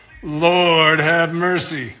Lord have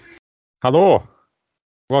mercy. Hello.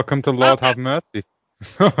 Welcome to Lord Have Mercy.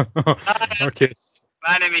 Okay.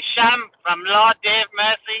 My name is Sham from Lord Dave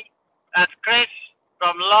Mercy. That's Chris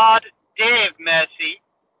from Lord Dave Mercy.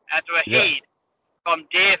 That's Wahid from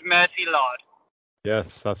Dave Mercy Lord.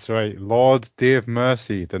 Yes, that's right. Lord Dave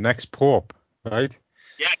Mercy, the next Pope, right?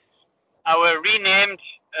 Yes. Our renamed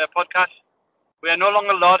podcast. We are no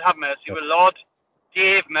longer Lord Have Mercy. Yes. We're Lord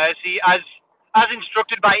Dave Mercy, as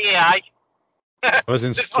instructed by AI. I was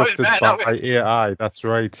instructed by AI, that's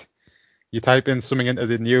right. You type in something into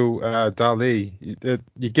the new DALL-E,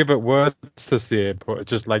 you give it words to say, but it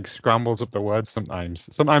just like scrambles up the words sometimes.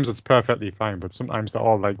 Sometimes it's perfectly fine, but sometimes they're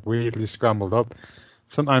all like weirdly scrambled up.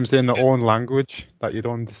 Sometimes they're in their own language that you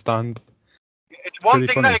don't understand. It's one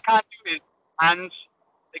thing funny. that it can't do is hands.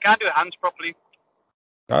 It can't do hands properly.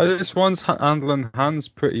 This one's handling hands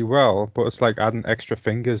pretty well, but it's like adding extra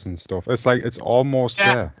fingers and stuff. It's like it's almost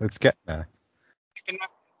there. It's getting there.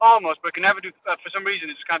 Almost, but it can never do. For some reason,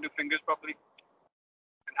 it just can't do fingers properly.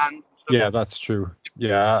 And hands and stuff. Yeah, that's true.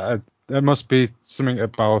 Yeah, there must be something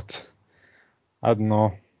about, I don't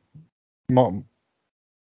know.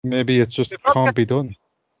 Maybe it just can't be done.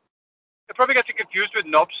 It probably gets you confused with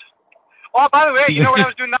knobs. Oh, by the way, you know when I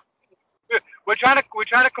was doing that, we're trying to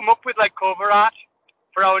come up with like cover art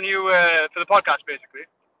for our new for the podcast, basically.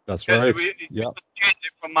 That's right. We changed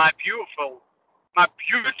it from my beautiful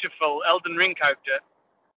Elden Ring character.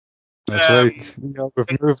 That's right. Yeah,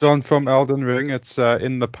 we've moved on from Elden Ring. It's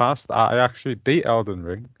in the past. I actually beat Elden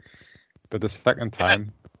Ring for the second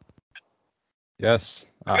time. Yes,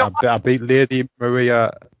 I beat Lady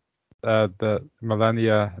Maria, the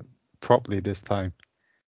Millennia, properly this time.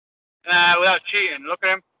 Without cheating. Look at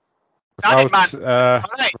him.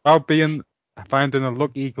 Without finding a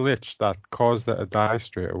lucky glitch that caused her to die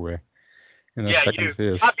straight away in the second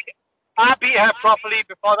phase. I beat her properly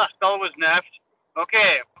before that spell was nerfed.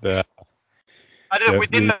 Okay. Yeah. I did it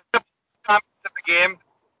within the time of the game.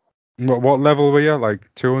 What level were you?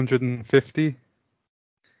 Like 250?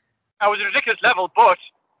 I was a ridiculous level, but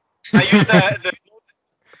I used the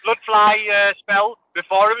Bloodfly spell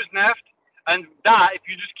before it was nerfed, and that, if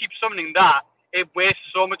you just keep summoning that, it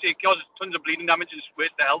wastes so much, it causes tons of bleeding damage and just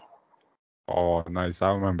wastes the health. Oh, nice.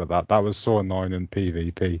 I remember that. That was so annoying in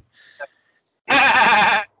PvP.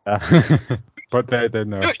 But they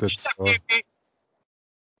nerfed it. So.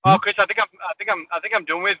 Oh, Chris, I think I'm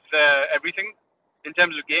done with everything in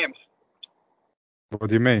terms of games. What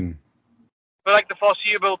do you mean? For like the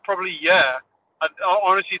foreseeable probably year, I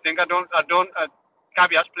honestly think I can't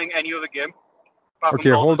be asked playing any other game. Okay,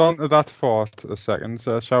 hold on to that thought a second.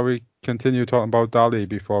 Shall we continue talking about DALL-E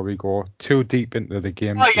before we go too deep into the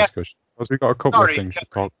game discussion? Because we've got a couple of things to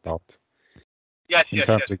talk about. In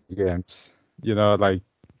terms of games. You know, like,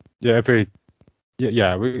 we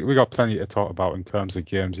got plenty to talk about in terms of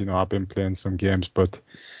games. You know, I've been playing some games, but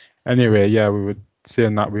anyway, we were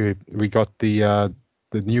saying that we got the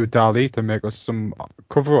new DALL-E to make us some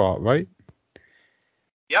cover art, right?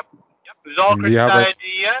 Yep. It was all Chris'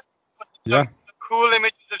 idea. Yeah. Cool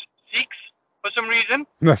images of Sikhs for some reason.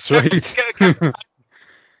 That's right.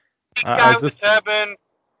 Guy with the turban.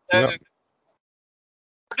 Yep.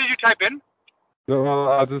 What did you type in? Well,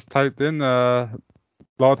 I just typed in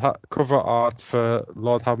cover art for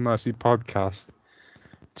Lord Have Mercy podcast.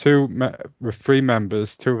 With 3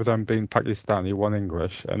 members, 2 of them being Pakistani, 1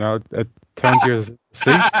 English, and it turns you as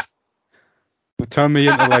Sikhs. It turned me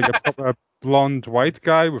into like a proper blonde white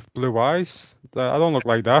guy with blue eyes. I don't look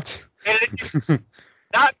like that.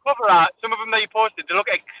 That cover art, some of them that you posted, they look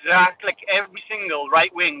exactly like every single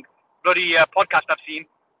right-wing bloody podcast I've seen.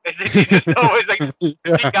 It's just always like 3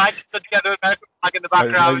 guys stood together with American flag in the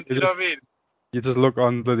background. You know what I mean? You just look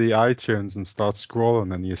under the iTunes and start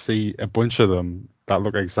scrolling, and you see a bunch of them that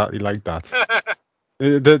look exactly like that.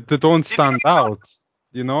 they don't stand out,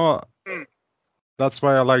 you know. That's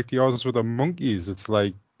why I like yours with the monkeys. It's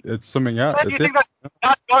like it's something else. Do you think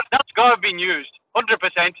that's got to be used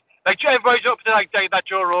 100%? Like everybody's up to like that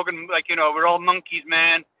Joe Rogan, like, you know, we're all monkeys,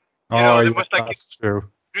 man. You know, there must, like, that's true.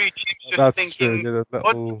 3 chiefs just that's thinking. True. 100%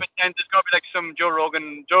 there's got to be like some Joe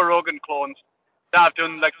Rogan clones that have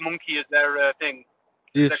done like monkey as their thing.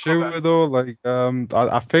 You sure though? Like,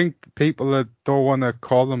 I think people that don't want to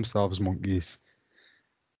call themselves monkeys.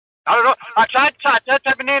 I don't know. I tried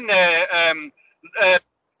typing in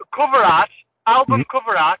cover art, album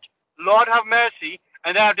cover art, Lord Have Mercy,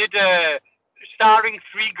 and then I did starring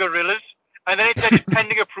 3 gorillas, and then it said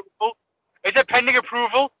pending approval. It said pending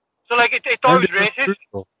approval, so like it thought it was racist.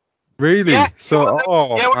 Approval. Really? Yeah. So,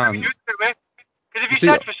 man. Because if you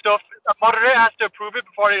search for stuff, a moderator has to approve it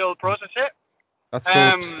before he'll process it. That's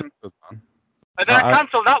so stupid, man. And then I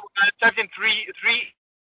cancelled that one. I typed in three.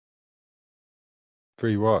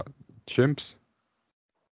 Three what? Chimps?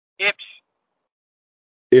 Apes.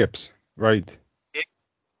 Apes, right. Apes.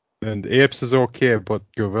 And apes is okay, but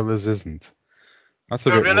gorillas isn't. That's a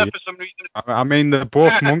bit Gorilla weird. for some reason. I mean, they're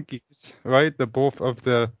both monkeys, right? They're both of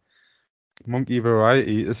the monkey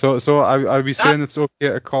variety. So are we saying it's okay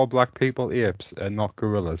to call black people apes and not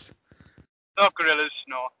gorillas? Not gorillas,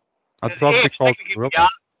 no. I'd rather be Apes, called technically, gorilla. we are.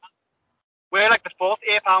 We're like the fourth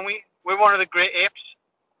ape, aren't we? We're one of the great apes.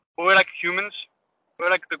 But we're like humans. We're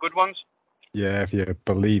like the good ones. Yeah, if you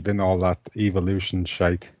believe in all that evolution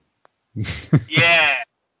shite. Yeah,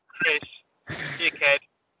 Chris, dickhead.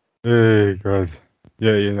 Oh, God.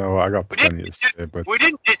 Yeah, you know, I got plenty to say, but... We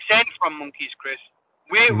didn't descend from monkeys, Chris.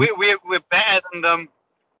 We're better than them.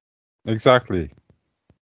 Exactly.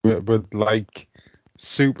 We're like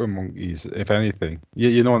super monkeys, if anything.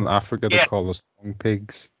 You know, in Africa, they call us long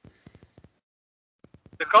pigs.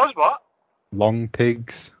 Because what? Long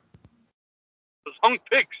pigs. Long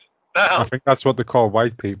pigs. The hell? I think that's what they call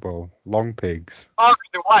white people, long pigs. Oh, 'cause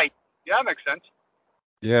they're white. Yeah, that makes sense.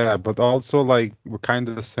 Yeah, but also like we're kind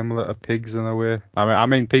of similar to pigs in a way. I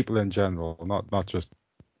mean people in general, not just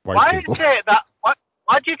white people. Why is it that?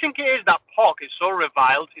 Why do you think it is that pork is so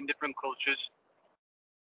reviled in different cultures?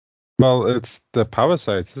 Well, it's the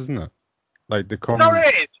parasites, isn't it? Like they come. No,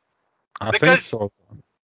 it is. I Because think so.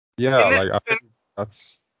 Yeah, like I think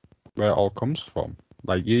that's where it all comes from.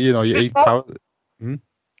 Like you know, you eat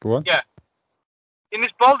Go on. Yeah. In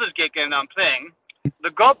this Baldur's Gate game that I'm playing, the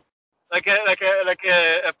gob like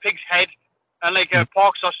a pig's head and like a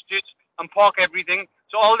pork sausage and pork everything.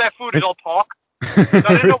 So all their food is all pork. So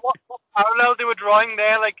I don't know what parallel they were drawing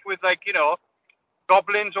there, like with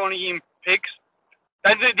goblins only eating pigs.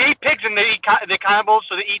 And they eat pigs and they're cannibals,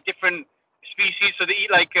 so they eat different species. So they eat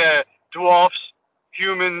like dwarfs,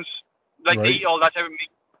 humans, like they eat all that type of meat.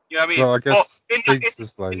 You know what I mean? Well, I guess pigs in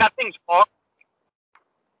is like. that thing's pork.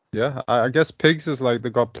 Yeah, I guess pigs is like they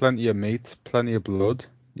got plenty of meat, plenty of blood,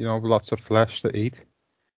 you know, lots of flesh to eat.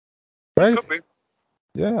 Right? Could be.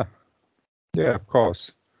 Yeah. Yeah, of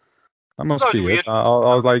course. That must That was be weird. it.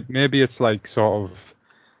 I'll like maybe it's like sort of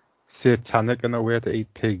satanic in a way to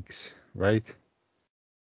eat pigs, right?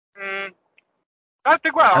 I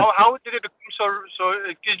think, well, how did it become so?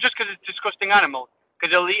 It's just because it's a disgusting animal.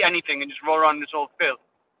 Because they'll eat anything and just roll around in this whole field.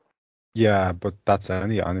 Yeah, but that's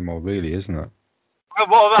any animal, really, isn't it? Well,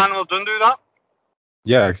 what other animal don't do that?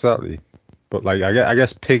 Yeah, exactly. But like, I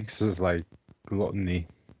guess pigs is like gluttony,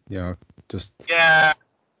 you know, just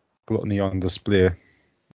gluttony on display.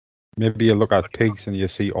 Maybe you look at pigs and you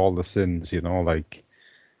see all the sins, you know, like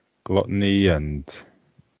gluttony and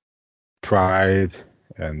pride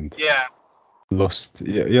and lust.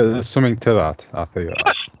 Yeah, there's something to that, I think.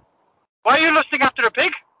 Why are you lusting after a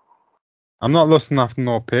pig? I'm not lusting after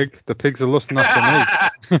no pig. The pigs are lusting after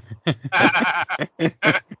me. It's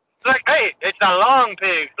like, hey, it's a long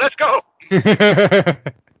pig. Let's go.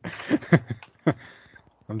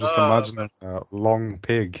 I'm just imagining a long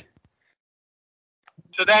pig.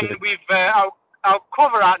 So then we've our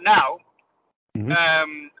cover art now.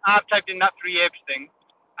 I've typed in that 3 apes thing,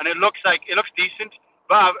 and it looks decent.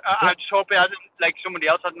 But I just hope it hasn't, like, somebody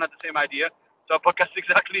else hasn't had the same idea. So our podcast is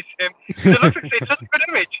exactly the same. It looks like it's such a good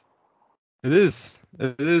image. It is.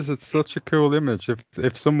 It's such a cool image.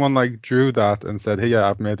 If someone like drew that and said, "Hey, yeah,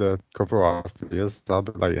 I've made a cover art for this," I'll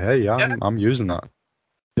be like, "Hey, yeah, I'm using that."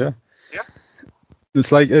 Yeah. Yeah.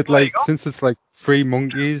 It's like since it's like 3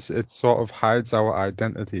 monkeys, it sort of hides our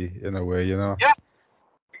identity in a way, you know. Yeah.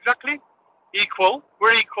 Exactly. Equal.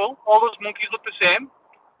 We're equal. All those monkeys look the same.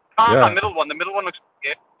 That middle one. The middle one looks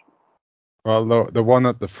okay. Well, the one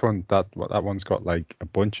at the front, that one's got like a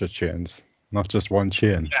bunch of chains, not just one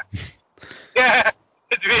chain. Yeah. Yeah,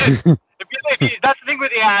 it's weird. That's the thing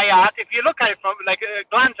with AI art. If you look at it from like a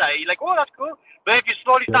glance at it, you're like, oh, that's cool. But if you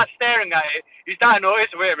slowly start staring at it, you start to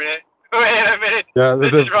notice, wait a minute. Yeah,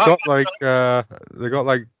 this they've is wrong. got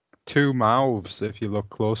like 2 mouths if you look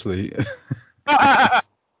closely. Well,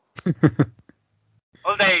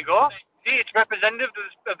 there you go. See, it's representative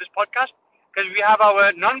of this podcast because we have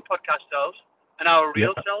our non-podcast selves and our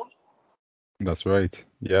real selves. That's right.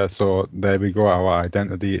 Yeah, so there we go. Our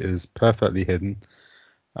identity is perfectly hidden.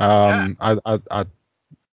 I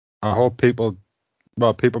hope people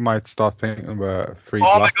might start thinking we're 3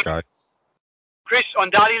 black guys. Chris,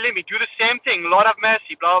 on Dali Limit, do the same thing. Lord have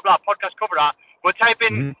mercy, blah, blah, blah, podcast cover art. But type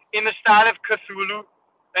in the style of Cthulhu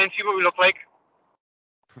and see what we look like.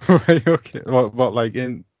 Right, okay. What like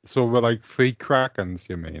so we're like 3 krakens,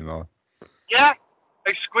 you mean? Or? Yeah,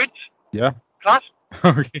 like squids. Yeah. Class.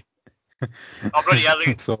 Okay. Oh, bloody hell.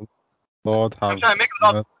 So, Lord have... I'm trying to make it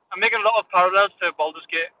up. I'm making a lot of parallels to Baldur's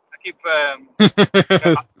Gate. I keep.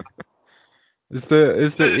 Is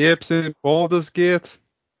the apes in Baldur's Gate?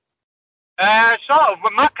 Sort of.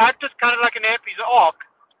 But my character's kind of like an ape. He's an orc.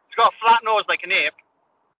 He's got a flat nose like an ape.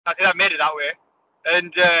 I think I made it that way.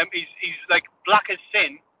 And he's like black as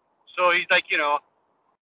sin. So he's like, he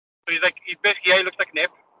basically he looks like an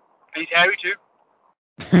ape. And he's hairy too.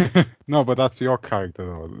 No, but that's your character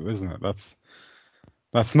though, isn't it? That's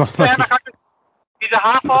not Yeah, like he's a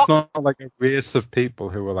half it's orc. not like a race of people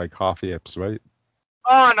who are like half apes, right?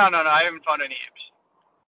 Oh no, I haven't found any apes.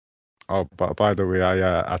 Oh, but by the way,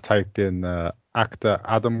 I typed in actor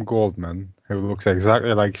Adam Goldman, who looks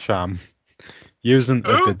exactly like Sham, using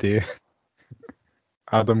a Who? bidet.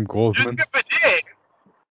 Adam Goldman. Just a bidet.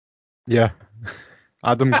 Yeah,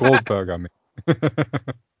 Adam Goldberg, I mean.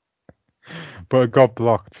 But it got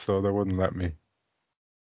blocked, so they wouldn't let me.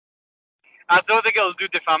 I don't think it'll do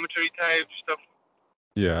defamatory type stuff.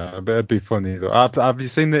 Yeah, but it'd be funny though. Have you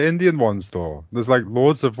seen the Indian ones though? There's like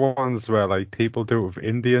loads of ones where like people do it with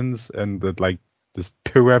Indians and there's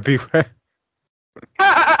poo everywhere.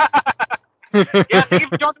 Yeah, I think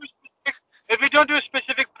if you don't do a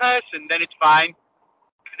specific person, then it's fine.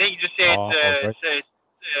 Then you just say Right. it's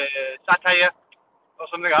satire or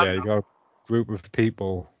something like that. Yeah, you got a group of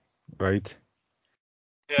people, right?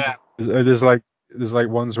 Yeah. There's like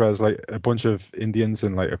ones where there's like a bunch of Indians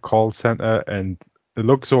in like a call center and it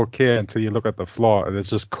looks okay until you look at the floor and it's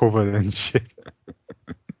just covered in shit.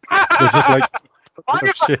 They're just like why are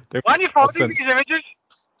you finding these images?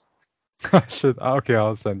 Okay,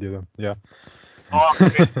 I'll send you them. Yeah. Oh,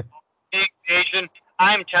 Asian.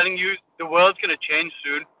 I am telling you, the world's gonna change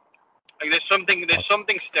soon. Like there's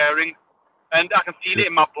something stirring, and I can feel it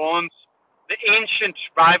in my bones. The ancient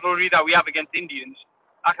rivalry that we have against Indians,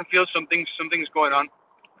 I can feel something's going on.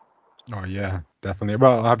 Oh yeah, definitely.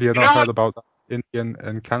 Well, have you not heard about that Indian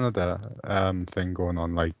and Canada thing going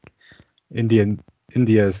on? Like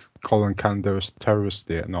India's calling Canada a terrorist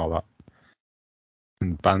state and all that,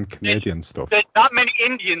 and ban Canadian stuff. There's that many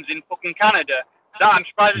Indians in fucking Canada that I'm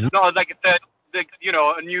surprised it's not like a third, like, a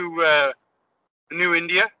new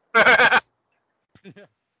India.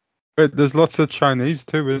 But there's lots of Chinese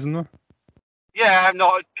too, isn't there? Yeah,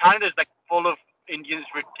 no, Canada's like full of Indians,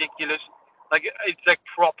 ridiculous. Like it's like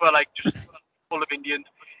proper, like just full of Indians.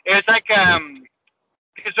 It's like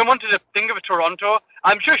because someone to think of Toronto.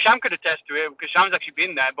 I'm sure Sham could attest to it because Sham's actually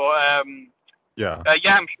been there. But yeah,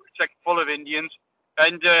 I'm sure it's like full of Indians.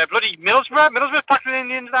 And bloody Middlesbrough's packed with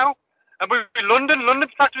Indians now. And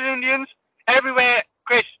London's packed with Indians. Everywhere,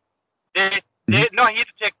 Chris, they're not here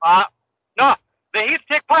to take part. No, they're here to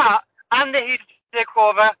take part and they're here to take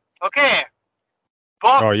over. Okay.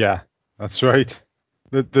 But, oh yeah, that's right.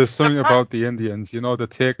 There's something about the Indians, they're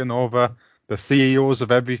taking over the CEOs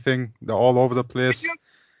of everything. They're all over the place.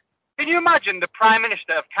 Can you imagine the Prime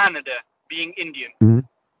Minister of Canada being Indian? Mm-hmm.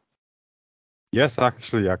 Yes,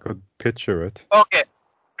 actually, I could picture it. Okay.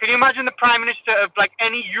 Can you imagine the Prime Minister of like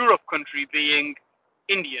any Europe country being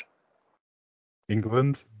Indian?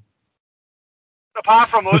 England? Apart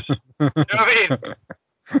from us. You know what I mean?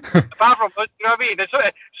 Apart from us, you know what I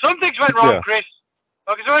mean? Some things went wrong, Chris.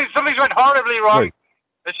 Okay, some things went horribly wrong. Right.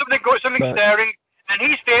 There's something staring, and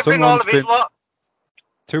he's favoring all of his lot.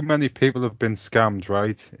 Too many people have been scammed,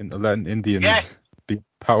 right, into letting Indians be in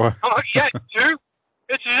power. Yeah, true.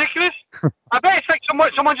 It's ridiculous. I bet it's like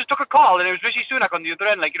someone just took a call and it was Rishi Sunak on the other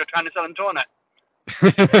end, like, trying to sell him toner.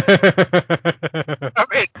 I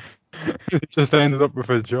mean, it just ended up with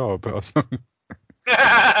a job or something.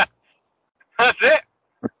 That's it.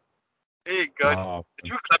 There you go. Oh,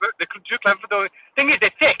 they're too clever. They're too clever for the thing is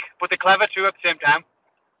they're thick, but they're clever too at the same time.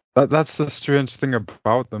 That's the strange thing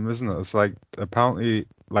about them, isn't it? It's like apparently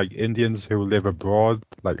like Indians who live abroad,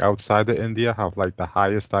 like outside of India, have like the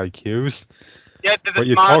highest IQs. Yeah, they're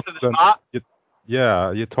smart.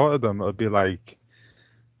 You talk to them, it'll be like,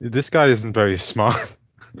 this guy isn't very smart.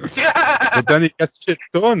 But then he gets shit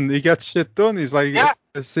done. He's like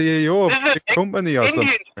a CEO of a big company or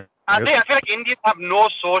something. I feel like Indians have no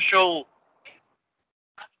social.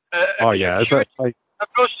 It's like have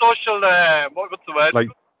no social. What's the word? Like,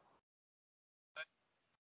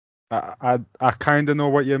 I kind of know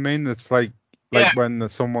what you mean. It's like when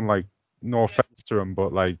someone, like, no offense to them,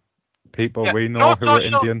 but like people we know who are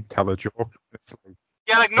Indian tell a joke. It's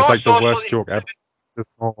like, it's like the worst joke ever.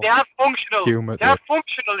 They have functional. Humor They have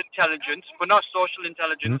functional intelligence, but not social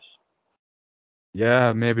intelligence.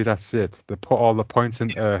 Yeah, maybe that's it. They put all the points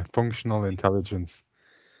into functional intelligence.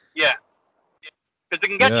 Yeah, because they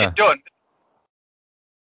can get shit done.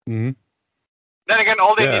 Mm-hmm. Then again,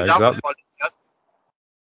 all the Indians have.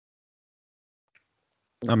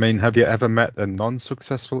 I mean, have you ever met a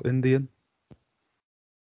non-successful Indian?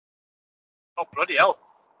 Oh, bloody hell.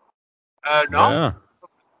 No. Yeah.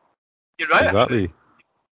 You're right. Exactly.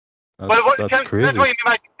 That's crazy. That's what you mean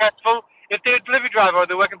by successful. If they're a delivery driver or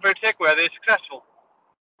they're working for a takeaway, are they successful?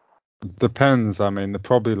 Depends. I mean, they're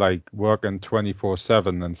probably like working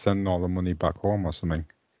 24/7 and sending all the money back home or something.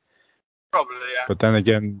 Probably, yeah. But then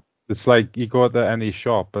again, it's like you go to any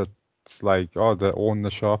shop, but it's like, oh, they own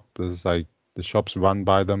the shop. There's like the shop's run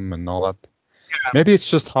by them and all that. Yeah. Maybe it's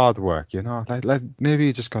just hard work, you know. Like maybe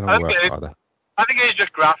you just gotta work harder. I think it's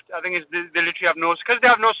just graft. I think they literally have because they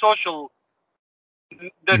have no social.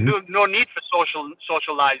 There's no need for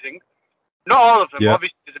socializing. Not all of them. Yeah.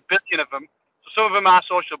 Obviously, there's a billion of them. So some of them are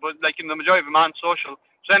social, but like the majority of them aren't social.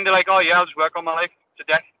 So then they're like, oh yeah, I'll just work all my life to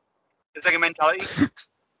death. It's like a mentality.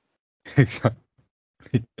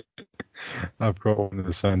 Exactly. I've got one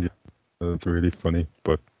to send you. That's really funny,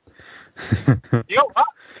 but. You know what?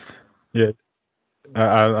 Yeah.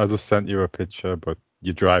 I just sent you a picture, but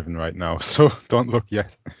you're driving right now, so don't look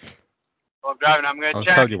yet. I'm driving. I'm gonna I'll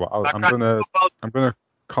check. tell you what.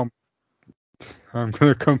 I'm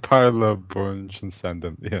gonna compile a bunch and send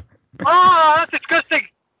them. Yeah. Oh, that's disgusting.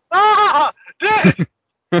 Ah, dude.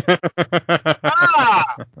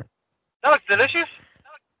 Ah, that looks delicious.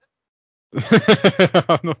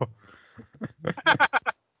 I know.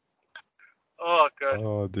 Oh, good.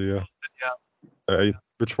 Oh dear. Yeah.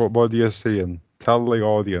 What are you seeing? Tell the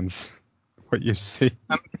audience what you see.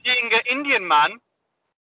 I'm seeing an Indian man.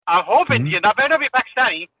 I hope Indian. That better not be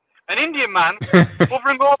Pakistani. An Indian man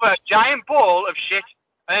hovering over a giant bowl of shit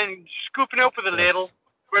and scooping it up with a ladle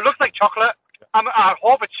where it looks like chocolate. I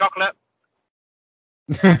hope it's chocolate.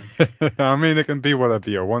 I mean, it can be whatever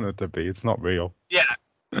you want it to be. It's not real. Yeah.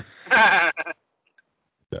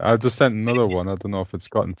 I just sent another one. I don't know if it's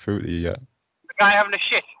gotten through to you yet. The guy having a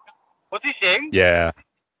shit. What's he saying? Yeah.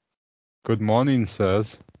 Good morning,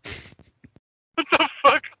 sirs. What the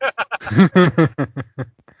fuck?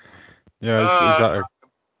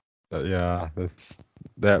 Yeah,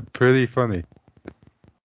 they're pretty funny.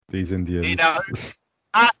 These Indians. You know,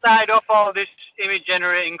 aside of all this image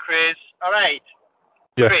generating craze, all right.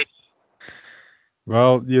 Yeah. Great.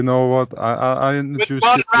 Well, you know what? I introduced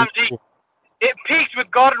With Gordon Ramsay. It peaks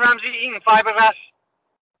with Gordon Ramsay eating fiberglass.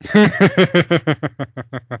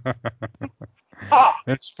 Oh,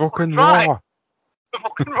 it's fucking raw. It's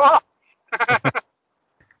fucking raw.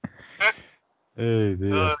 Hey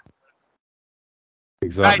dear.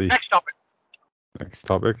 Exactly. Right, Next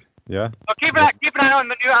topic. Yeah. So keep an eye on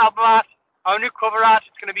the new album art, our new cover art.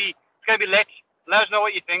 It's gonna be lit. Let us know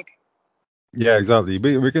what you think. Yeah, exactly.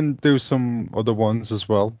 We can do some other ones as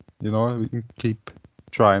well. You know, we can keep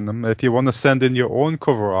trying them. If you want to send in your own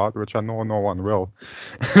cover art, which I know no one will,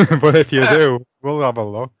 but if you do, we'll have a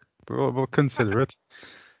look. We'll consider it.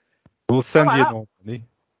 We'll send you no money.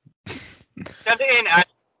 Send it in at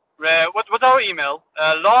what's our email?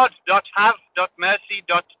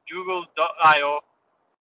 lord.have.mercy.google.io.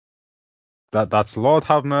 That's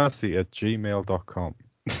lordhavemercy@gmail.com.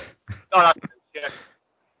 No, that's yeah.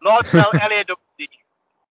 Lord spell LAWD.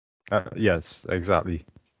 Yes, exactly.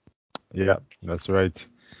 Yeah, that's right.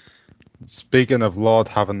 Speaking of Lord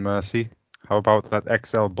having mercy, how about that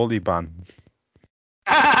XL bully ban?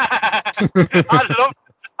 I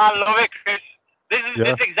love it, Chris. This is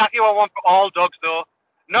exactly what I want for all dogs, though.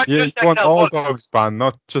 Not just you want XL all bully. dogs ban,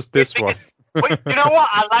 not just this one. But you know what?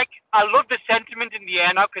 I love the sentiment in the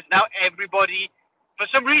air now, because now everybody, for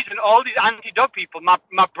some reason, all these anti-dog people, my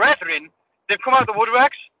brethren, they've come out of the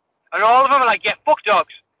woodworks, and all of them are like, yeah, fuck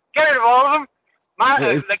dogs. Get rid of all of them.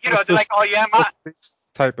 They're like, oh yeah,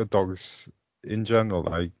 this type of dogs in general,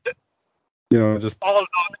 like, just all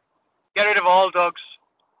dogs. Get rid of all dogs.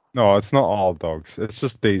 No, it's not all dogs. It's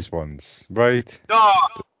just these ones, right? No.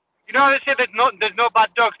 You know how they say there's no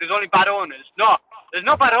bad dogs, there's only bad owners. No, there's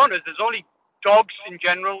no bad owners, there's only dogs in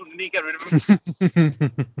general, and you need to get rid of them.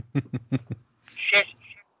 Shit.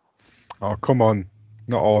 Oh, come on.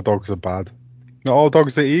 Not all dogs are bad. Not all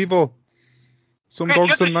dogs are evil. Some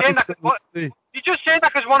dogs are nice. You just saying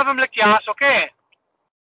that because one of them licked your ass, okay?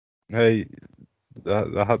 Hey,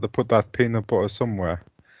 I had to put that peanut butter somewhere.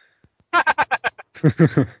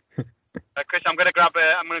 Chris, I'm gonna grab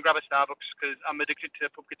a Starbucks because I'm addicted to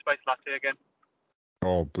pumpkin spice latte again.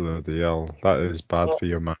 Oh bloody hell, that is bad for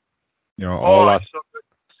you, man. All that. So good.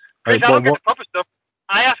 Chris, I don't get the proper stuff.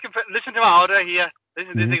 I ask him listen to my order here. This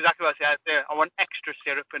is exactly what I say. I want extra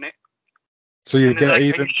syrup in it. So you get like,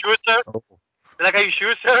 even. Are you sure, sir? Oh. They're like, are you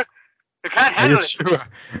sure, sir? You can't handle it. Sure?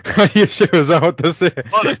 Are you sure? Is that what they say?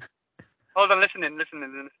 Hold on, listen.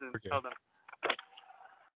 Okay. Hold on.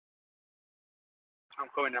 I'm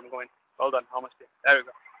going. Hold on, how much? There we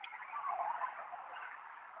go.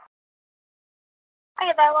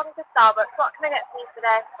 Hiya there, welcome to Starbucks. What can I get for you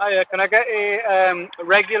today? Hiya, can I get a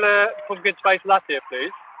regular pumpkin spice latte,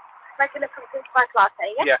 please? Regular pumpkin spice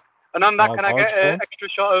latte, yeah? Yeah. And on that, can I get large an extra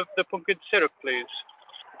shot of the pumpkin syrup, please?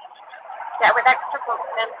 Yeah, with extra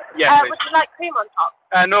pumpkin. Yeah, please. Would you like cream on top?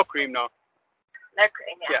 No cream, no. No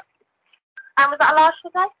cream, yeah. Yeah. And was that a large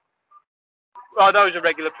today? Oh, that was a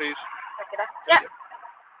regular, please. Regular. Yeah.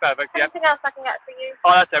 Perfect, yeah. Anything else I can get for you?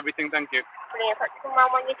 Oh, that's everything, thank you. Brilliant. Come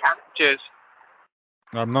round when you can. Cheers.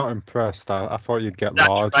 I'm not impressed. I thought you'd get That's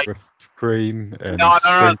large right. with cream and No.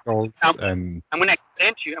 sprinkles and. I'm going to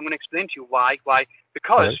explain to you why.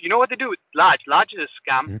 Because you know what they do with large? Large is a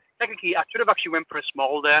scam. Mm-hmm. Technically, I should have actually went for a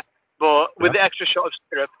small there, but with the extra shot of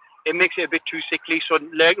syrup, it makes it a bit too sickly. So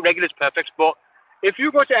regular is perfect. But if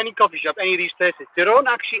you go to any coffee shop, any of these places, they don't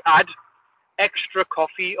actually add extra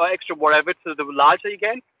coffee or extra whatever to the large that you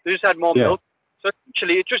get. They just add more milk. So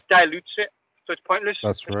essentially, it just dilutes it. So it's pointless.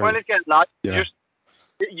 That's right. It's pointless getting large. Yeah.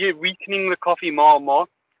 You're weakening the coffee more and more.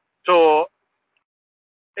 So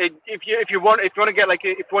if you want to get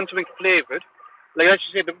if you want something flavored, like let's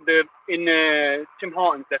just say in Tim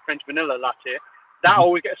Hortons their French vanilla latte, that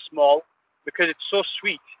always gets small because it's so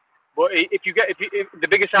sweet. But if the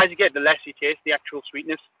bigger size you get, the less you taste the actual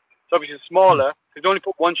sweetness. So obviously the smaller, because they only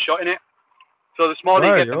put one shot in it. So the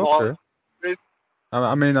smaller you get, the more.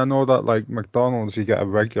 I mean, I know that like McDonald's, you get a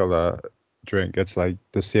regular drink. It's like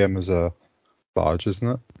the same as a large, isn't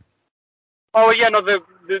it? Oh yeah, no, the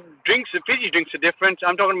drinks, the fizzy drinks are different.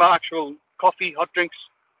 I'm talking about actual coffee, hot drinks.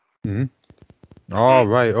 Oh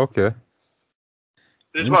right, okay.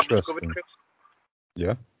 This is what I've discovered, Chris.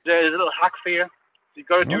 Yeah. There's a little hack for you. You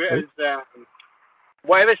got to do it as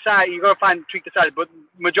whatever side you got to tweak the size. But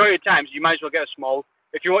majority of times, you might as well get a small.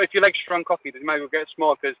 If you like strong coffee, then you might as well get a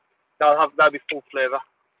small because that'll be full flavor.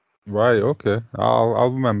 Right, okay.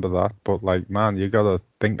 I'll remember that. But like, man, you gotta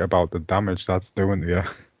think about the damage that's doing to you.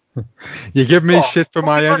 You give me shit for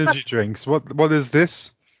my energy drinks. What is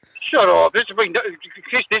this? Shut up! Chris,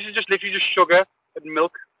 this is just literally just sugar and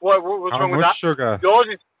milk. What's wrong with that? How much sugar?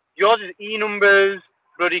 Yours is E numbers,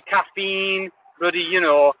 bloody caffeine, bloody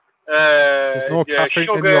There's no caffeine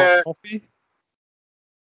sugar. in your coffee?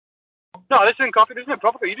 No, this isn't coffee. This isn't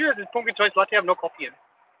proper. You do this pumpkin spice latte have no coffee in.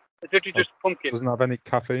 It's literally just pumpkin. Doesn't have any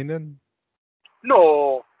caffeine in?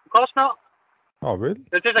 No, of course not. Oh really?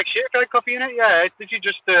 There's like shake coffee in it. Yeah, it's literally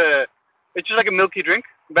just it's just like a milky drink,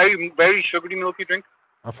 very very sugary milky drink.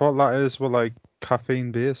 I thought lattes were like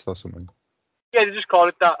caffeine based or something. Yeah, they just call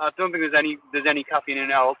it that. I don't think there's any caffeine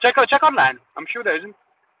in it at all. Check online. I'm sure there isn't.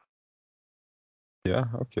 Yeah,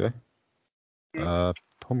 okay.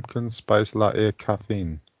 Pumpkin spice latte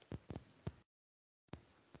caffeine.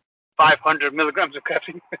 500 milligrams of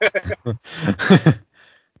caffeine.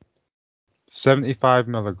 75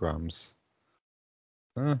 milligrams.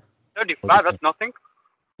 35, that's nothing.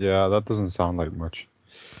 Yeah, that doesn't sound like much.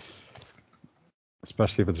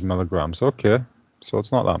 Especially if it's milligrams. Okay, so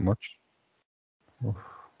it's not that much.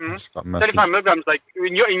 Just got a message. 35 milligrams, like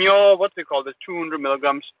in your what's it called? There's 200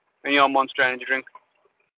 milligrams in your Monster Energy drink.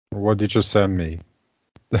 What did you just send me?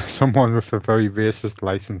 Someone with a very racist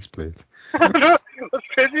license plate. That's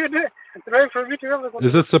crazy, isn't it? It's very funny too.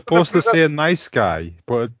 Is it supposed to say a nice guy?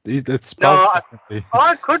 But it's spelled differently.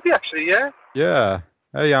 Oh, it could be actually, yeah. Yeah.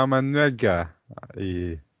 Hey, I'm a nigger.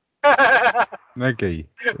 Niggy. I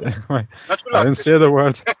didn't say the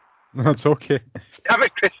word. That's okay. Damn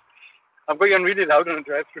it, Chris. I'm going on really loud on a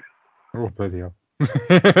drive-thru. Oh, bloody hell.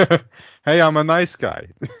 Hey, I'm a nice guy.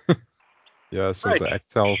 Yeah, so the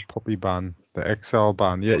XL puppy ban, the XL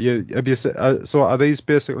ban. Yeah. So are these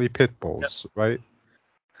basically pit bulls, right?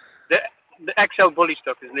 The XL bully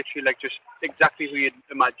stuff is literally like just exactly who you'd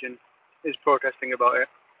imagine is protesting about it.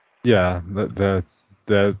 Yeah,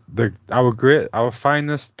 our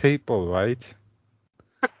finest people, right?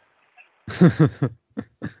 The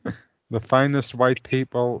finest white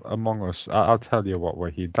people among us. I'll tell you what,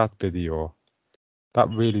 Wahid, that video, that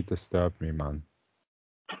really disturbed me, man.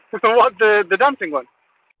 What, the dancing one?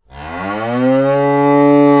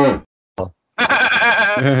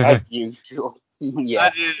 As usual. Yeah.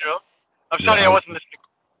 As usual. I'm sorry I wasn't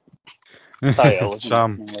listening. Sorry, I wasn't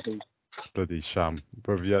Sham. listening. Bloody sham.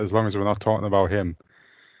 But yeah, as long as we're not talking about him.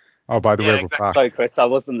 Oh, by the way, we're back. Sorry, Chris, I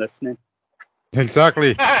wasn't listening.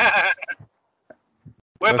 Exactly.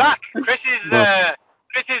 We're back. Chris's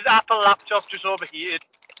Apple laptop just overheated,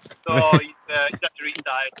 so he's had to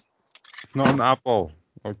restart. It's not an Apple.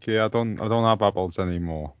 Okay, I don't have apples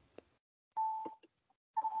anymore.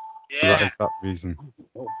 Yeah. That is that reason.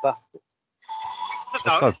 Oh, bastard. What's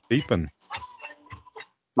that beeping?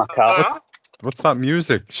 My car. What's that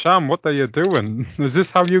music? Sham, what are you doing? Is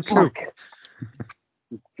this how you cook?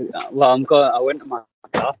 Well, I went to my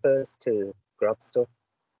car first to grab stuff.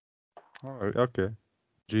 All right, okay.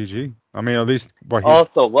 GG. I mean, at least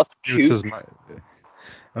Also, what's cute?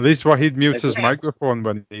 At least Wahid mutes his microphone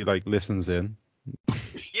when he listens in.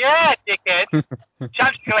 Yeah, dickhead.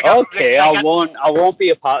 Okay, I won't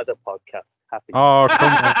be a part of the podcast. Happy. Oh,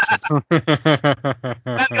 come on.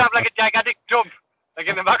 Let's have like a gigantic jump, like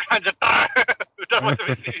in the background.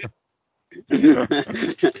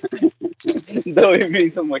 The only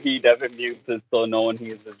reason Wahid ever mutes is so no one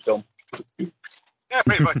hears his jump. Yeah,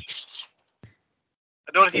 pretty much.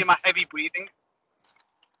 I don't hear my heavy breathing.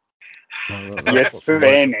 Yes,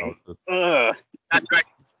 training. That's right.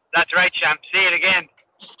 That's right, champ. Say it again.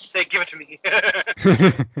 Say, give it to me.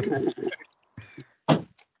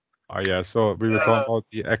 Oh yeah, so we were talking about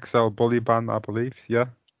the XL Bully ban, I believe. Yeah.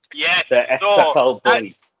 Yes. The XFL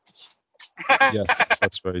Bully. Yes,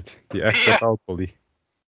 that's right. The XFL Bully.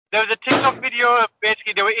 There was a TikTok video.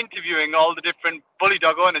 Basically, they were interviewing all the different bully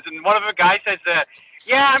dog owners, and one of the guys says,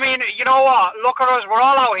 "Yeah, I mean, you know what? Look at us. We're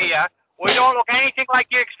all out here. We don't look anything like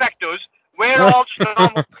you expect us. We're all just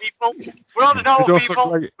normal people. We're all just normal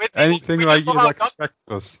people. Look like anything like you expect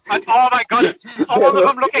us." And, oh my God, all of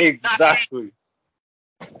them look exactly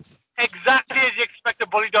as you expect a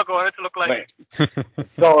bully dog owner to look like.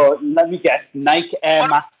 So let me guess: Nike Air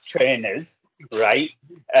Max trainers, right?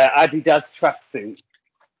 Adidas tracksuit.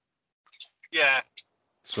 Yeah.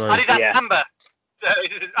 That's right. Adidas Samba.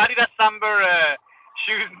 Adidas Samba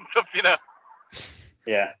shoes and stuff, you know.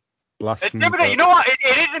 Yeah. It's different. You know what?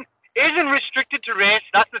 It isn't restricted to race.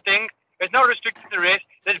 That's the thing. It's not restricted to race.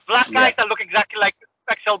 There's black guys that look exactly like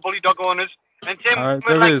XL bully dog owners, and same with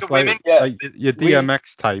the women. Like your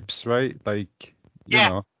DMX types, right? Like you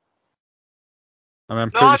know. And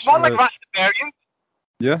I'm pretty it's more like Rastafarians.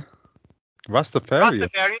 Yeah. Rastafarians.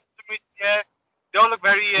 Yeah. They all look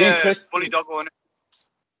very bully dog owners.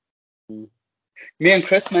 Me and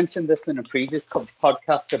Chris mentioned this in a previous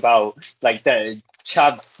podcast about like the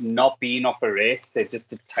chavs not being off a race. They're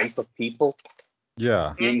just a type of people.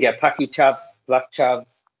 Yeah. You can get Paki chavs, black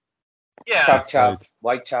chavs, chavs,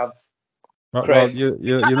 white chavs. Well,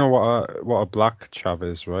 you know what a black chav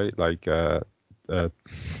is, right? Like a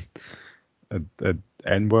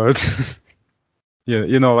N-word. Yeah,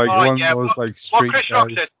 you know, like one of those like street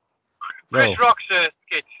guys. Chris Rock's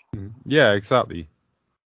skit. Yeah, exactly.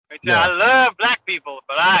 I love black people,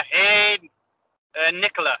 but I hate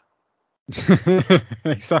Nicola.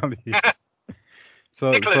 Exactly.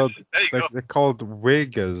 So they're called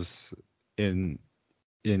wiggers in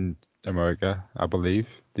America, I believe.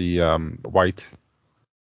 The white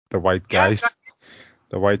guys,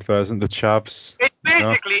 the white version, the chavs. It's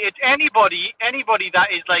basically it's anybody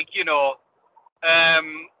that is like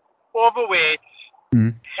overweight,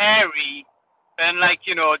 hairy, and like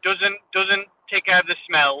doesn't take care of the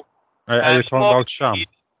smell. Are you talking about Sham?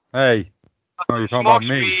 Hey, no, you're talking about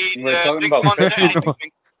me. We're talking about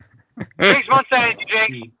drinks Monster Energy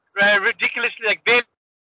drink, ridiculously like babe.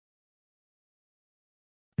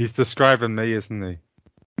 He's describing me, isn't he?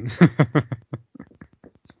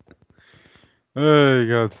 Oh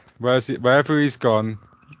God, wherever he's gone,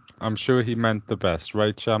 I'm sure he meant the best,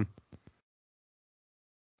 right, Sham?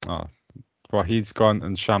 Oh, well, he's gone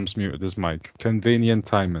and Sham's muted his mic. Convenient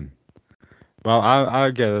timing. Well,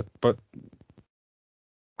 I'll get it, but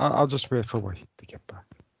I'll just wait for Wahid to get back.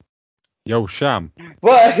 Yo, Sham.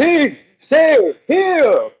 Wahid,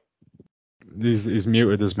 here. He's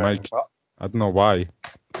muted his mic. I don't know why.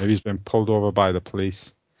 Maybe he's been pulled over by the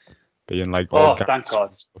police, being like all thank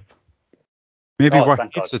God. Stuff. Maybe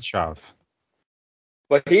Wahid's a chav.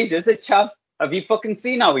 Wahid is a chav. Have you fucking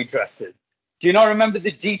seen how he dresses? Do you not remember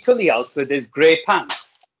the G Tully house with his grey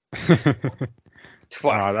pants?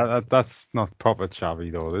 No, that's not proper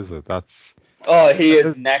chavvy though, is it? He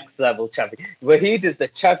is next level chavvy. Wahid is the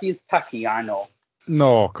chavviest packy I know.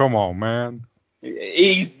 No, come on, man.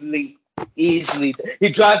 Easily. He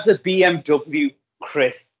drives a BMW,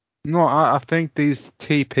 Chris. No, I think these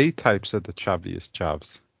TP types are the chavviest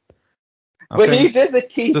chavs. Wahid is a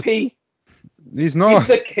TP. He's not.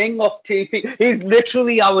 He's the king of TP. He's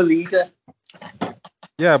literally our leader.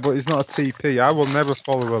 Yeah, but he's not a TP. I will never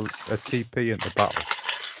follow a TP into battle.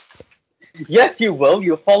 Yes, you will.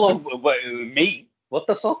 You follow me. What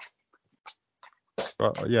the fuck?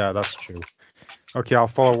 But, yeah, that's true. Okay, I'll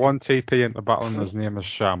follow one TP into battle and his name is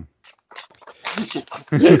Sham.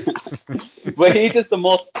 Wahid is the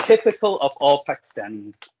most typical of all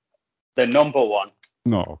Pakistanis. The number one.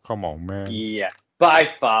 No, come on, man. Yeah, by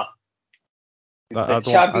far. The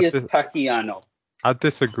chavviest Paki I know. I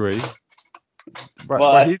disagree. But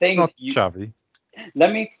I he's think not chavvy.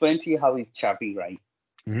 Let me explain to you how he's chavvy, right?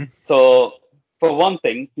 Mm-hmm. So, for one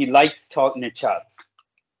thing, he likes talking to chavs.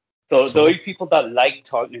 So the only people that like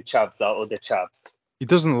talking to chavs are other chavs. He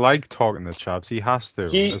doesn't like talking to chavs. He has to.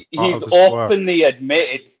 He's openly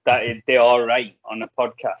admitted that they're all right on a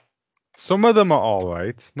podcast. Some of them are all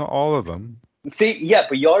right, not all of them. See, yeah,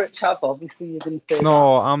 but you're a chav. Obviously, you're gonna say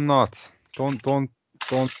no, that. I'm not. Don't.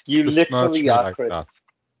 You literally me are, like Chris. that.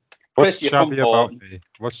 Chris, What's chavvy about me?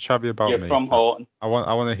 What's chavvy about me? You're from Horton. I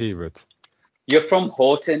want to hear it. You're from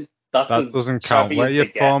Horton. That doesn't count. Where you're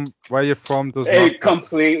from does not. It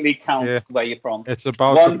completely counts where you're from. It's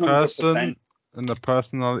about 100%. the person and the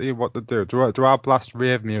personality, what they do. Do I blast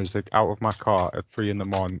rave music out of my car at 3 a.m.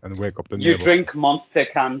 and wake up the neighborhood? You drink Monster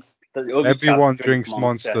cans. Everyone drinks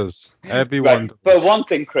Monsters. Everyone does. But one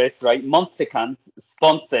thing, Chris, right? Monster cans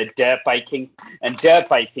sponsor dirt biking, and dirt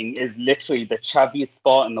biking is literally the chavviest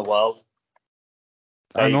sport in the world.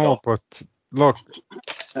 I know, but look,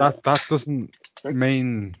 that doesn't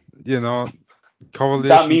mean, correlation.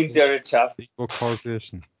 That means you're a chav. Equal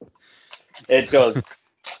causation. It does.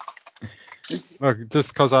 Look,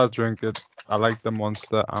 just because I drink it, I like the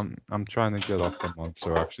Monster. I'm trying to get off the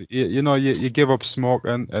Monster, actually. You give up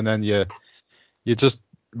smoking, and then you just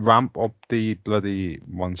ramp up the bloody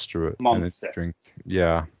Monster. Drink.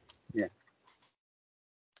 Yeah. Yeah.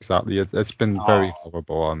 Exactly. It's been very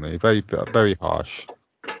horrible on me. Very, very harsh.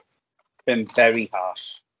 Been very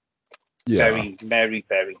harsh. Yeah. Very, very,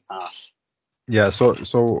 very harsh. Yeah.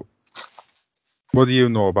 So. What do you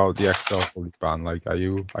know about the XL bully ban? Like, are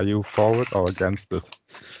you for it or against it?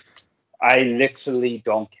 I literally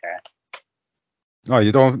don't care. No,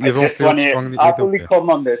 you don't. You don't feel strongly either way. I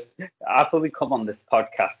fully come on this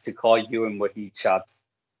podcast to call you and Wahid chavs.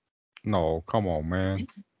 No, come on, man.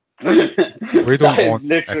 We don't own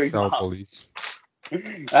XL bullies.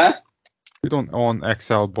 Huh? We don't own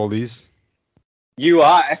XL bullies. You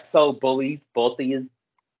are XL bullies, both of you.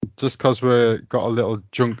 Just because we got a little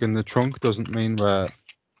junk in the trunk doesn't mean we're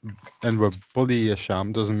bully a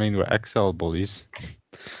sham. Doesn't mean we're XL bullies.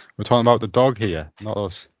 We're talking about the dog here, not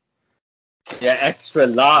us. Yeah, extra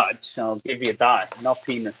large. I'll give you that. Not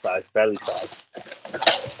penis size, belly size.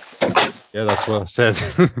 Yeah, that's what I said.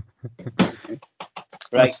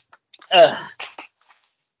 Right.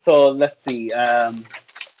 So let's see.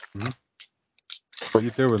 What you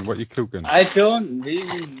doing? What you cooking? I don't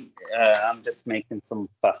really. I'm just making some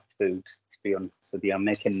fast food. To be honest with you, I'm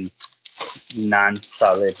making naan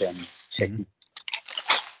salad and chicken.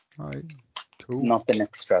 Right. Cool. Nothing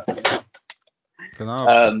extravagant.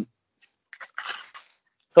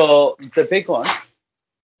 So the big one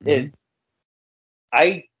is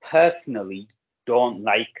I personally don't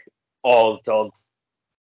like all dogs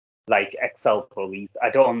like XL bullies.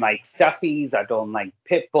 I don't like staffies. I don't like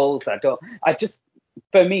pit bulls.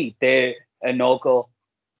 For me, they're a no-go.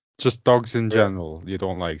 Just dogs in general, you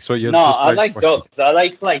don't like. So No, I like dogs. I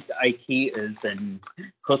like Akitas and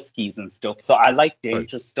Huskies and stuff. So I like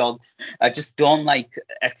dangerous dogs. I just don't like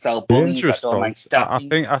XL bullies. Dangerous I don't like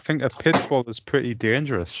staffies. I think a pit bull is pretty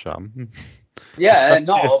dangerous, Sham. Yeah,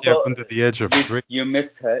 if you're under the age of 3. You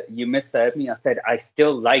misheard me. I said I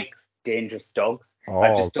still like dangerous dogs.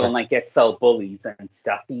 I just don't like XL bullies and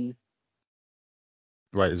staffies.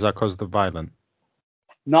 Right, is that because they're violent?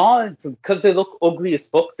 No, it's because they look ugly as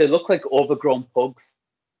fuck. They look like overgrown pugs.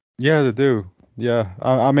 Yeah, they do. Yeah,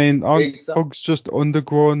 I mean, aren't pugs just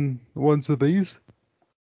undergrown ones of these?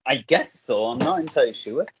 I guess so. I'm not entirely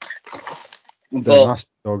sure. They're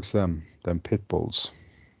nasty dogs, them pit bulls.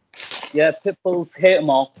 Yeah, pit bulls, hate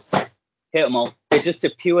them all. They're just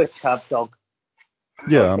a pure chav dog.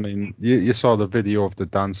 Yeah, I mean, you saw the video of the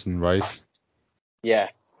dancing, right? Yeah.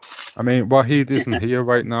 I mean, Wahid isn't here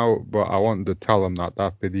right now, but I wanted to tell him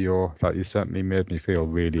that video that he sent me made me feel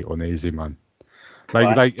really uneasy, man.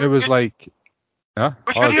 Like it was like, yeah.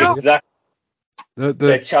 Which video? Exactly. The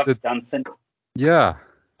chavs dancing. Yeah,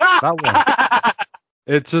 that one.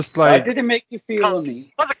 It's just like. Why did it make you feel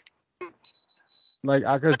uneasy? Like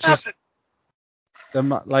I could just.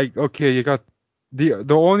 Like, okay, you got the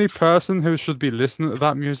only person who should be listening to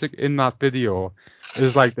that music in that video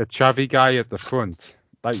is like the chavvy guy at the front.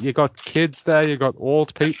 Like, you got kids there, you got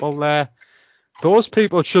old people there. Those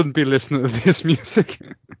people shouldn't be listening to this music.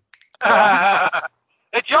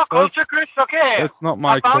 It's your culture, Chris, okay? It's not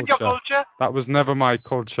my culture. Your culture. That was never my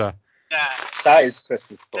culture. Yeah. That is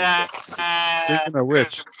Chris's culture.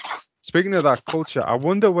 Speaking of that culture, I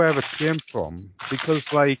wonder where it came from.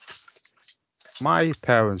 Because, like, my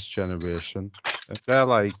parents' generation, they're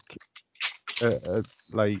like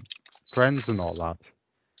friends and all that.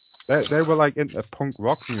 They were like into punk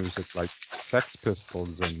rock music, like Sex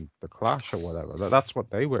Pistols and the Clash or whatever. That's what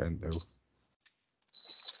they were into.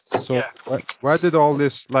 So where did all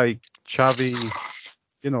this like chavvy,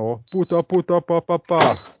 puta puta pa pa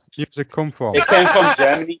pa music come from? It came from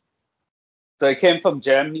Germany. So it came from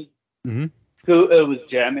Germany. Mm-hmm. Scooter was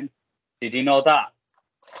German. Did you know that?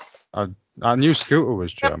 I knew Scooter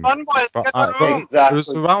was German, but exactly. It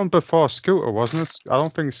was around before Scooter, wasn't it? I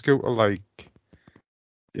don't think Scooter like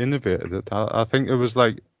innovated it. I think it was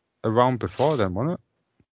like around before then, wasn't it?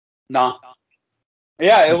 No.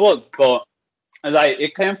 Yeah, it was, but like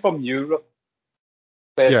it came from Europe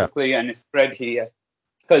basically, and it spread here.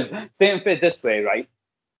 Because think of it this way, right?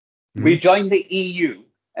 Mm-hmm. We joined the EU,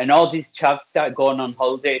 and all these chavs started going on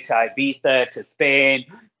holiday to Ibiza, to Spain,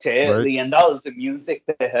 to Italy, and that was the music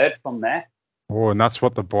they heard from there. Oh, and that's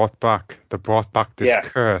what they brought back. They brought back this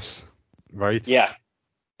curse, right? Yeah.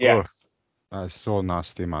 Yeah. Ugh, that's so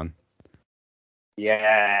nasty, man.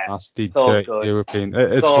 Yeah. Nasty, so dirty good. European.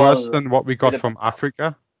 It's worse than what we got from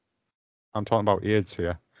Africa. I'm talking about AIDS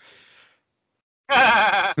here.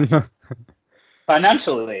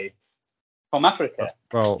 Financial aids from Africa.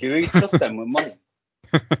 Well, do you really trust them with money?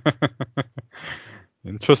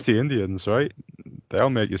 And trust the Indians, right? They'll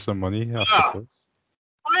make you some money, I suppose.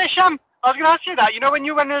 Oh, hey, Sham, I was going to ask you that. When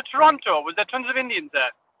you went to Toronto, was there tons of Indians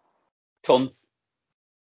there? Tons.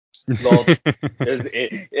 Loads.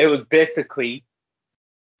 It was basically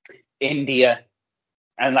India.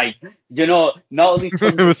 And not only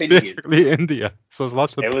tons it was of Indians. Basically India. So there's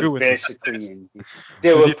lots of It poo was in basically India.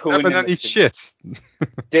 They were pooing in any shit.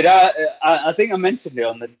 Did I think I mentioned it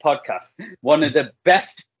on this podcast. One of the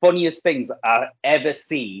best, funniest things I've ever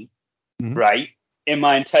seen, right, in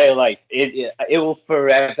my entire life. It will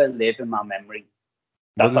forever live in my memory.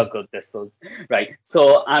 That's how good this was. Right.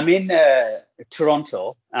 So I'm in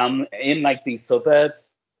Toronto. I'm in like these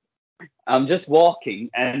suburbs. I'm just walking,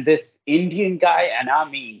 and this Indian guy, and I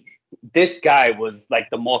mean, this guy was like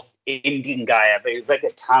the most Indian guy ever. He was like a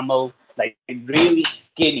Tamil, like really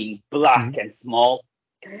skinny, black and small.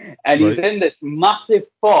 And he's in this massive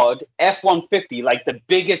Ford F-150, like the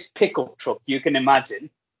biggest pickup truck you can imagine.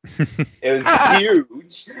 It was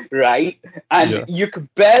huge, right? And you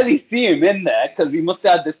could barely see him in there because he must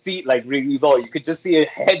have had the seat like really low. You could just see a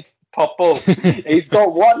head pop up. He's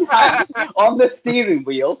got one hand on the steering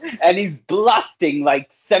wheel and he's blasting like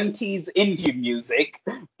 70s Indian music,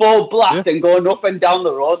 full blast, and going up and down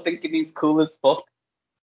the road thinking he's cool as fuck.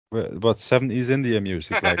 What 70s Indian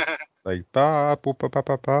music like ba boop ba ba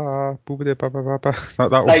ba ba boop ba ba ba ba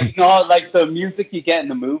that like one. No, like the music you get in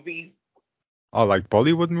the movies. Oh, like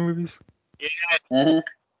Bollywood movies? Yeah.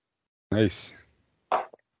 Nice.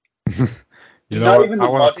 Not even I the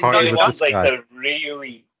want to party with ones, this like guy. the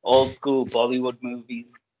really old school Bollywood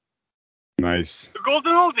movies. Nice. The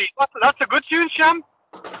Golden Oldie. That's a good tune, Sham.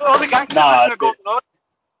 All the gangsters listen to Golden Oldie.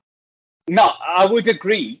 No, I would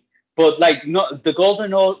agree. But not the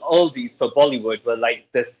golden oldies for Bollywood were like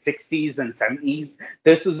the 60s and 70s.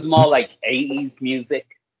 This is more like 80s music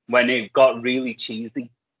when it got really cheesy.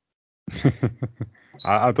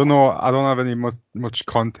 I don't know. I don't have any much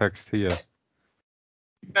context here.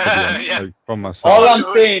 From myself. All I'm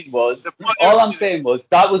saying was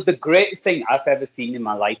that was the greatest thing I've ever seen in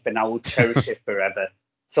my life, and I will cherish it forever.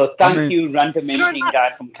 So thank you, random Indian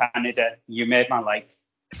guy from Canada. You made my life.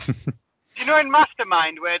 In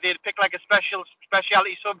Mastermind, where they'd pick like a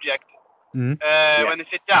specialty subject when they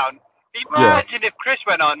sit down. Can you imagine if Chris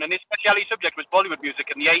went on and his specialty subject was Bollywood music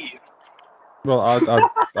in the 80s? Well,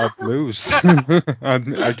 I'd lose.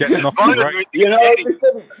 I'd get nothing right.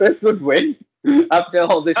 This would win after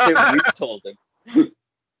all the shit we've told him.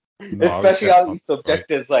 No, his specialty subject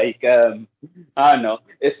is like, I don't know,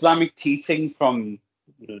 Islamic teachings from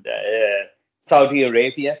Saudi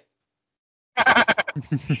Arabia.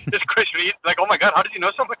 This Chris Reed, like, oh my god, how did you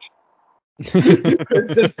know so much?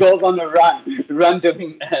 Just goes on a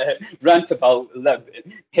random rant about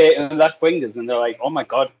hating left wingers, and they're like, oh my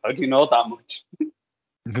god, how do you know that much?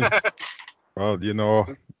 Well,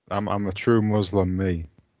 I'm a true Muslim, me.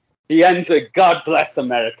 He ends with, God bless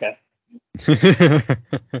America.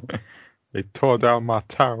 They tore down my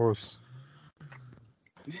towers.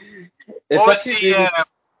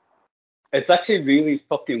 It's actually really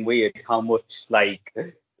fucking weird how much like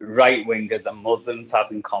right wingers and Muslims have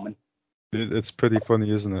in common. It's pretty funny,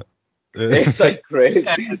 isn't it? It's like crazy.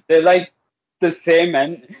 They're like the same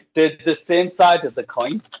end. They're the same side of the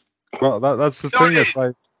coin. Well, that's the thing. It's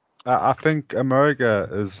like I think America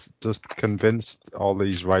is just convinced all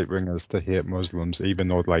these right wingers to hate Muslims, even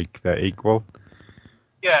though like they're equal.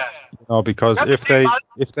 Yeah. Because if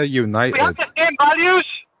they're united, we have the same values.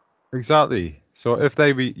 Exactly. So if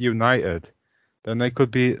they united, then they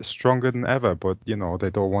could be stronger than ever. But they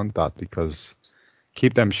don't want that because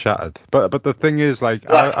keep them shattered. But the thing is, like,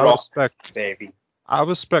 I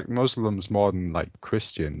respect Muslims more than like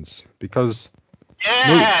Christians because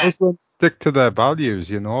Muslims stick to their values.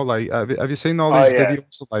 Like, have you seen all these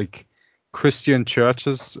videos of like Christian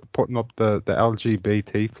churches putting up the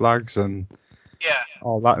LGBT flags and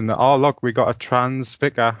all that? And look, we got a trans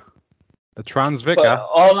vicar. But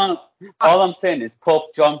all I'm saying is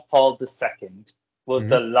Pope John Paul II was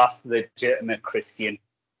the last legitimate Christian.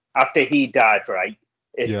 After he died, right?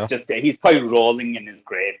 It's just he's probably rolling in his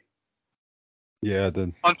grave. Yeah,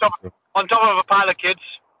 then on top of a pile of kids.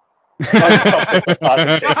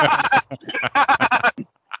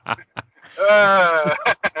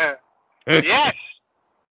 Yes.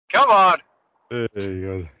 Come on.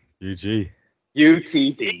 UG.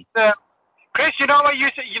 UTD. Chris, you know what you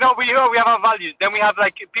say? We have our values. Then we have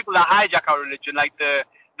like people that hijack our religion, like the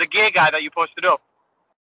gay guy that you posted up.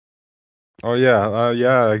 Oh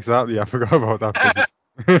yeah, exactly. I forgot about that video.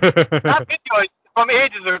 That video is from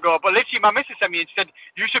ages ago, but literally my missus sent me and said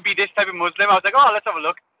you should be this type of Muslim. I was like, oh, let's have a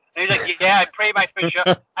look. And he's like, yeah, I pray my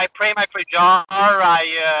fajr, I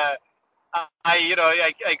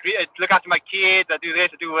agree, I look after my kids, I do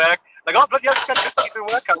this, I do work. Like, oh, bloody hell, you can't just keep it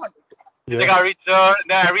work. Yeah. Like, I read Surah,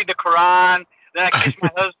 then I read the Quran, then I kiss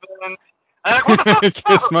my husband. And I'm like, what the fuck?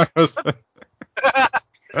 Kiss my husband.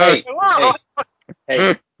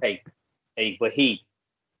 Hey, Wahid,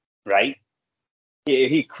 right?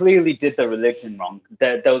 He clearly did the religion wrong.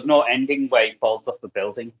 There was no ending where he falls off the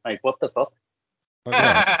building. Like, what the fuck? Oh,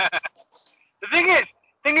 yeah. The thing is,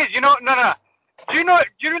 no. Do you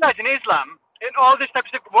realize in Islam, in all this type of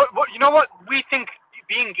stuff, what you know what we think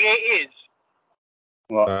being gay is?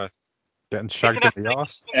 What? Getting shagged in the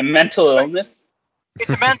arse? A mental illness? It's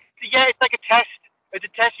it's like a test. It's a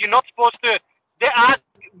test. You're not supposed to.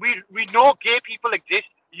 We know gay people exist.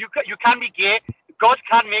 You can be gay. God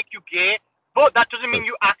can make you gay, but that doesn't mean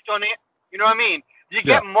you act on it. You know what I mean? You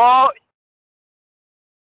get more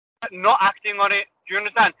not acting on it. Do you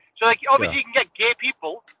understand? So like obviously you can get gay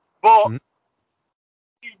people, but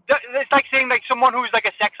it's like saying like someone who's like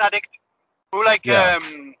a sex addict, who like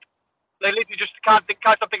literally just can't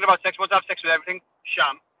stop thinking about sex, wants to have sex with everything.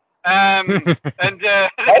 Sham. And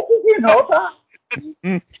how did you know that?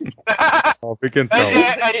 Oh, we can tell.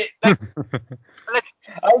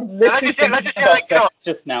 Let's just say like sex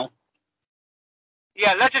just now.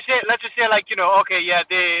 Yeah, let's just say like okay, yeah,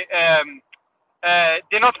 they're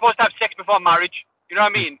not supposed to have sex before marriage. You know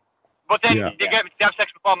what I mean? But then they have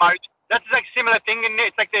sex before marriage. That's like similar thing, and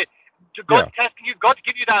it's like God's testing you. God's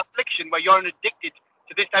give you that affliction where you're addicted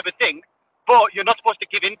to this type of thing, but you're not supposed to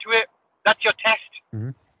give into it. That's your test.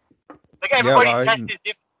 Mm-hmm. Like everybody's test is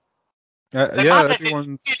different.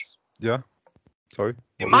 Everyone's. Sorry.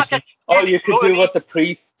 Or you could do what the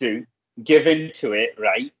priests do: give into it,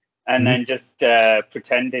 right, and then just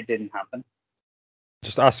pretend it didn't happen.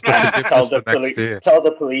 Just ask for forgiveness the next day. Tell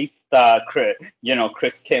the police that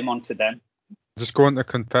Chris came onto them. Just go into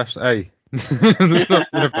confession. Hey. I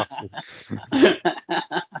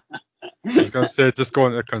was going to say, just go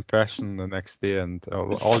into confession the next day and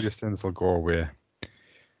all your sins will go away.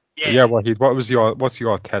 Yeah, Wahid, what's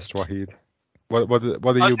your test, Wahid? What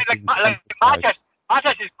are you being tempted by? My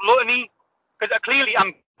test is gluttony, because clearly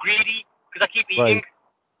I'm greedy, because I keep eating. Right.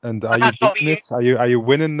 And are you beating it? Are you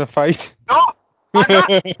winning the fight? No, I'm not.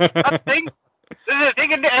 That's the thing. This is the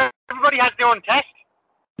thing, and everybody has their own test.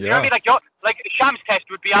 You know what I mean? Like Sham's test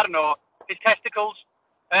would be, I don't know, his testicles,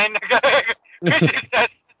 and Chris's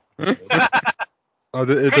test.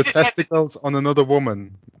 The testicles on another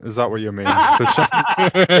woman? Is that what you mean?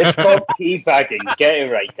 It's called teabagging. Get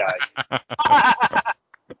it right, guys.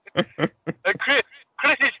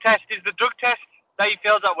 Chris's test is the drug test that he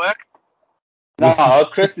fails at work. No,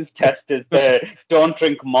 Chris's test is the don't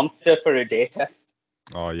drink Monster for a day test.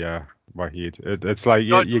 Oh yeah, Wahid. It's like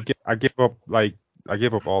I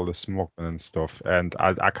give up all the smoking and stuff, and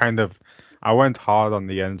I went hard on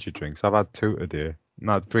the energy drinks. I've had 2 today,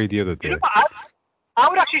 not 3 the other day. You know what? I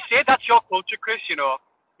would actually say that's your culture, Chris.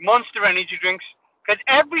 Monster energy drinks, because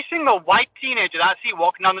every single white teenager that I see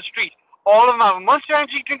walking down the street, all of them have a Monster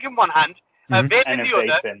energy drink in one hand, a vape in the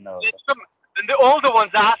other, and the older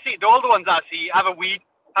ones that I see have weed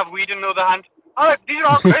in the other hand. Oh, these are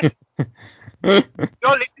all Chris.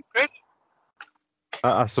 You're listening, Chris.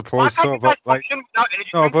 I suppose so, but but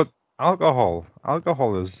alcohol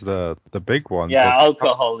is the big one. Yeah,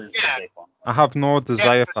 alcohol is the big one. I have no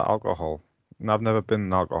desire for alcohol. And I've never been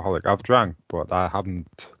an alcoholic. I've drank, but I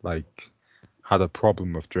haven't had a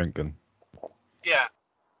problem with drinking. Yeah.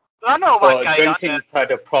 Well, I know what drinking's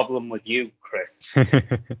had a problem with you, Chris.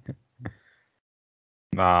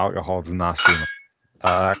 Nah, alcohol's nasty.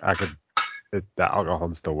 I could. That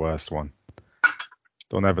alcohol's the worst one.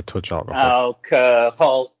 Don't ever touch alcohol.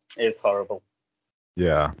 Alcohol is horrible.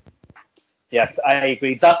 Yeah. Yes, I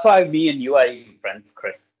agree. That's why me and you are even friends,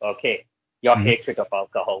 Chris. Okay, your hatred of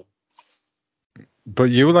alcohol.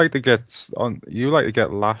 But you like to get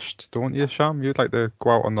lashed, don't you, Sham? You'd like to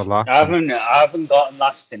go out on the lash. I haven't gotten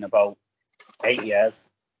lashed in about 8 years,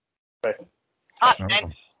 Chris. That's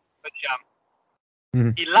dense, but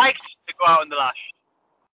he likes to go out on the lash.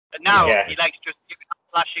 But now he likes just giving up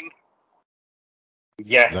lashing.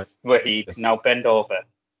 Yes, Wahid. Now bend over.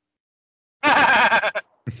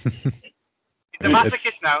 He's a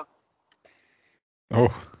masochist now. Oh.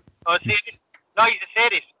 Oh, sadist. No, he's a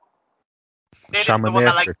sadist.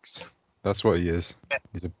 Shaminatrix. That's what he is. Yeah.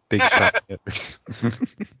 He's a big shaminatrix.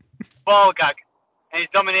 Ball gag. And his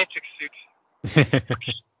dominatrix suit.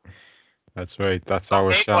 That's right. That's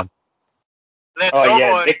our Sham.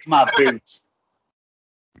 Lick my boots.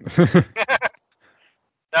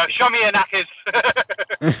 Now show me your knackers.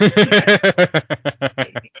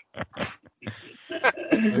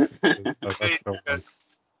 That's so good.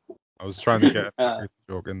 I was trying to get a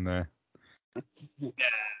joke in there. Yeah.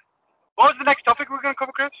 What was the next topic we're going to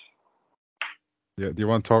cover, Chris? Yeah, do you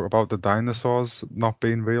want to talk about the dinosaurs not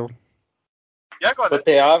being real? Yeah, go on. But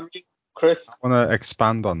they are real, Chris. I want to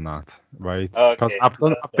expand on that, right? Okay, because I've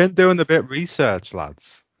been doing a bit of research,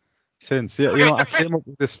 lads. Since I came up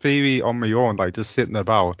with this theory on my own, like just sitting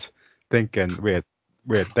about thinking, wait,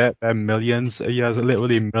 they're millions of years,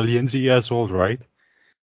 literally millions of years old, right?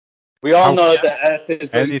 We all know the Earth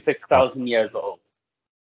is only 6,000 years old.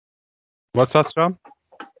 What's that, John?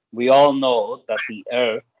 We all know that the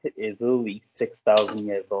Earth is only 6,000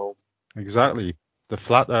 years old. Exactly. The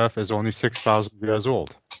flat Earth is only 6,000 years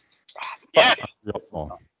old. Yes.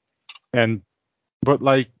 But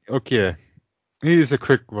okay, here's a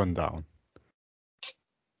quick rundown.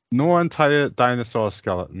 No entire dinosaur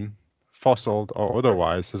skeleton, fossiled or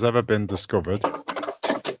otherwise, has ever been discovered.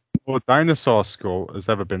 No dinosaur skull has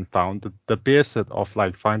ever been found. The basic of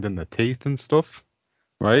finding the teeth and stuff,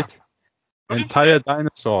 right? Entire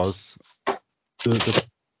dinosaurs,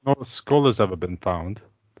 no skull has ever been found.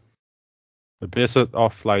 The basic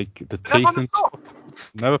of the teeth and stuff,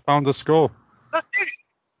 never found a skull. That's serious.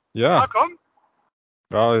 Yeah. How come?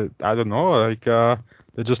 Well, I don't know.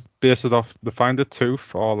 They just base it off. They find a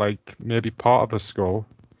tooth or maybe part of a skull,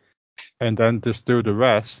 and then just do the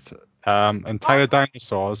rest. Entire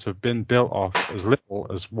dinosaurs have been built off as little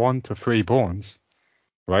as 1 to 3 bones,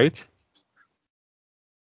 right?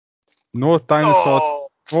 No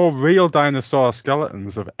real dinosaur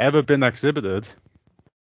skeletons have ever been exhibited,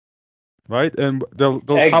 right? And they'll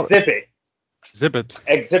exhibit.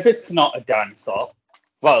 Exhibit's not a dinosaur.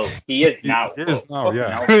 Well, he is now. He is now,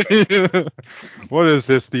 yeah. What is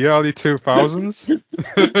this? The early 2000s?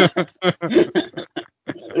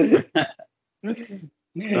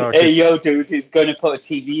 Hey, yo, dude, he's going to put a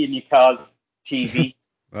TV in your car's TV.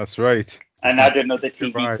 That's right. And add another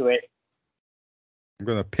TV to it. I'm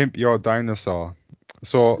going to pimp your dinosaur.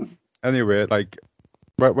 So, anyway,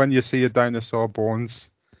 when you see a dinosaur bones,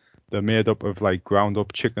 they're made up of ground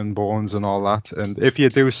up chicken bones and all that. And if you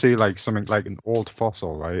do see something like an old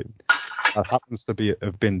fossil, right, that happens to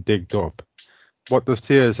have been digged up, what they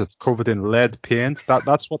say is it's covered in lead paint.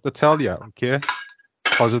 That's what they tell you, okay?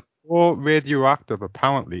 Because it's so radioactive,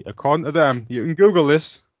 apparently, according to them. You can Google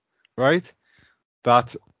this, right?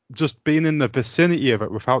 That just being in the vicinity of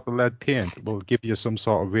it without the lead paint will give you some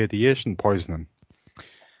sort of radiation poisoning.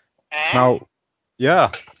 Now,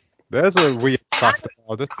 yeah, there's a weird fact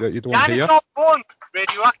about it that you don't hear. Dinosaur bones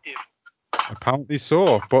radioactive. Apparently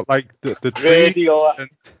so, but the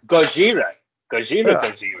Gojira.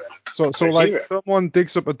 So someone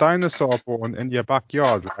digs up a dinosaur bone in your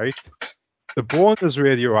backyard, right? The bone is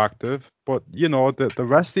radioactive, but the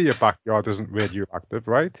rest of your backyard isn't radioactive,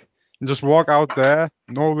 right? You just walk out there,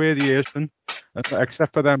 no radiation,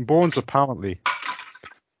 except for them bones, apparently.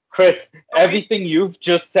 Chris, everything you've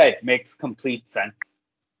just said makes complete sense.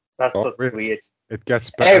 That's what's weird. It gets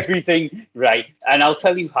better. Everything right, and I'll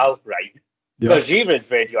tell you how right. Yep. Gojira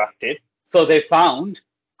is radioactive, so they found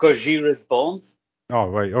Gojira's bones. Oh,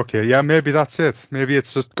 right, okay. Yeah, maybe that's it. Maybe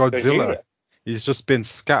it's just Godzilla. He's just been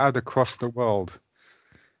scattered across the world.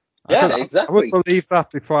 Yeah, exactly. I would believe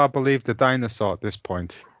that before I believe the dinosaur at this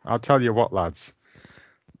point. I'll tell you what, lads.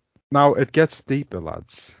 Now, it gets deeper,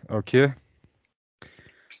 lads, okay?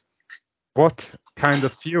 What kind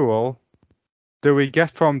of fuel do we get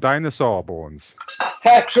from dinosaur bones?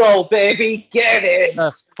 Petrol, baby, get it!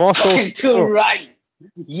 Yes, fossil fucking too right.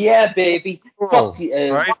 Yeah, baby. Fuck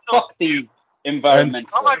the environment.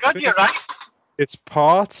 Oh my God, you're right. it's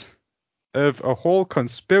part of a whole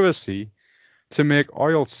conspiracy to make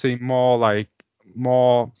oil seem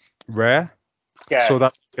more rare, so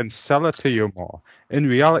that you can sell it to you more. In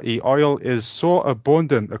reality, oil is so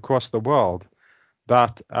abundant across the world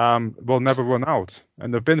that will never run out.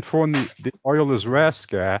 And they've been throwing the oil is rare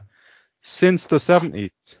scare since the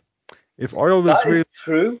 70s. If oil was really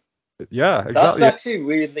true. Yeah, exactly. That's actually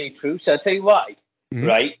really true. So I'll tell you why,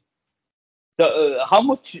 right? How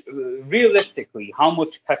much, realistically, how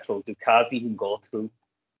much petrol do cars even go through?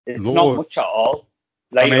 It's not much at all.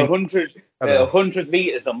 Like 100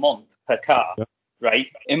 litres a month per car, right?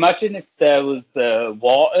 Imagine if there was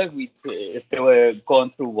water, if they were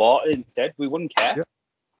going through water instead, we wouldn't care.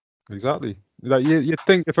 Yeah, exactly. Like you'd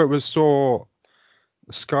think if it was so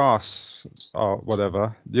scarce or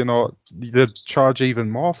whatever, they'd charge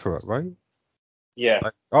even more for it, right? Yeah.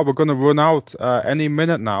 Like, we're going to run out any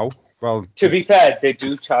minute now. Well, to be fair, they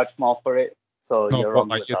do charge more for it, so you're wrong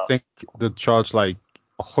with you'd that. think they'd charge like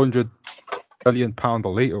 £100 billion a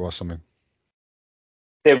litre or something.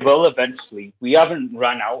 They will eventually. We haven't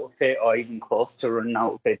run out of it or even close to running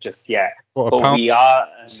out of it just yet. But we are.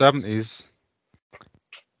 70s.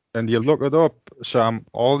 And you look it up, Sham,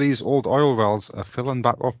 all these old oil wells are filling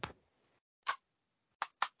back up.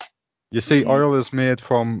 You see, oil is made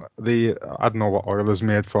from I don't know what oil is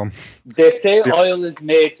made from. They say oil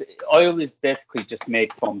is basically just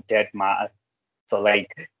made from dead matter. So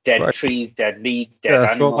like dead trees, dead leaves, dead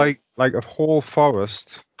animals. So like a whole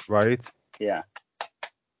forest, right? Yeah.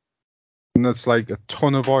 And it's like a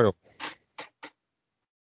ton of oil.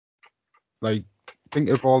 Like, think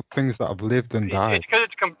of all things that have lived and died. It's because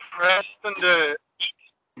it's compressed under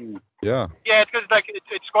heat. Yeah. Yeah, it's because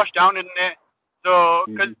it's squashed down in there. So,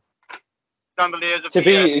 because down the layers of to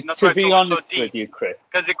be honest with you, Chris,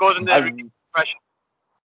 because it goes into compression.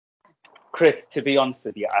 Chris, to be honest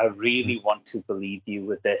with you, I really want to believe you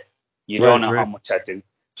with this. You don't know how much I do,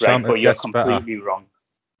 Sham, but you're completely wrong.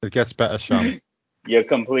 It gets better, Sham. You're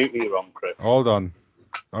completely wrong, Chris. Hold on.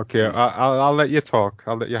 Okay, I'll let you talk.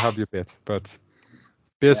 I'll let you have your bit. But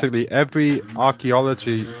basically, every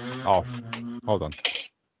archaeology. Oh, hold on.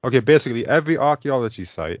 Okay, basically every archaeology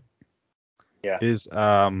site is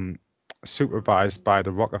supervised by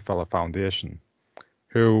the Rockefeller Foundation,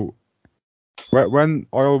 who, when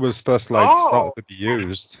oil was first started to be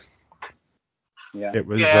used, it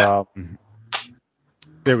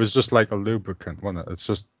was just like a lubricant, wasn't it? It's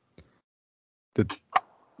just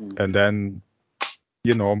and then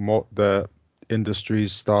the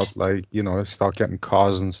industries start getting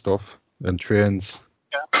cars and stuff and trains.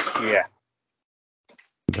 Yeah.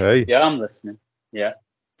 Hey. Yeah, I'm listening. Yeah.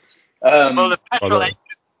 Well, the petrol engine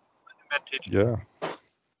was invented.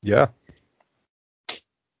 Yeah.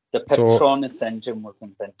 The Petronas engine was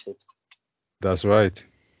invented. That's right.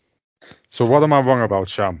 So what am I wrong about,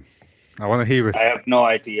 Sham? I want to hear it. Uh, I have no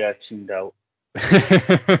idea. I tuned out.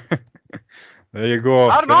 There you go.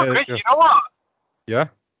 I don't know, Chris. You know what? Yeah.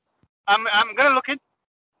 I'm gonna look in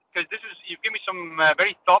because you've given me some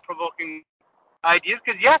very thought-provoking ideas.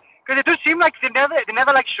 Because it does seem like they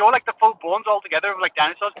never like show like the full bones all together of like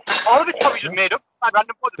dinosaurs. All of it's probably just made up by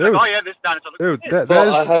random bones. Like, oh yeah, this dinosaur.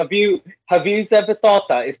 But have you ever thought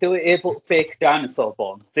that if they were able to fake dinosaur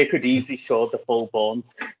bones, they could easily show the full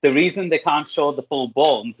bones? The reason they can't show the full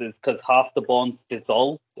bones is because half the bones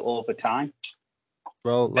dissolve over time.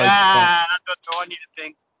 Well, that's what I need to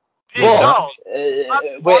think.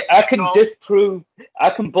 Wait, I can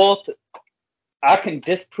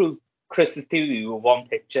disprove Chris's theory with one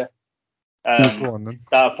picture that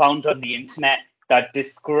I found on the internet that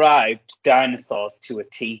described dinosaurs to a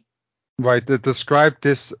T. Right, they described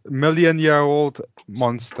this million-year-old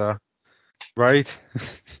monster, right?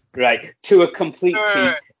 Right, to a complete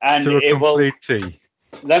T. And to a complete T.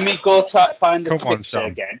 Let me go try find this picture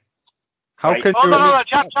again. How can Hold on,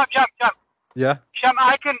 Jam. Yeah. Sham,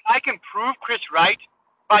 I can prove Chris right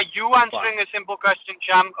by you answering a simple question,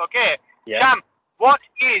 Sham. Okay. Yeah. Sham, what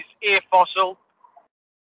is a fossil?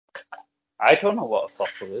 I don't know what a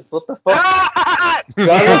fossil is. What the fuck? Do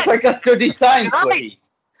I look like I studied science, Wahid?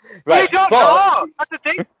 Right. You don't know. That's the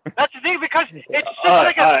thing. Because it's such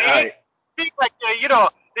like a vague thing. Like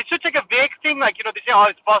it's such like a vague thing. Like they say, oh,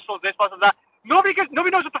 it's fossil, this, fossil, that. Nobody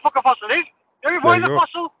knows what the fuck a fossil is. What is a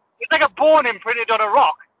fossil? It's like a bone imprinted on a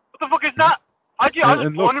rock. What the fuck is that? How is a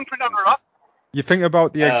bone imprinted on a rock? You think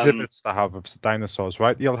about the exhibits they have of dinosaurs,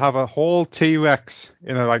 right? You'll have a whole T-Rex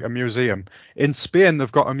in a museum. In Spain,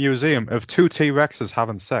 they've got a museum of 2 T-Rexes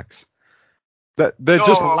having sex. They're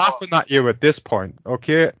just laughing at you at this point,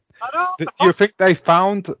 okay? Do you think they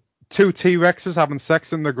found 2 T-Rexes having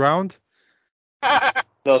sex in the ground?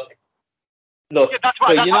 Look, Look, Yeah, that's so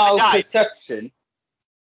why. That's you know how they our died. perception.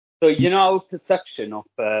 So you know our perception of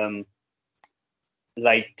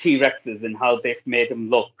like T-Rexes and how they've made them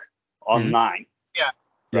look online. Yeah.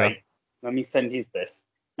 Right. Let me send you this.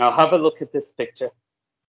 Now have a look at this picture.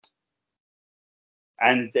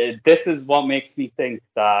 And this is what makes me think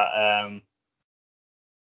that.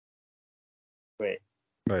 Wait.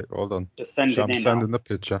 Right, hold on. Just send it I'm in sending now. the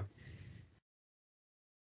picture.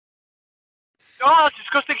 Oh, it's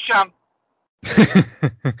disgusting, Sham.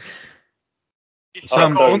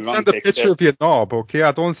 Sam, sorry, don't wrong send a picture. picture of your knob, okay?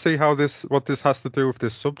 I don't see what this has to do with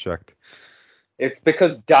this subject. It's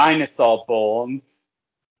because dinosaur bones.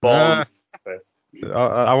 Chris.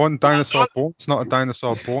 I want dinosaur bones, not a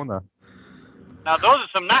dinosaur boner. Now those are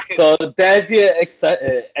some knackers. So there's your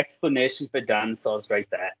explanation for dinosaurs right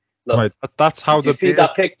there. Look, Right, that's how did you see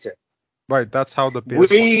that picture? Right, that's how the base.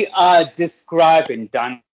 We are describing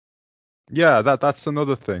dinosaurs. Yeah, that's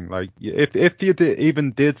another thing. Like, if you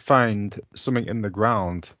even did find something in the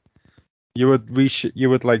ground, you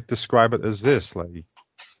would like describe it as this, like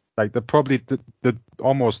they're probably the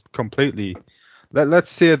almost completely.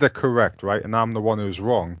 Let's say they're correct, right? And I'm the one who's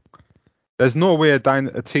wrong. There's no way a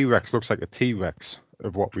T-Rex looks like a T-Rex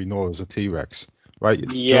of what we know as a T-Rex, right?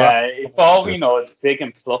 Yeah, if all we know it's big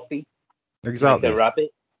and fluffy. Exactly. Like a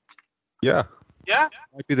rabbit. Yeah. Yeah.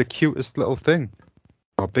 Might be the cutest little thing,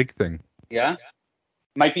 or big thing. Yeah.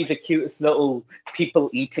 Might be the cutest little people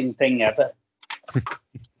eating thing ever.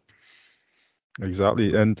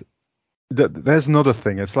 Exactly. And there's another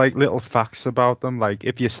thing. It's like little facts about them. Like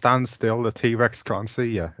if you stand still, the T-Rex can't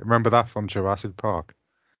see you. Remember that from Jurassic Park?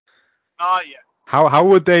 Oh yeah. How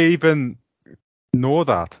would they even know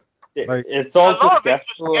that? Like, it's all just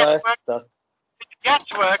guesswork. That's It's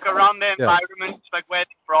guesswork around the environment, like where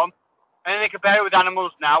they're from, and then they compare it with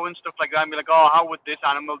animals now and stuff like that, and be like, oh, how would this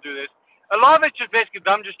animal do this? A lot of it's just basically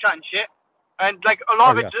them just chatting shit, and like a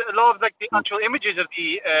lot of like the actual images of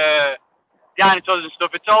the dinosaurs and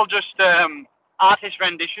stuff. It's all just artist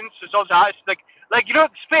renditions. So it's all artists like you know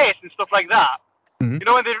space and stuff like that. Mm-hmm. You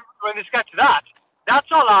know when they sketch that, that's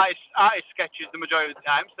all artist sketches the majority of the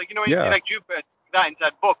times. Like you know when you see like Jupiter that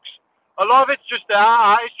inside books. A lot of it's just the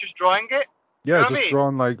artist just drawing it. Yeah, you know just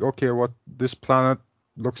drawing like, okay, what this planet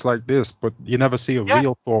looks like this, but you never see a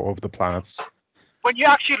real photo of the planets. When you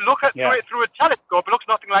actually look at through a telescope, it looks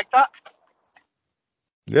nothing like that.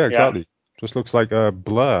 Yeah, exactly. Just looks like a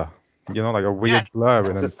blur. You know, like a weird blur.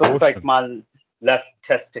 It just looks like my left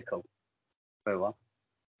testicle. Wait, what?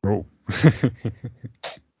 Oh.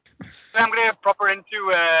 I'm going to get proper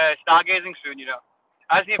into stargazing soon, you know.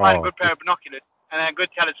 I just need to find a good pair of binoculars and a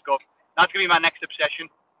good telescope. That's going to be my next obsession.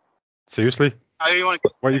 Seriously? I really want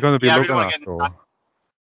to. What are you going to be looking at?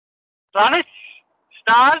 Planets,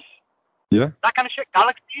 stars, that kind of shit,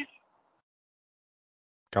 galaxies.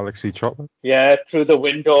 Galaxy chocolate? Yeah, through the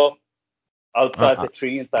window, outside the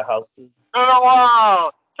tree at the houses. To the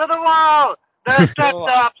wall! To the wall! The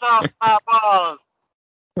step-tops of my balls!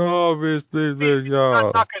 Oh, please,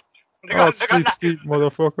 yeah. Oh, skeet,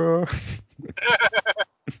 motherfucker.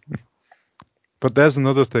 But there's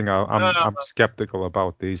another thing I'm skeptical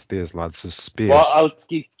about these days, lads, is space. Well, I'll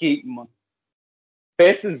skeet.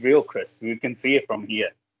 Space is real, Chris. You can see it from here.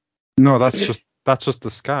 No, that's just the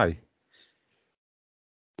sky.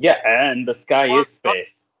 Yeah, and the sky is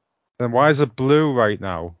space. Then why is it blue right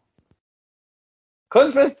now?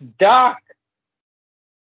 'Cause it's dark.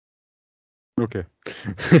 Okay.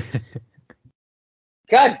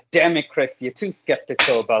 God damn it, Chris! You're too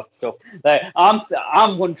skeptical about stuff. Like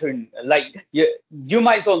I'm wondering, like you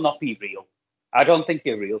might as well not be real. I don't think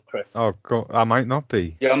you're real, Chris. Oh, God, I might not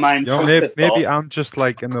be. Your mind, maybe I'm just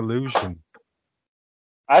like an illusion.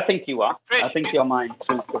 I think you are. Chris, I think your mind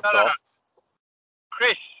thinks of thoughts.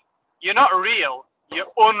 Chris, you're not real. You're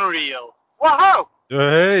unreal. Whoa!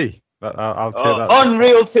 Hey, I'll take that.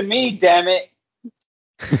 Unreal to me, damn it.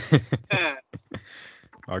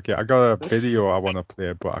 Okay, I got a video I want to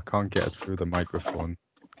play, but I can't get it through the microphone.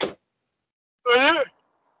 Could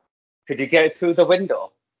you get it through the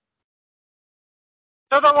window?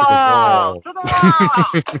 To the wall! To the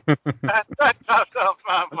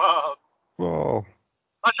wall! Whoa.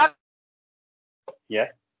 Yeah.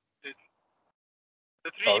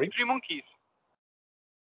 The three monkeys.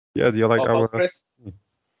 Yeah, do you like our Chris?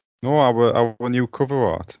 No, our new cover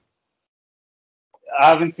art. I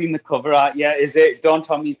haven't seen the cover art yet. Is it? Don't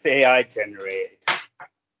tell me it's AI generated.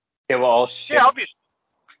 They were all shit. Yeah, obviously.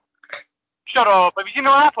 Shut up. Have you seen the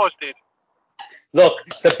one I posted? Look,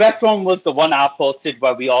 the best one was the one I posted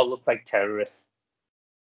where we all look like terrorists.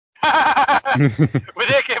 With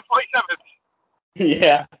AK-47s.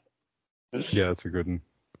 Yeah. Yeah, that's a good one.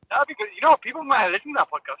 That'd be good. You know, people might listen to that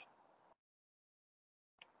podcast.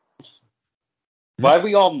 Why are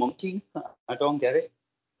we all monkeys? I don't get it.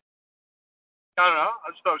 I don't know.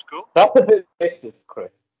 I just thought it was cool. That's a bit racist,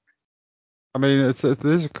 Chris. I mean, it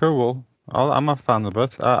is cool. I'm a fan of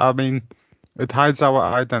it. I mean, it hides our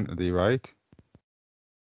identity, right?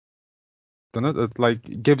 Doesn't it? It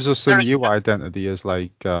like gives us a new identity as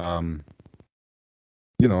like so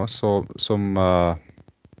some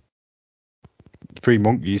free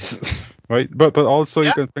monkeys, right? But also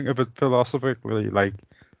you can think of it philosophically, like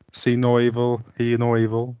see no evil, hear no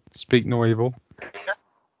evil, speak no evil,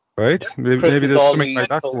 right? Maybe there's something like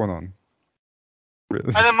that going on.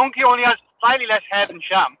 And the monkey only has slightly less hair than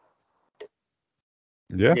Sham.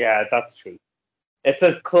 Yeah. Yeah, that's true. It's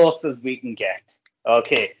as close as we can get.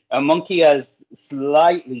 Okay, a monkey is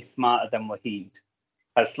slightly smarter than Wahid,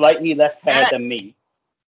 has slightly less hair than me,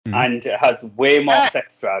 and has way more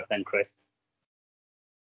sex drive than Chris.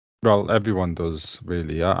 Well, everyone does,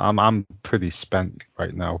 really. I'm pretty spent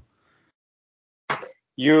right now.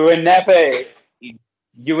 You were never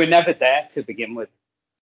there to begin with.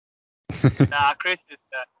 Nah, Chris is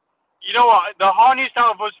there. You know what? The horniest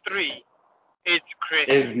out of us three is Chris.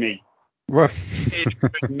 Is me. What? It's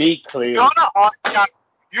Chris. Me, clearly. You're not horny.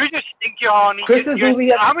 You just think you're horny. Chris is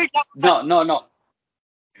only ever... No.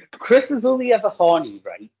 Chris is only ever horny,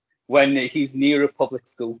 right? When he's near a public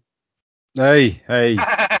school. Hey.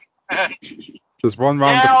 There's one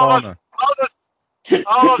round the corner.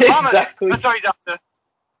 All those mamas. Exactly. That's what he's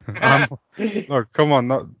after. No, come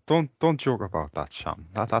on, don't joke about that, Sham.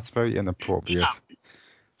 That's very inappropriate.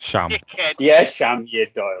 Sham. Dickhead. Yeah, Sham, you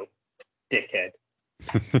Doyle. Dickhead.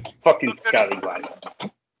 Fucking scallywag.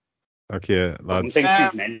 Okay, lads.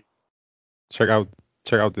 Check out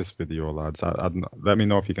this video, lads. Let me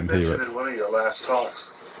know if you can hear it. In one of your last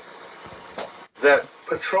talks that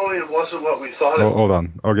petroleum wasn't what we thought it was. Hold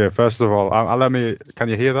on. Okay, first of all, can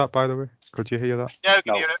you hear that, by the way? Could you hear that? Yeah, we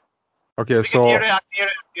can hear it. Okay, I can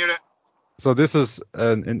hear it. So this is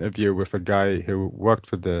an interview with a guy who worked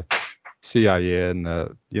for the CIA in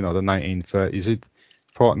the 1930s. He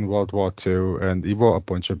fought in World War II, and he wrote a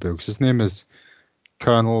bunch of books. His name is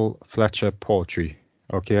Colonel Fletcher Portree.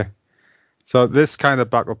 Okay, so this kind of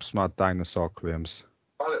back up smart dinosaur claims.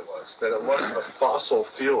 It was that it wasn't a fossil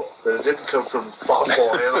fuel, that it didn't come from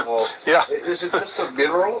fossil animals. Yeah. Is it just a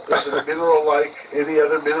mineral? Is it a mineral like any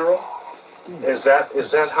other mineral? Is that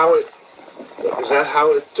how it?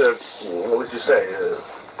 What would you say?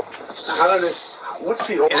 What's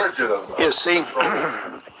the origin of You see,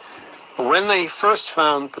 when they first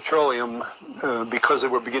found petroleum, because they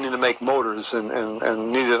were beginning to make motors and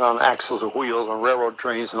needed on axles of wheels on railroad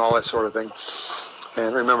trains and all that sort of thing,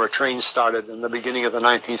 and remember, trains started in the beginning of the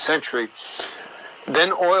 19th century,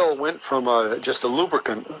 then oil went from just a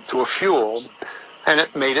lubricant to a fuel, and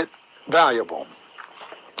it made it valuable.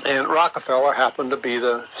 And Rockefeller happened to be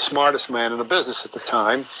the smartest man in the business at the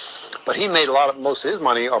time, but he made most of his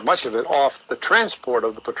money, or much of it, off the transport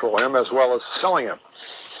of the petroleum as well as selling it.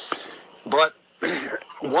 But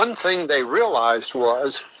one thing they realized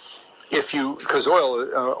was, because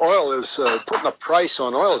oil is putting a price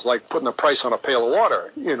on oil is like putting a price on a pail of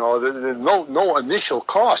water. There's no initial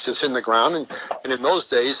cost. It's in the ground, and in those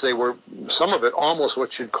days some of it almost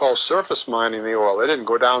what you'd call surface mining the oil. They didn't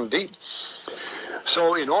go down deep.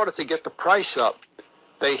 So in order to get the price up,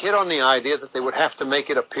 they hit on the idea that they would have to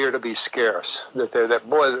make it appear to be scarce. That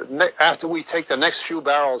after we take the next few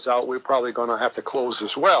barrels out, we're probably going to have to close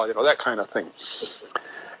as well. That kind of thing.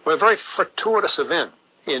 But a very fortuitous event.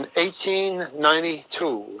 In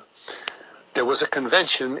 1892, there was a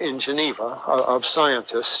convention in Geneva of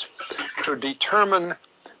scientists to determine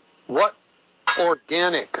what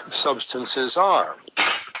organic substances are.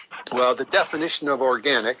 Well, the definition of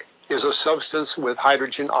organic is a substance with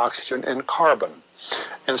hydrogen, oxygen, and carbon.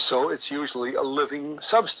 And so it's usually a living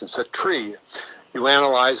substance, a tree. You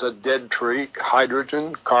analyze a dead tree,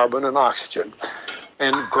 hydrogen, carbon, and oxygen,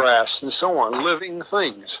 and grass, and so on, living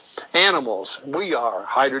things. Animals, we are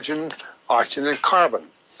hydrogen, oxygen, and carbon.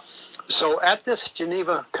 So at this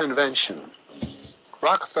Geneva Convention,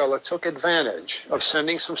 Rockefeller took advantage of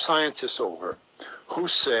sending some scientists over who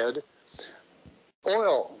said,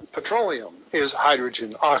 petroleum is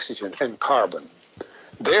hydrogen, oxygen, and carbon.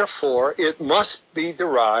 Therefore, it must be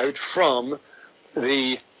derived from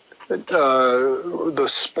the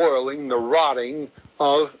spoiling, the rotting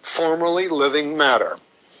of formerly living matter.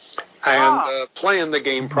 And playing the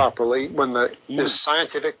game properly, when this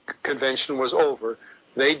scientific convention was over,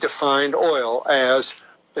 they defined oil as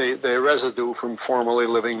the residue from formerly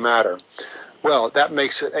living matter. Well, that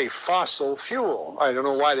makes it a fossil fuel. I don't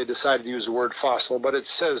know why they decided to use the word fossil, but it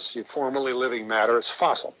says formerly living matter, it's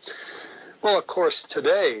fossil. Well, of course,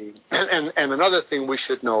 today, and another thing we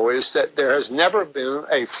should know is that there has never been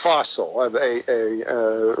a fossil,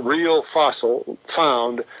 a real fossil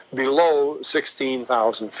found below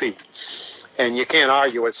 16,000 feet. And you can't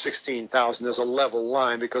argue at 16,000 as a level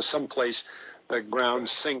line because someplace the ground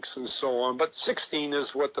sinks and so on. But 16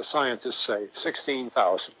 is what the scientists say,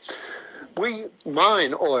 16,000. We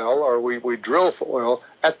mine oil, or we drill for oil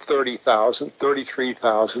at 30,000,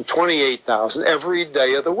 33,000, 28,000 every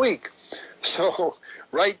day of the week. So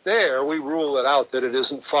right there, we rule it out that it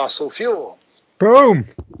isn't fossil fuel. Boom!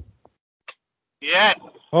 Yeah.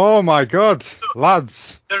 Oh my God,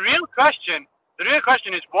 lads. The real question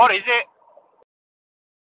is, what is it?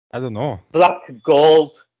 I don't know. Black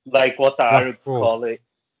gold, like what the Black Arabs gold. call it.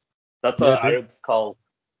 That's what Arabs call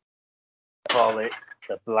it,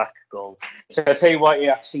 the black gold. So I'll tell you what it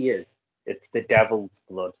actually is. It's the devil's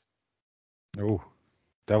blood. Oh,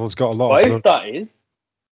 devil's got a lot What of if blood. that is?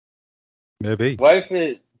 Maybe. What if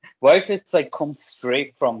it's like comes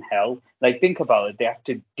straight from hell? Like think about it. They have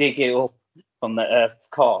to dig it up from the Earth's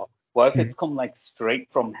core. What if it's come like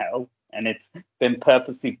straight from hell and it's been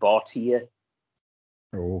purposely brought here?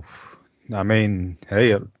 Oh, I mean, hey,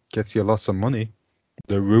 it gets you lots of money.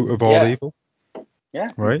 The root of all evil. Yeah,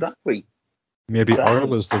 right? Exactly. Maybe Exactly.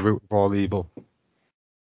 oil is the root of all evil.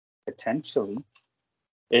 Potentially.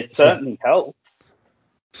 It certainly helps.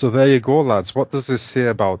 So there you go, lads. What does this say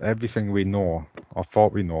about everything we know, or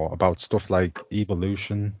thought we know, about stuff like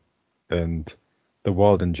evolution and the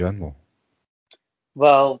world in general?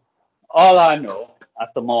 Well, all I know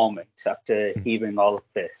at the moment, after hearing all of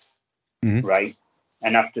this, right,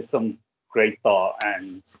 and after some great thought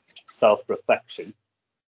and self-reflection,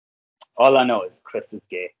 all I know is Chris is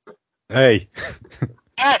gay. Hey.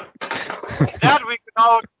 Yes. That we can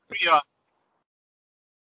all agree on.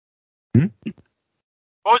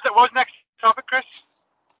 What was the next topic, Chris?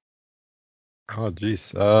 Oh,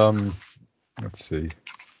 jeez. Let's see.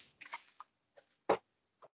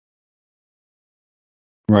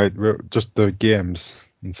 Right, just the games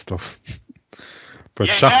and stuff. But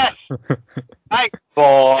yes. Hey,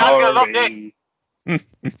 boring. So you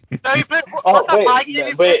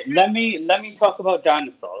play, wait. Let me talk about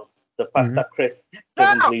dinosaurs. The fact that Chris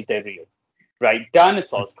doesn't believe they're real. Right,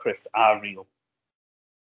 dinosaurs, Chris, are real.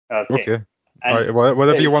 Okay. Right,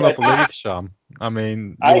 whatever you want to believe, Sham. I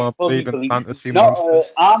mean, you want to believe in fantasy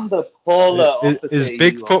monsters? I'm the polar opposite. Is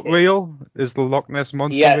Bigfoot real? Is the Loch Ness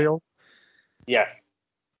monster real? Yes.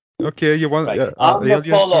 Okay, you want I'm the polar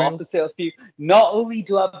real? opposite of you. Not only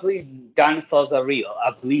do I believe dinosaurs are real,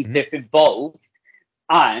 I believe they've evolved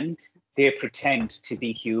and they pretend to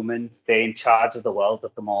be humans. They're in charge of the world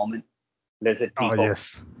at the moment. Lizard people. Oh,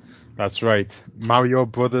 yes. That's right. Mario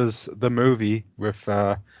Brothers, the movie with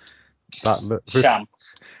Sham.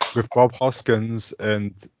 With Bob Hoskins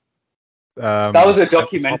and that was a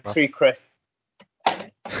documentary, Chris.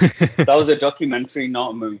 That was a documentary,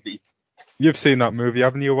 not a movie. You've seen that movie,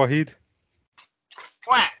 haven't you, Wahid?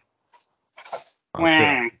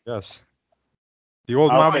 Yes. The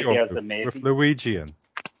old Mario with Luigi in.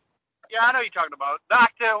 Yeah, I know what you're talking about. The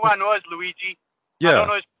actor who I know is Luigi. Yeah. I don't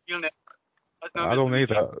know his real name. I don't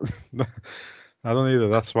either. I don't either.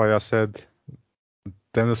 That's why I said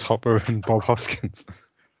Dennis Hopper and Bob Hoskins.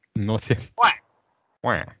 Nothing.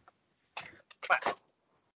 Wah.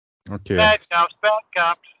 Okay.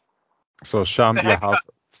 So, Sham, you have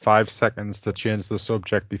 5 seconds to change the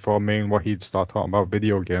subject before me and Wahid start talking about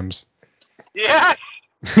video games. Yes!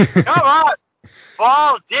 Come on!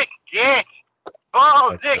 Ball, dick, gate!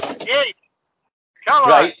 Ball, dick, gate! Come on!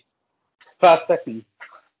 Right. 5 seconds.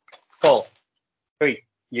 4, 3.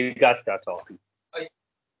 You guys start talking.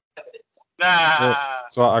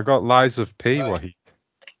 So I got Lies of P, Wahid.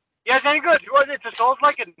 Yeah, it's any good. It's a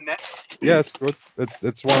Souls-like, isn't it? Yeah, it's good.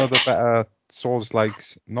 It's one of the better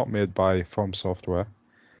Souls-likes not made by From Software.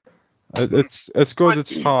 It's good.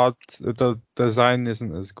 It's hard. The design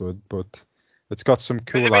isn't as good, but it's got some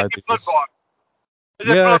cool ideas.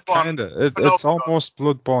 Yeah, kind of. It's almost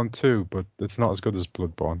Bloodborne 2, but it's not as good as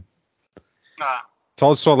Bloodborne. It's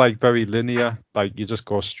also like very linear. Like you just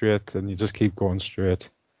go straight and you just keep going straight.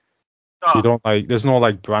 You don't there's no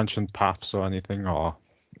like branching paths or anything or.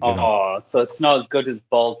 So it's not as good as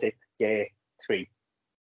Baltic Gay 3.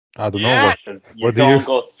 I don't know what do you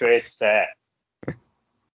go straight there.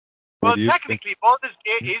 Well, technically, Baldur's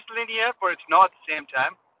Gate is linear, but it's not at the same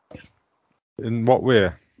time. In what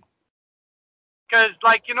way? Because,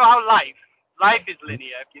 like, you know how life is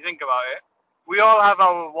linear, if you think about it. We all have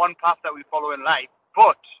our one path that we follow in life,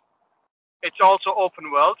 but it's also open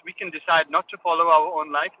world. We can decide not to follow our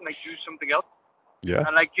own life and, like, do something else. Yeah.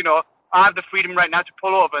 And, like, you know, I have the freedom right now to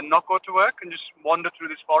pull over and not go to work and just wander through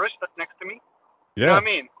this forest that's next to me. Yeah. You know what I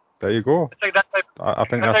mean? There you go. It's like that type. I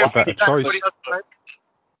think that's a better choice.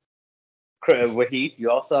 Wahid,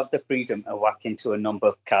 you also have the freedom to whack into a number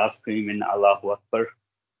of cars screaming Allahu Akbar.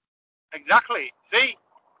 Exactly. See?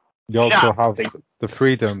 You also have the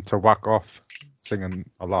freedom to whack off singing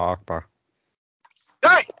Allahu Akbar.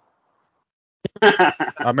 Hey!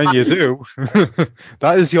 I mean, you do.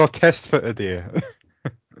 That is your test for today.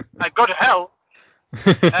 I go to hell.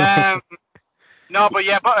 No, but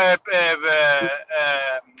yeah, but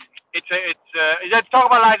let's talk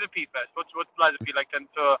about Liza P first. What's Liza P like then?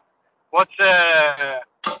 So, was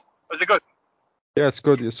it good? Yeah, it's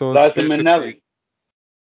good. So Liza Minnelli.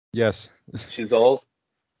 Yes. She's old.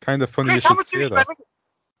 Kind of funny Chris, you should say that.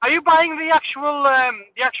 Are you buying the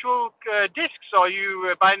actual discs, or are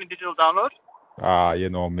you buying a digital download? You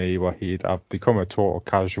know me, Wahid. I've become a total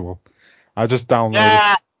casual. I just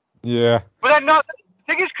download it. Yeah. But then, no, the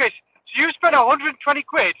thing is, Chris, so you spent 120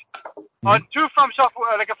 quid on two From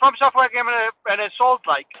Software, like a From Software game and a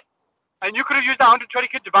Souls-like, and you could have used that 120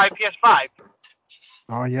 quid to buy a PS5.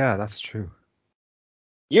 Oh, yeah, that's true.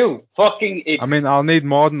 You fucking idiot. I mean, I'll need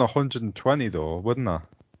more than 120 though, wouldn't I?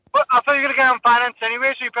 But I thought you were going to get it on finance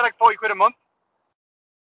anyway, so you pay like 40 quid a month.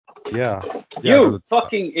 Yeah. You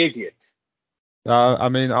fucking idiot. I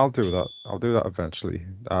mean, I'll do that. I'll do that eventually.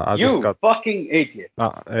 Fucking idiot.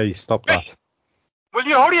 Hey, stop that. Will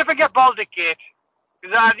you hurry up and get Baldic Gate?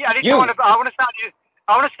 Because I want to start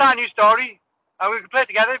a new story, and we can play it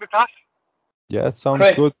together. It'd be class. Yeah, it sounds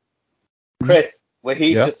good. Chris,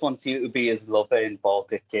 he just wants you to be his lover in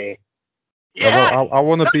Baltic Gate. Yeah. I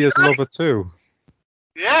want to be his lover too.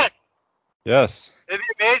 Yes. Yes. It'd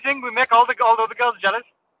be amazing. We make all the other girls jealous.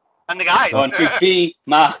 And the guys. Won't you be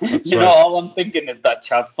my... know, all I'm thinking is that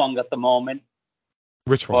Chav song at the moment.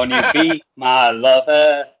 Which one? Won't you be my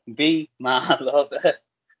lover, be my lover.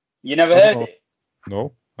 You never heard it?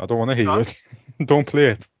 No, I don't want to hear it. Don't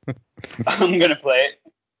play it. I'm going to play it.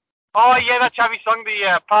 Oh, yeah, that Chavy song,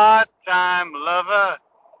 the part-time lover.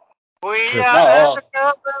 We are the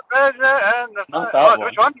and the not that one.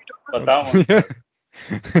 Which one? But that one.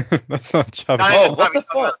 That's not Chavy. Oh, what the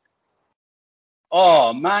fuck?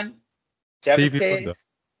 Oh, man. Devastated.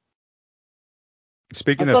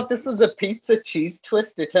 I thought this was a pizza cheese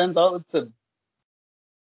twist. It turns out it's a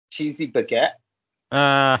cheesy baguette.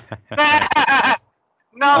 No,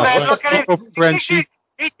 man, look at him.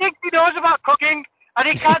 He thinks he knows about cooking, and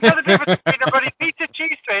he can't tell the difference between a bloody pizza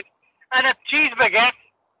cheese twist and a cheese baguette.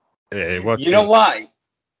 Hey, you know why?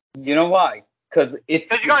 Because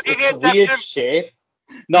it's a weird shape.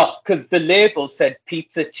 No, because the label said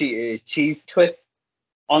pizza cheese twist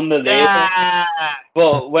on the label.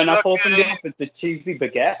 But when I've opened it up, it's a cheesy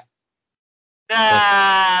baguette.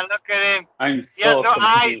 Look at him. I'm so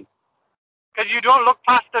confused. Because you don't look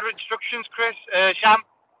past the instructions, Chris, Sham.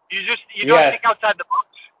 You don't think outside the box.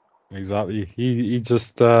 Exactly. He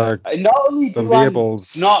just not only the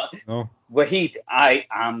labels. Wahid, I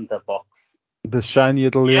am the box. The shinier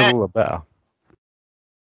the label, the better.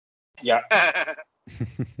 Yeah.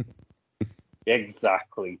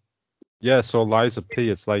 Exactly. Yeah, so Liza P,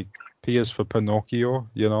 it's like P is for Pinocchio,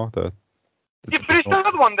 you know, You finished the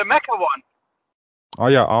other one, the mecha one. Oh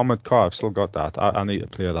yeah, Armored Car, I've still got that. I need to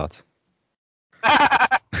play that.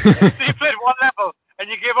 So you played one level and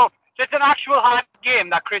you gave up. So it's an actual hard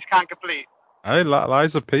game that Chris can't complete. Hey,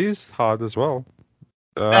 Liza P is hard as well.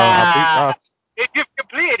 I beat that. If you've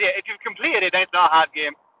completed it, then it's not a hard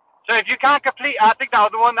game. So if you can't complete, I think the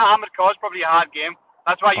other one, the Armored Car, is probably a hard game.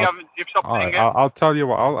 That's why you've stopped playing it. I'll tell you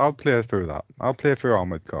what, I'll play through that. I'll play through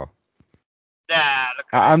Armored Car. Yeah,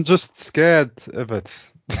 I'm just scared of it.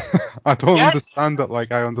 I don't understand it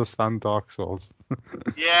like I understand Dark Souls.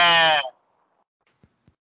 Yeah.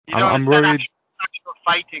 I'm worried. Actual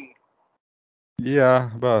fighting. Yeah,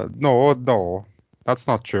 but no, that's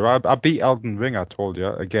not true. I beat Elden Ring, I told you,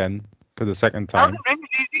 again, for the second time. Elden Ring is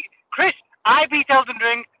easy. Chris, I beat Elden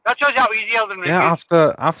Ring. That shows you how easy Elden Ring is.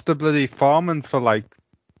 Yeah, after bloody farming for like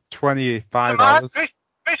 25 hours.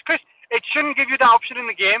 Chris, it shouldn't give you that option in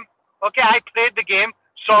the game. Okay, I played the game.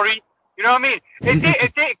 Sorry. You know what I mean? If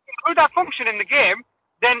they include that function in the game,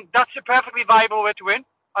 then that's a perfectly viable way to win.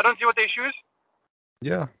 I don't see what the issue is.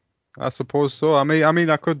 Yeah, I suppose so. I mean, I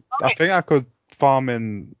think I could farm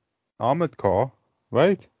in Armored Core,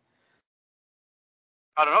 right?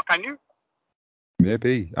 I don't know. Can you?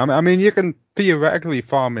 Maybe. I mean, you can theoretically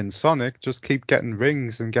farm in Sonic. Just keep getting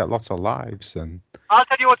rings and get lots of lives. And I'll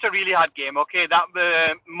tell you what's a really hard game. Okay, that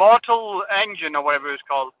Mortal Engine or whatever it's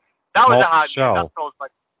called. That was a hard game. That was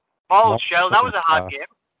like Mortal Shell. That was a hard game.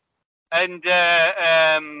 And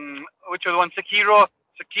which was one? Sekiro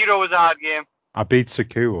Sekiro was a hard game. I beat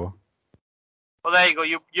Sekiro. Well, there you go.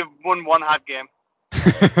 You've won one hard game.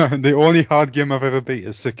 The only hard game I've ever beat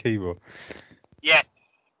is Sekiro. Yeah.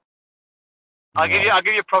 I'll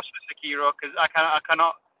give you props for Sekiro because I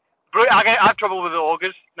cannot. I have trouble with the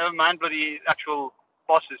ogres. Never mind bloody actual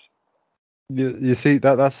bosses. You see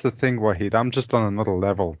that's the thing, Wahid. I'm just on another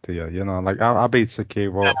level to you. You know, like I beat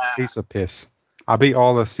Sekiro, piece of piss. I beat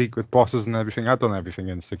all the secret bosses and everything. I've done everything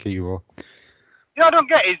in Sekiro. You know what I don't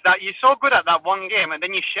get is that you're so good at that one game and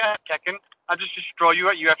then you share Tekken. I just destroy you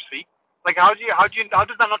at UFC. Like how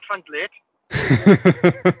does that not translate?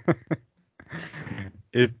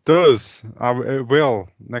 It does. It will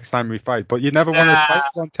next time we fight. But you never want to fight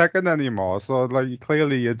on Tekken anymore. So like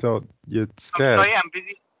clearly you're scared. I'm sorry,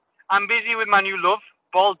 I'm busy with my new love,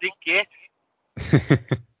 Ball Dick Gate. It's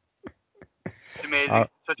amazing.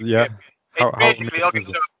 Yeah. It's basically okay.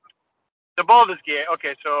 So the Baldur's Gate.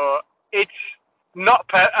 Okay, so it's not.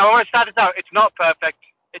 I want to start this out. It's not perfect.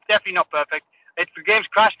 It's definitely not perfect. The game's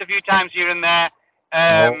crashed a few times here and there.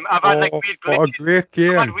 I've had like weird glitches. What a great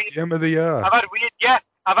game! Game of the year.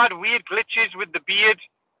 I've had weird glitches with the beard,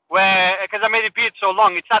 because I made the beard so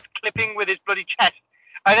long, it starts clipping with his bloody chest,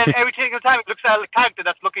 and then every single time it looks at a character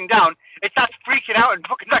that's looking down, it starts freaking out and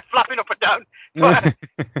fucking like flapping up and down. That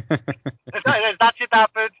shit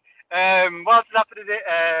happened. What else has happened?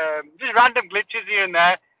 Just random glitches here and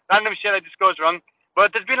there, random shit that just goes wrong.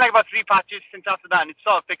 But there's been like about 3 patches since after that, and it's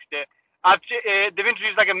sort of fixed it. They've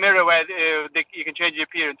introduced like a mirror where you can change your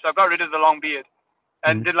appearance. So I've got rid of the long beard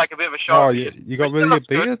and did like a bit of a short beard. You got rid of your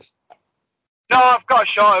beard? Good. No, I've got a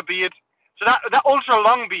shorter beard. So that ultra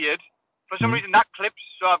long beard, for some reason that clips.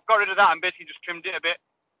 So I've got rid of that and basically just trimmed it a bit.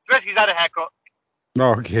 So basically, he's had a haircut.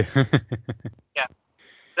 Oh, okay. Yeah.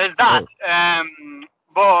 There's that.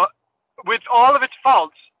 But with all of its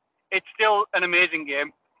faults, it's still an amazing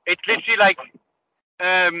game. It's literally like,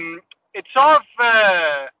 it's sort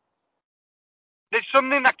of, there's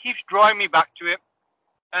something that keeps drawing me back to it.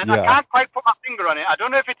 And I can't quite put my finger on it. I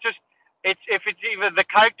don't know if it's either the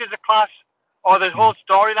characters are class, or the whole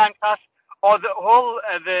storyline class, or the whole,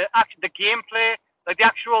 the gameplay, like the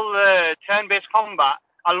actual turn-based combat.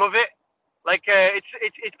 I love it. Like,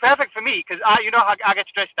 it's perfect for me, because I get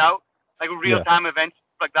stressed out, like real-time events,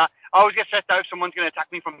 stuff like that. I always get stressed out if someone's going to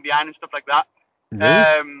attack me from behind and stuff like that.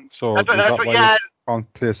 Really? So that's why you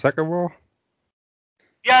can't play Second War?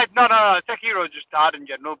 Yeah, no. Sekiro is just hard in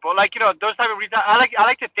general, but like those type of reasons, I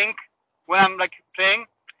like to think when I'm like playing,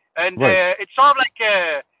 and it's sort of like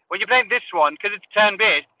when you're playing this one because it's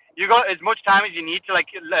turn-based. You got as much time as you need to like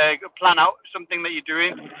plan out something that you're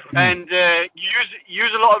doing, and you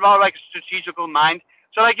use a lot of like strategical mind.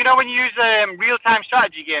 So like when you use real-time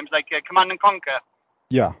strategy games like Command and Conquer.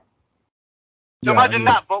 Yeah. So imagine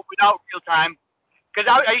that, but without real-time. Because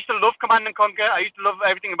I used to love Command and Conquer. I used to love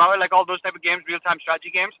everything about it, like all those type of games, real-time strategy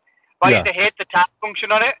games. But I used to hate the task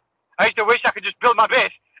function on it. I used to wish I could just build my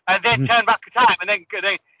base and then turn back to time and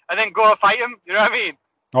then go fight him. You know what I mean?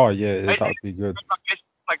 Oh yeah, that would be good.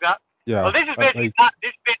 Like that. Yeah. Well, this is basically that.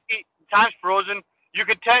 This basically time's frozen. You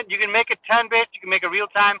can make it turn-based. You can make it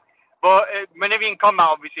real-time. But whenever you're in combat,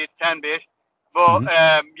 obviously it's turn-based. But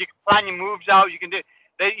you can plan your moves out. You can do.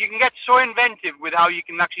 You can get so inventive with how you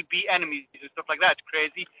can actually beat enemies and stuff like that. It's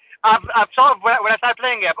crazy. I've sort of when I started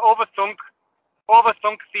playing it, I've overthunk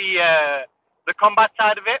the combat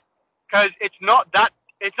side of it because it's not that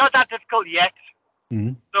difficult yet.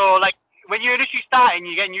 So like when you're initially starting,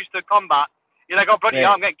 you're getting used to the combat. You're like, oh bloody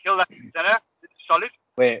hell, I'm getting killed left and center. It's solid.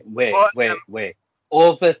 Wait.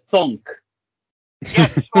 Overthunk.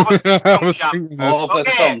 Yes, overthunk. Overthunk.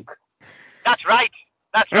 Okay. That's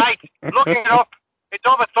right. Look it up. It's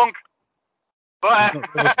overthunk. But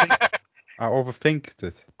I overthinked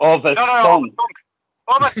it. Overthunk. No,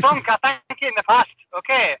 overthunk. I thanked it in the past.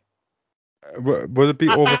 Okay. Would it be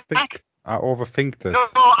overthinked? I overthinked it. No,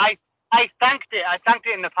 I thanked it. I thanked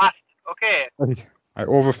it in the past. Okay. I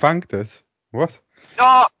overthanked it. What?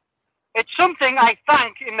 No, it's something I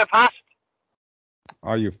thank in the past.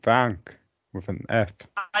 Oh, you thank with an F.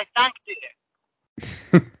 I thanked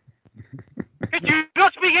it. Could you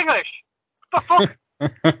not speak English? What the fuck?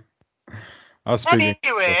 I'll speak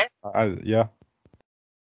anyway. Yeah.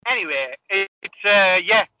 Anyway, it's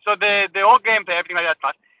So the old gameplay, everything like that's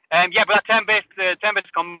fast. But that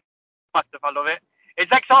turn-based combat stuff, I love it.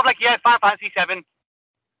 It's like sort of like Final Fantasy 7.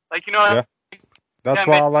 Like Yeah. That's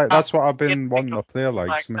what I like. That's what I've been wanting to play,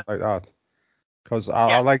 like something like that. Because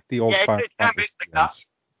I like the old Final Fantasy like games.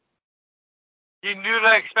 You can do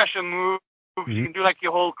like special moves. You can do like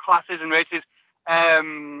your whole classes and races.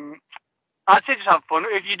 I'd say just have fun.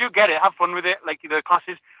 If you do get it, have fun with it. Like the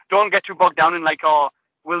classes, don't get too bogged down in like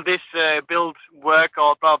will this build work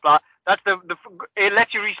or blah blah. That's it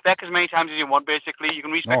lets you respec as many times as you want. Basically, you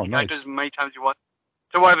can respec your characters as many times as you want.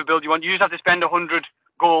 So whatever build you want, you just have to spend 100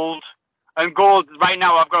 gold. And gold right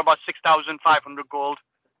now, I've got about 6,500 gold.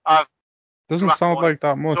 Doesn't sound like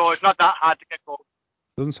that much. So it's not that hard to get gold.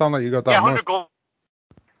 Doesn't sound like you got that 100 much. gold.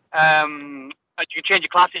 You can change your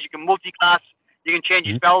classes. You can multi-class. You can change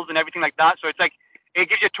your spells and everything like that. So it's like it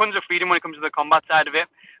gives you tons of freedom when it comes to the combat side of it.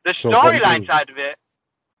 The storyline side of it.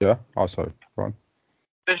 Yeah. Oh, sorry. Go on.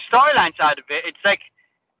 The storyline side of it, it's like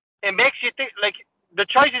it makes you think, like the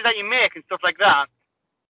choices that you make and stuff like that.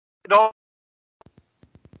 To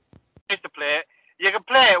play it, you can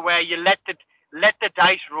play it where you let the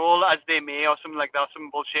dice roll as they may, or something like that,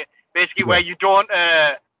 some bullshit. Basically, where you don't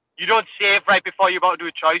save right before you're about to do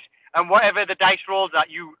a choice, and whatever the dice rolls at,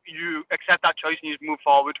 you accept that choice and you just move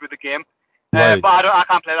forward with the game. Right. But I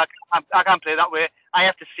can't play that. I can't play that way. I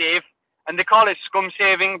have to save, and they call it scum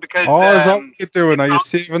saving because. Oh, is that what you're doing? Are you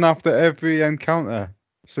saving after every encounter,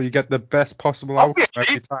 so you get the best possible outcome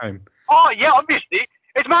every time? Oh yeah, obviously.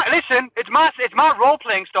 It's my role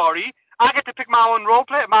playing story. I get to pick my own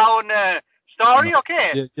story. No.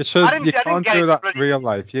 Okay. You can't do that in real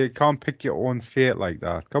life. You can't pick your own fate like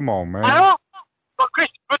that. Come on, man. I know. But Chris,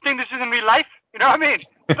 good thing this isn't real life. You know what I mean?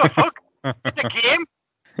 The fuck? It's a game.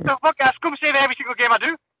 The fuck? I scum save every single game I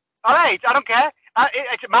do. All right, I don't care.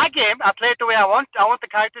 It's my game. I play it the way I want. I want the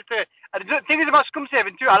characters to. The thing is about scum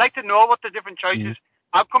saving too. I like to know what the different choices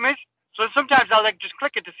outcome is. So sometimes I'll just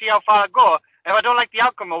click it to see how far I go. If I don't like the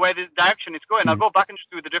outcome or where the direction it's going, I'll go back and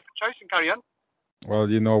just do the different choice and carry on. Well,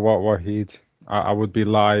 you know what, Wahid? I would be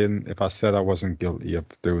lying if I said I wasn't guilty of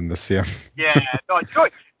doing the same. Yeah, no,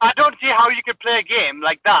 I don't see how you could play a game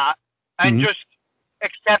like that and just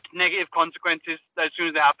accept negative consequences as soon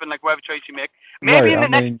as they happen, like whatever choice you make. Maybe in the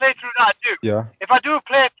next playthrough that I do. Yeah. If I do a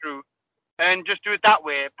playthrough and just do it that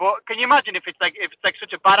way, but can you imagine if it's like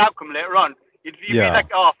such a bad outcome later on? You'd be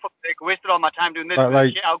like, oh fuck, I wasted all my time doing this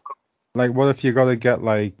shit outcome. Like, what if you gotta get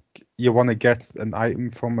you want to get an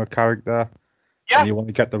item from a character, and you want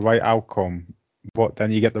to get the right outcome, but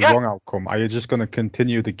then you get the wrong outcome? Are you just gonna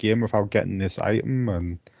continue the game without getting this item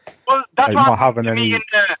and that's not having any?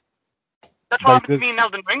 That's what happened to me in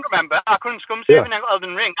Elden Ring. Remember, I couldn't scum save in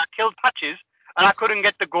Elden Ring. I killed Patches, and I couldn't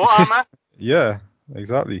get the goat armor. Yeah,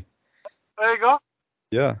 exactly. There you go.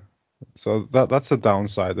 Yeah. So that's a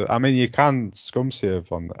downside. I mean, you can scum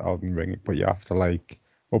save on Elden Ring, but you have to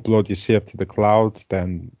upload your save to the cloud,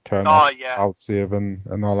 then turn off cloud saving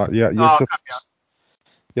and all that. Yeah,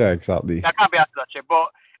 yeah, exactly. I can't be asked that shit. But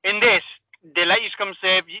in this, they let you scum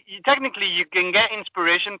save. Technically, you can get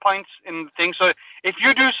inspiration points in the thing. So if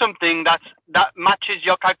you do something that matches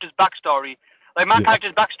your character's backstory, like my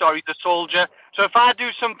character's backstory is a soldier. So if I do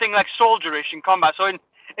something like soldierish in combat, so in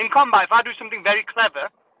combat, if I do something very clever,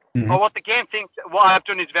 or what the game thinks what I've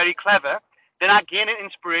done is very clever, then I gain an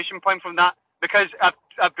inspiration point from that because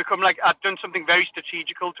I've become I've done something very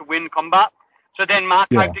strategical to win combat. So then my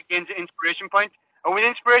character gains an inspiration point, and with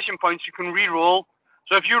inspiration points you can re-roll.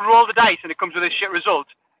 So if you roll the dice and it comes with a shit result,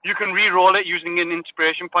 you can re-roll it using an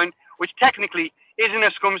inspiration point, which technically isn't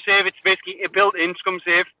a scum save. It's basically a built-in scum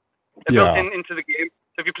save, built into the game.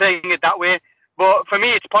 So if you're playing it that way, but for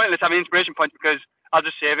me it's pointless having inspiration points because I'll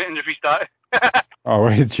just save it and just restart it. Oh,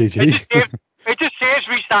 right, GG. It just saves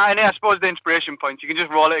restarting it, I suppose, the inspiration points. You can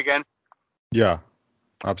just roll it again. Yeah,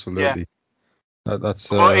 absolutely. Yeah. That's.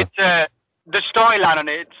 But it's the storyline on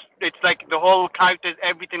it. It's like the whole characters,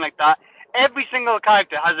 everything like that. Every single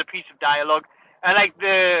character has a piece of dialogue, and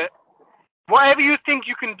whatever you think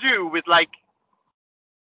you can do with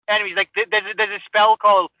enemies. Like there's a spell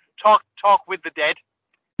called Talk with the Dead.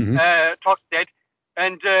 Talk to Dead,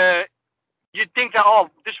 and you'd think that,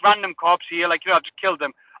 this random corpse here, I've just killed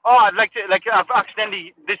them. I'd like to, I've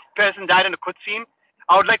accidentally, this person died in a cutscene.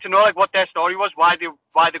 I would like to know, what their story was, why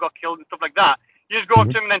they got killed and stuff like that. You just go up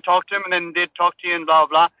to them and then talk to them, and then they'd talk to you and blah,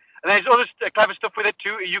 blah, blah. And there's other clever stuff with it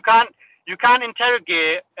too. You can't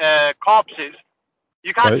interrogate corpses.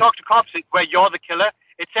 You can't talk to corpses where you're the killer.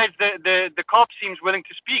 It says the corpse seems willing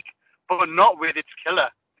to speak, but not with its killer.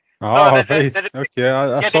 Oh, right. Okay,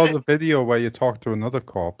 I saw the video where you talked to another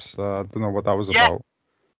corpse. I don't know what that was about.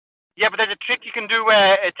 Yeah, but there's a trick you can do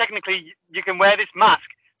where technically you can wear this mask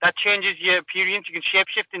that changes your appearance. You can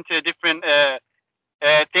shapeshift into a different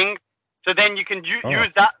thing. So then you can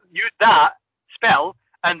use that spell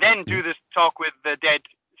and then do this Talk with the Dead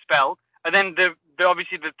spell. And then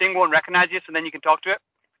obviously the thing won't recognize you, so then you can talk to it.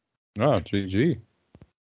 Oh, GG.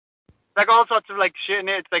 All sorts of shit in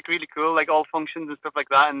it. It's really cool, all functions and stuff like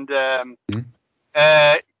that. And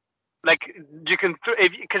you can,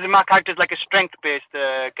 because my character's a strength-based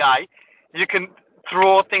guy, you can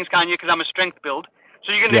throw things, can you? Because I'm a strength build.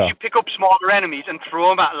 So you can literally pick up smaller enemies and throw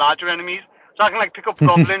them at larger enemies. So I can like pick up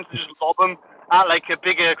goblins and just lob them at like a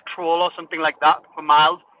bigger troll or something like that for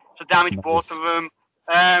miles. So damage both of them.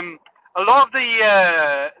 A lot of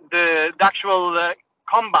the actual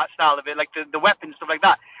combat style of it, like the weapons, stuff like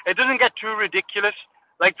that, it doesn't get too ridiculous.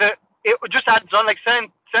 Like it just adds on, like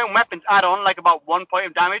certain weapons add on like about 1 point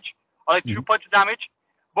of damage or like 2 points of damage,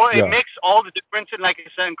 but it makes all the difference in like a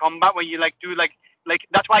certain combat where you like do like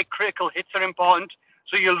that's why critical hits are important.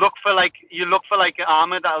 So you look for like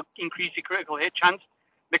armor that'll increase your critical hit chance,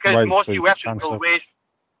 because most of your weapons will waste.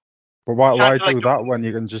 But why do that when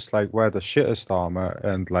you can just like wear the shittest armor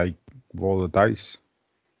and like roll the dice?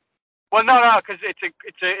 Well, no, because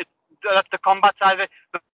that's the combat side of it.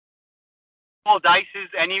 All dices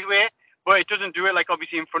anyway, but it doesn't do it like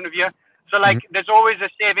obviously in front of you. So like there's always a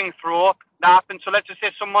saving throw that happens. So let's just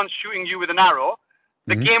say someone's shooting you with an arrow,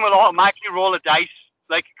 the game will automatically roll a dice,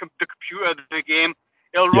 like the computer, the game,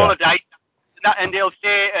 it'll roll a dice, and it'll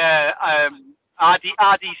say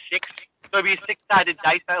RD6, so it'll be a 6-sided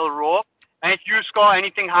dice that it'll roll, and if you score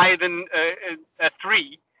anything higher than a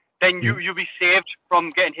 3, then you'll be saved from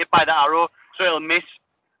getting hit by the arrow, so it'll miss.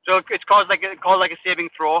 So it's called like a saving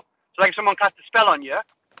throw. So like if someone casts a spell on you,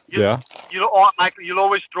 you'll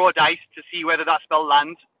always throw a dice to see whether that spell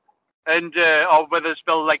lands, and or whether the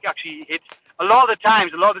spell like actually hits. A lot of the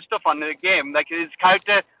times, a lot of the stuff on the game, like this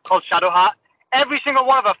character called Shadowheart, every single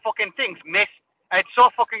one of her fucking things miss. And it's so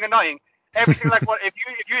fucking annoying. Every single like if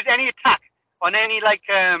you use any attack on any like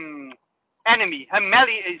enemy, her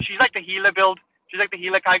melee, she's like the healer build. She's like the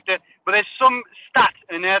healer character, but there's some stat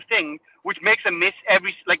in her thing which makes her miss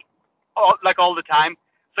every all the time.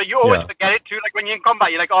 So you always forget it too. Like when you're in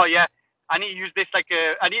combat, you're like, oh yeah, I need to use this. Like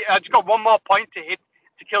I just got one more point to hit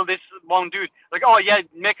to kill this one dude. Like, oh yeah,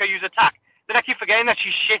 make her use attack. Then I keep forgetting that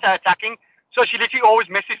she's shit at attacking, so she literally always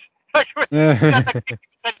misses. She has like 50%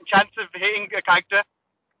 chance of hitting a character.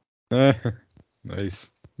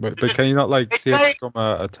 Nice. But can you not like save scum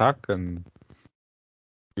attack and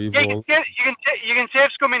reroll? Yeah, you can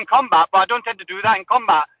save scum in combat, but I don't tend to do that in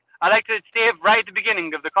combat. I like to save right at the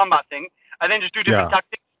beginning of the combat thing, and then just do different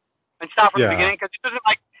tactics and start from the beginning, because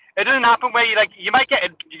it doesn't happen where you might get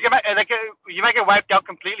wiped out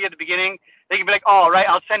completely at the beginning. They can be like, oh right,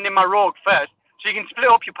 I'll send in my rogue first, so you can split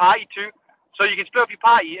up your party too. So you can split up your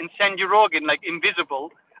party and send your rogue in like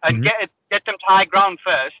invisible and get them to high ground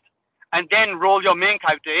first, and then roll your main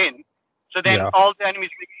character in. So then all the enemies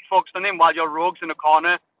can be focused on them while your rogue's in a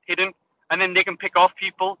corner hidden, and then they can pick off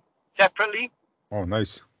people separately. Oh,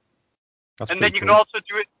 nice. That's and then you can also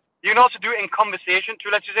do it. You can also do it in conversation too.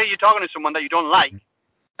 Let's just say you're talking to someone that you don't like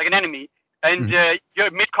an enemy, and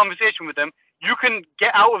you're mid-conversation with them. You can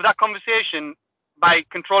get out of that conversation by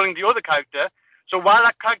controlling the other character. So while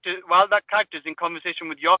that character is in conversation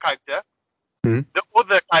with your character, the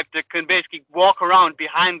other character can basically walk around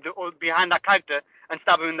behind that character and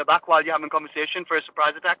stab him in the back while you're having a conversation for a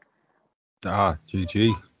surprise attack.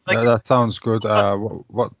 GG. That sounds good.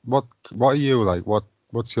 What are you like?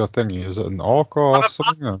 What's your thing? Is it an orc or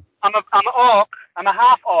something? I'm an orc. I'm a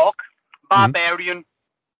half orc, barbarian.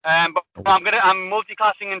 But I'm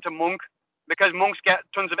multi-classing into monk, because monks get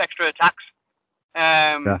tons of extra attacks. So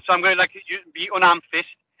I'm gonna be unarmed fist.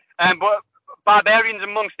 But barbarians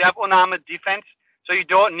and monks, they have unarmored defense, so you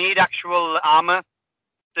don't need actual armor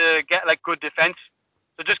to get like good defense.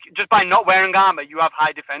 So just by not wearing armor, you have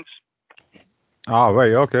high defense. Oh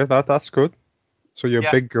right, okay, that's good. So you're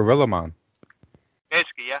a big gorilla man.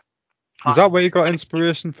 Basically, yeah. Is that where you got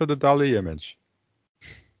inspiration for the Dali image?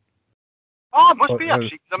 Oh, it must be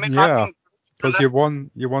actually. Because you're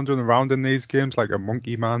wandering around in these games like a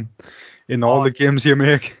monkey man. In all the games you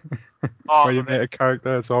make, where you make a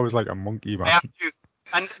character, it's always like a monkey man. I have to.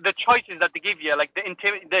 And the choices that they give you, like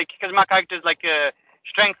because my character is like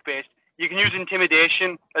strength based, you can use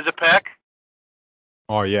intimidation as a perk.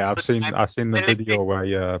 Oh yeah, I've seen the video where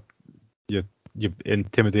you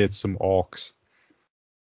intimidate some orcs.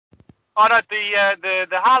 Oh no,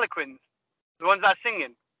 the Harlequins, the ones that are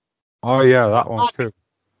singing. Oh yeah, that one too.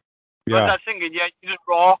 The ones that are singing, you just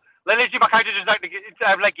raw. Literally, my character just like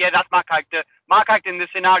that's my character. My character in this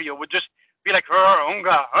scenario would just be like,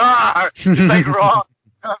 just like raw.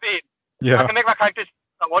 You know what I mean? Yeah. I can make my character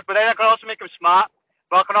somewhat, but then I can also make him smart.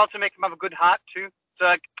 But I can also make him have a good heart too. So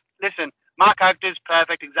like, listen, my character is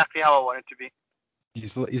perfect, exactly how I want it to be.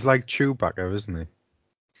 He's like Chewbacca, isn't he?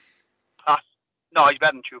 No, he's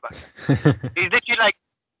better than Chewbacca. He's literally like,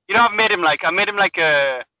 I made him like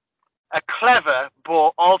a clever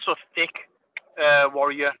but also thick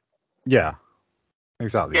warrior. Yeah,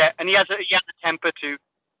 exactly. Yeah, and he has a temper too.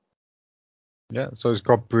 Yeah, so he's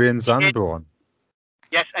got brains and brawn.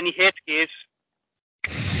 Yes, and he hates gays.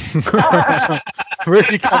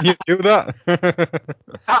 Really, can you do that?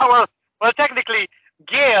 well, technically,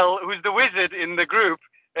 Gale, who's the wizard in the group,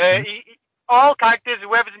 all characters,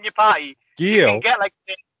 whoever's in your party, you can get like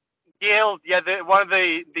Gale. Yeah, one of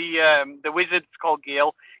the wizards called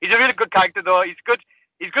Gale. He's a really good character though. He's good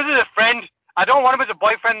as a friend. I don't want him as a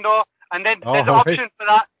boyfriend though. And then there's an option for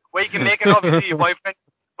that where you can make it obviously your boyfriend.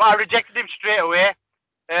 But I rejected him straight away.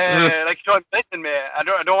 Like, Sean, listen, mate, I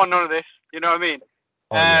don't want none of this. You know what I mean?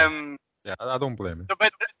 Yeah, I don't blame him. So,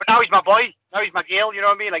 but now he's my boy. Now he's my Gale. You know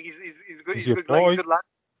what I mean? Like he's good. He's a good lad.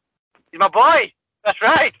 He's my boy. That's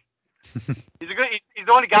right. He's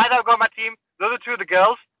the only guy that I've got on my team. The other two are the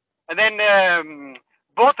girls. And then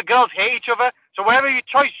both the girls hate each other. So whatever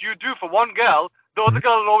choice you do for one girl, the other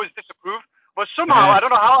girl will always disapprove. But somehow, I don't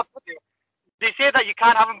know how I put it. They say that you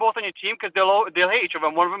can't have them both on your team because they'll hate each other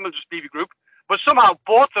and one of them will just leave your group. But somehow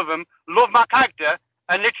both of them love my character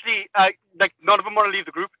and literally like none of them want to leave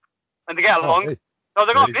the group and they get along. So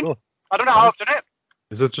they're going to I don't know how I've done it.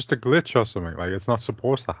 Is it just a glitch or something? Like it's not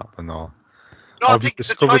supposed to happen or? No, have you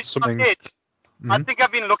discovered something? I think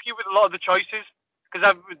I've been lucky with a lot of the choices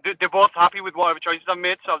because they're both happy with whatever choices I've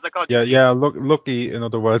made. So I was like, oh. Yeah. Lucky, in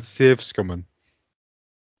other words, save scumming.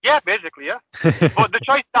 Yeah, basically, yeah. But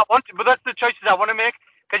that's the choices I want to make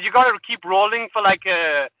because you got to keep rolling for like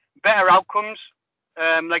better outcomes.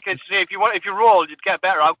 Like let's say if you roll, you'd get a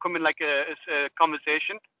better outcome in like a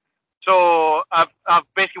conversation. So I've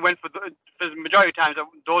basically went for the majority of times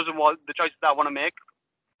those are the choices that I want to make.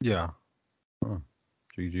 Yeah. Oh,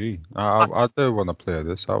 GG. I do want to play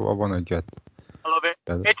this. I want to get. I love it.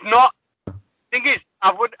 It's not. Thing is,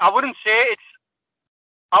 I wouldn't say it's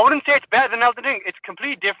better than Elden Ring. It's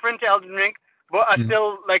completely different to Elden Ring, but I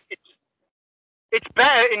still like it's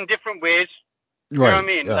better in different ways. You know what I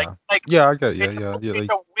mean? Yeah. Like yeah, I get you. It's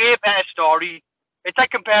a way better story. It's like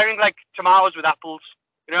comparing like tomatoes with apples.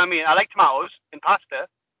 You know what I mean? I like tomatoes in pasta.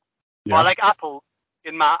 Yeah. But I like apples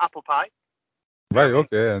in my apple pie. Right.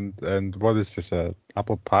 Okay. And what is this?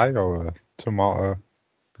 Apple pie or a tomato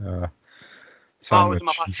sandwich?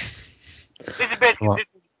 This is basically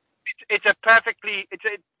it's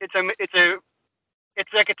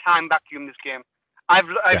like a time vacuum. This game. I've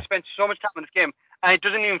spent so much time on this game, and it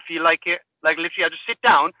doesn't even feel like it. Like literally, I just sit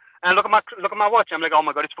down and I look at my watch. And I'm like, oh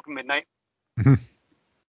my god, it's fucking midnight.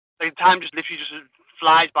 Like time just literally just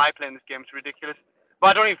flies by playing this game. It's ridiculous. But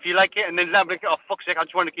I don't even feel like it. And then I'm like, oh fuck's sake, I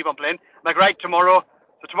just want to keep on playing. I'm like, right, tomorrow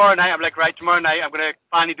night, I'm like, right, tomorrow night I'm gonna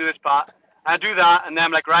finally do this part. And I do that, and then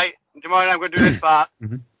I'm like, right, and tomorrow night I'm gonna do this part.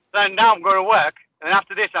 Then now I'm going to work, and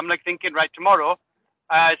after this I'm like thinking, right, tomorrow,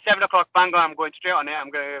 7 o'clock bang on, I'm going straight on it. I'm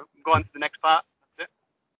gonna go on to the next part. That's it.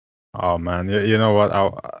 Oh man, you know what?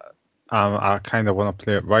 I kind of want to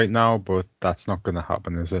play it right now, but that's not gonna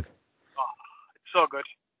happen, is it? Oh, it's so good.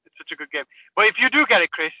 It's such a good game. But if you do get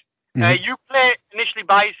it, Chris, you play initially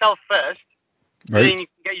by yourself first, right? And then you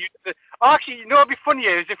can get used to it. Oh, actually, you know what'd be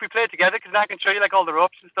funnier is if we play together, because then I can show you like all the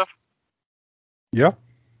ropes and stuff. Yeah.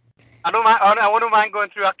 I wouldn't mind going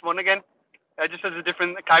through Act 1 again, just as a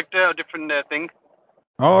different character or different thing.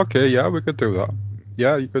 Oh, okay, yeah, we could do that.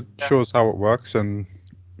 Yeah, you could show us how it works, and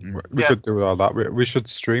we could do all that. We should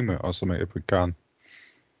stream it or something if we can.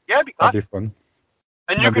 Yeah, it'd be class. That'd be fun.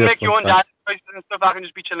 And you can make your own dance choices and stuff. I can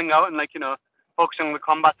just be chilling out and like, focusing on the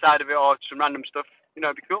combat side of it or some random stuff.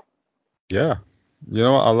 It'd be cool. Yeah. You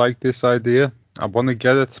know what? I like this idea. I want to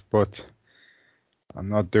get it, but I'm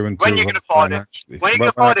not doing too well. When you can afford it. When you can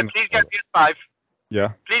afford it, please get PS5.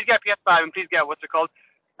 Yeah. Please get PS5 and please get, what's it called?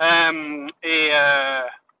 The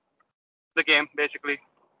game, basically.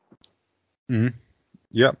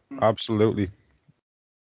 Yep, absolutely.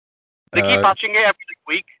 They keep patching it every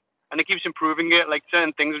week, and it keeps improving it. Like,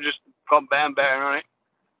 certain things have just got better and better on it.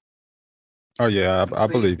 Oh, yeah, I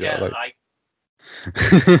believe it.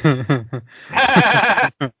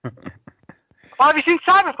 Well, have you seen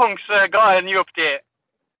Cyberpunk's got a new update?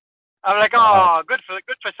 I'm like, oh, good for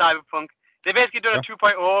Cyberpunk. They basically done a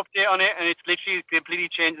 2.0 update on it, and it's literally completely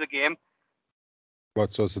changed the game.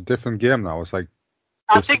 What? So it's a different game now? It's like.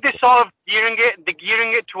 I think they're sort of gearing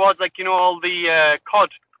it towards like all the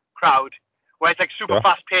COD crowd, where it's like super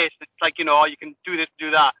fast paced. It's like you can do this, do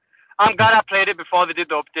that. I'm glad I played it before they did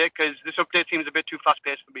the update because this update seems a bit too fast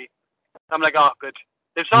paced for me. I'm like, oh, good.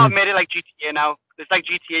 They've sort of made it like GTA now. It's like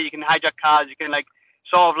GTA. You can hijack cars. You can like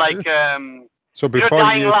sort of like. So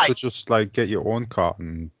before you used to just like get your own car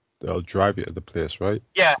and they'll drive you to the place, right?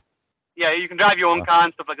 Yeah, you can drive your own car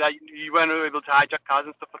and stuff like that. You weren't able to hijack cars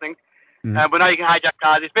and stuff, I think. But now you can hijack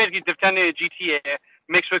cars. It's basically they've turned it into GTA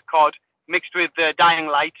mixed with COD, mixed with Dying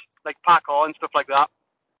Light, like parkour and stuff like that.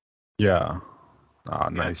 Yeah. Ah,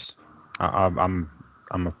 nice. I'm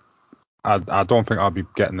I don't think I'll be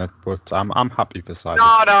getting it, but I'm happy for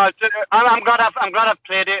Cyberpunk. No, I'm glad I've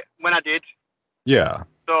played it when I did. Yeah.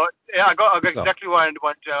 So yeah, I got exactly what I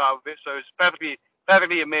wanted out of it. So it's perfectly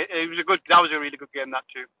amazing. That was a really good game, that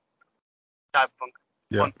too. Cyberpunk.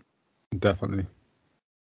 Yeah, Fun. definitely.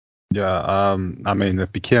 Yeah, I mean,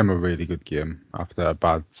 it became a really good game after a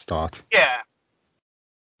bad start. Yeah.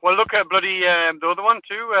 Well, look at bloody the other one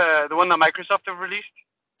too, the one that Microsoft have released.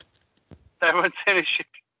 Everyone's saying is shit.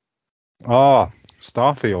 Oh,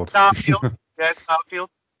 Starfield. Starfield. Yeah, Starfield.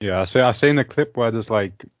 Yeah, I seen a clip where there's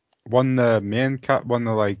like one of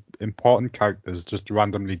the like important characters just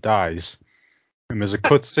randomly dies, and there's a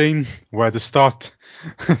cutscene where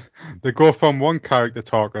they go from one character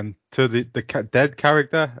talking to the dead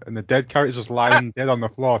character, and the dead character's just lying dead on the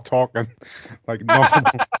floor talking like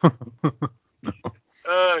normal.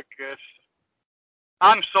 Oh, good.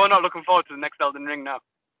 I'm so not looking forward to the next Elden Ring now.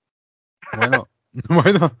 Why not?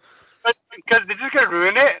 Why not? Because they're just gonna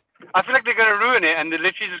ruin it. I feel like they're gonna ruin it, and they're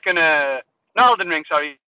literally just gonna. Not Elden Ring,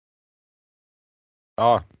 sorry.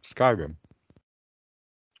 Oh, Skyrim.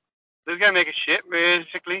 They're gonna make it shit,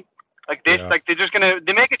 basically. Like this, Yeah. like they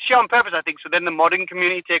make it shit on purpose, I think. So then the modding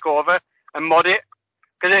community take over and mod it.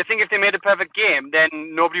 Because I think if they made a perfect game, then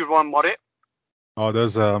nobody would want to mod it. Oh,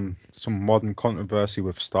 there's some modern controversy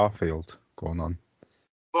with Starfield going on.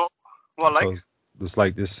 Well, like? So there's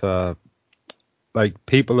like this like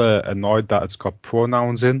people are annoyed that it's got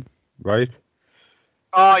pronouns in, right?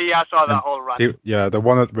 Oh yeah, I saw that whole rant. They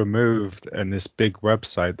want it removed, and this big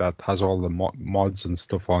website that has all the mods and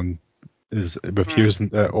stuff on is refusing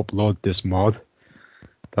to upload this mod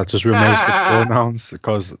that just removes the pronouns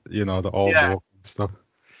because they're all woke and stuff.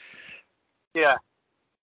 Yeah.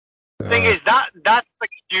 The thing is that's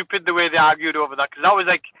like stupid the way they argued over that, because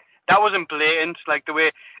that wasn't blatant, like the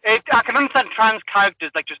way I can understand trans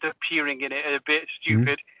characters like just appearing in it a bit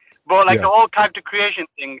stupid, but like the whole character creation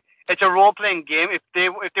thing, it's a role playing game. If they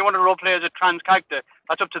want to role play as a trans character,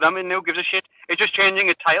 that's up to them, and no gives a shit. It's just changing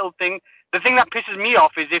a title thing. The thing that pisses me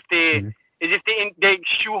off is if they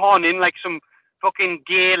shoehorn in like some fucking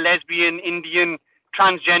gay, lesbian, Indian,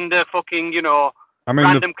 transgender fucking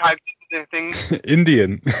random character thing.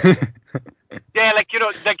 Indian. Yeah, like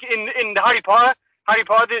like in the Harry Potter,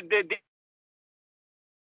 they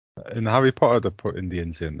in Harry Potter they put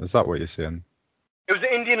Indians in. Is that what you're saying? It was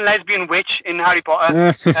the Indian lesbian witch in Harry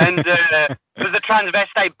Potter, and there's a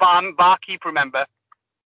transvestite barkeep. Remember?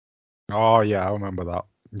 Oh yeah, I remember that.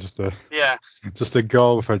 Just a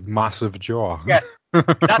girl with a massive jaw. Yeah,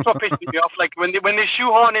 that's what pissed me off. Like when they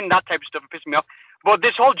shoehorn in that type of stuff, it pissed me off. But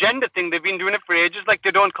this whole gender thing, they've been doing it for ages. Like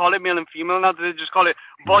they don't call it male and female now; they just call it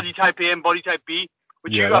body type A and body type B.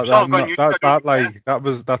 That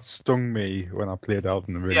stung me when I played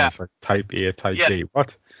Elden Ring. Yeah. It's like type A, type B.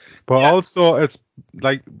 What? But also, it's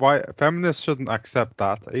like why feminists shouldn't accept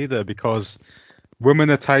that either, because women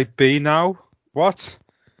are type B now. What?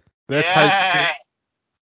 They're type B.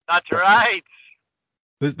 That's right.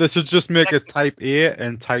 They should just make it type A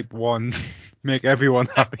and type 1. Make everyone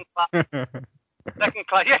happy. Second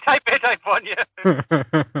class. Yeah, type A, type 1, yeah.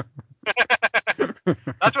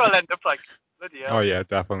 That's what I'll end up like. Oh, yeah,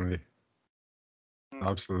 definitely.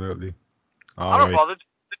 Absolutely. I'm not bothered.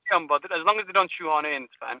 I'm bothered. As long as they don't shoehorn it in,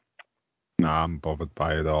 it's fine. Nah, I'm bothered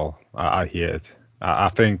by it all. I hate it. I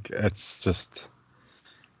think it's just...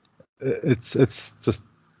 It's just,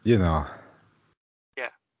 Yeah.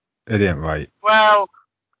 It ain't right. Well,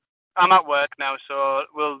 I'm at work now, so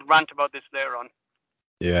we'll rant about this later on.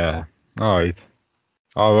 Yeah. All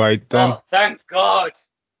right then. Oh, thank God.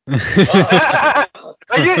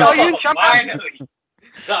 Are you in Champ? Finally.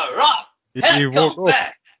 The Rock has come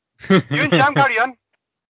back. You and Champ, carry on.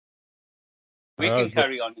 We can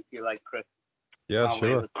carry on if you like, Chris. Yeah,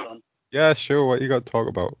 sure. Yeah, sure. What you got to talk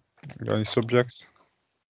about? You got any subjects?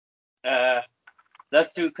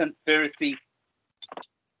 Let's do conspiracy.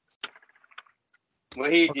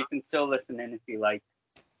 Wahid, you can still listen in if you like.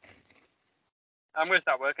 I'm going to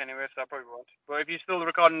start work anyway, so I probably won't. But if you're still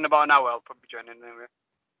recording in about an hour, I'll probably join in anyway.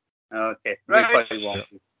 Okay. Right.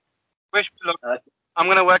 Wish me luck. I'm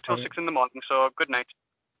going to work till 6 in the morning, so good night.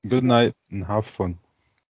 Good night and have fun.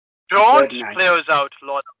 Don't play us out,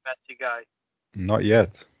 Lord of Mercy guy. Not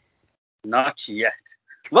yet. Not yet.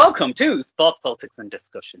 Welcome to Sports, Politics and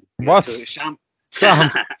Discussion. What? Sham.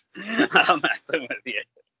 Sham. I'm messing with you.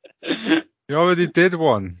 You already did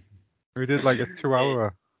one. We did like a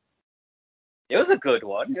 2-hour. It was a good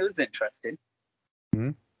one. It was interesting.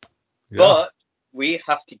 Yeah. But we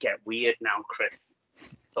have to get weird now, Chris.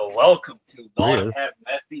 So welcome to Lord have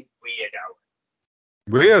Mercy's Weird Hour.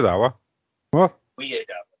 Weird Hour? What? Weird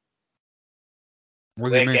Hour. What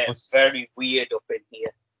do you mean? Getting very weird up in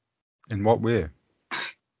here. In what way?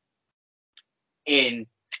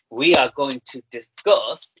 We are going to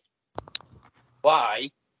discuss why,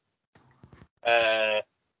 let's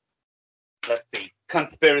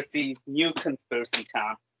see, new conspiracy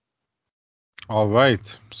time. All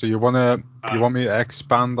right. So you want me to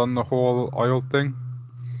expand on the whole oil thing?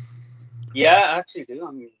 Yeah, I actually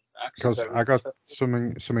do. Because I got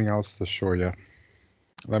something else to show you.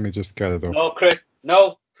 Let me just get it up. No, Chris.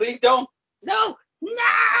 No, please don't. No.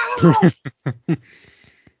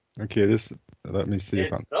 Okay, let me see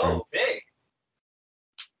if I can find it. Big.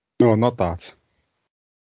 No, not that.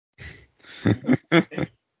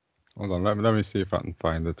 Hold on, let me see if I can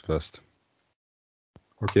find it first.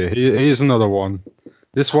 Okay, here's another one.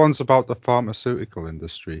 This one's about the pharmaceutical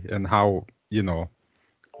industry and how,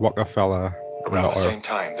 Rockefeller... Around the same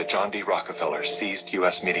time that John D. Rockefeller seized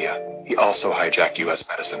U.S. media, he also hijacked U.S.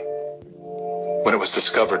 medicine. When it was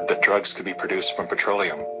discovered that drugs could be produced from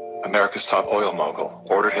petroleum, America's top oil mogul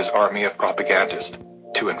ordered his army of propagandists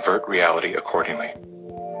to invert reality accordingly.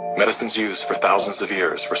 Medicines used for thousands of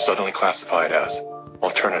years were suddenly classified as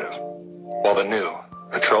alternative, while the new,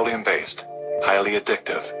 petroleum-based, highly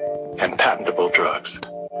addictive, and patentable drugs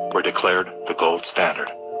were declared the gold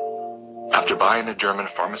standard. After buying a German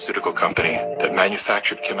pharmaceutical company that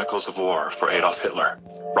manufactured chemicals of war for Adolf Hitler,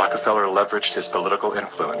 Rockefeller leveraged his political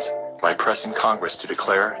influence by pressing Congress to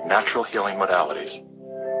declare natural healing modalities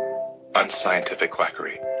unscientific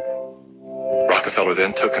quackery. Rockefeller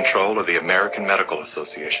then took control of the American Medical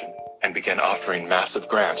Association and began offering massive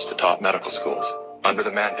grants to top medical schools under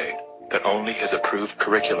the mandate that only his approved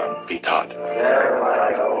curriculum be taught.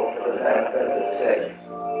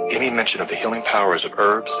 Any mention of the healing powers of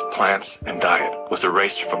herbs, plants, and diet was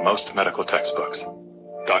erased from most medical textbooks.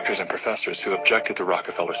 Doctors and professors who objected to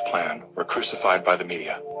Rockefeller's plan were crucified by the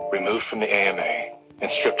media, removed from the AMA,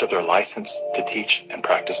 and stripped of their license to teach and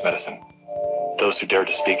practice medicine. Those who dared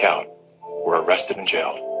to speak out were arrested and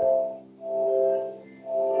jailed.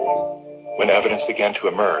 When evidence began to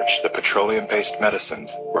emerge that petroleum-based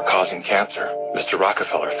medicines were causing cancer, Mr.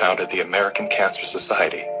 Rockefeller founded the American Cancer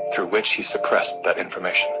Society, through which he suppressed that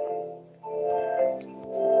information.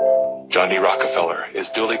 John D. Rockefeller is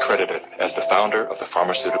duly credited as the founder of the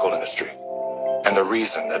pharmaceutical industry, and the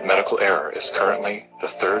reason that medical error is currently the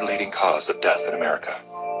third leading cause of death in America.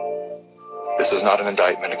 This is not an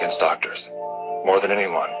indictment against doctors. More than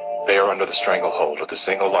anyone, they are under the stranglehold of the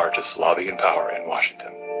single largest lobbying power in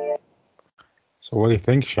Washington. So what do you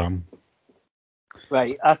think, Sham?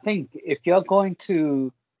 Right, I think if you're going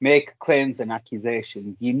to make claims and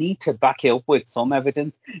accusations, you need to back it up with some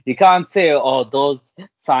evidence. You can't say, oh, those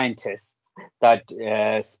scientists that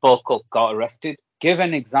spoke up got arrested. Give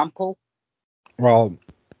an example. Well,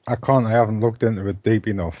 I haven't looked into it deep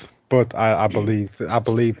enough, but I believe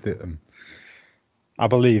him. I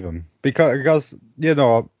believe him because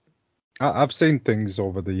I've seen things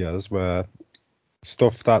over the years where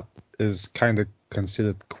stuff that is kind of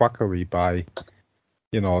considered quackery by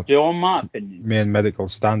main medical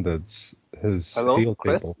standards has healed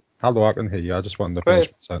Chris? people. Hello, I can hear you. I just wanted to finish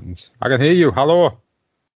the sentence. I can hear you. Hello.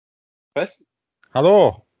 Chris?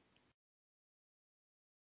 Hello.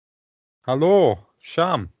 Hello,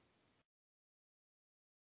 Sham.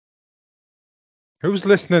 Who's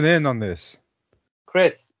listening in on this?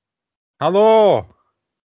 Chris. Hello.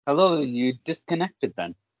 Hello, you disconnected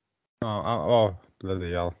then. Oh,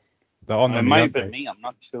 bloody hell. They're on It me. might have been me, I'm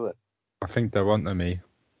not sure. I think they're on to me.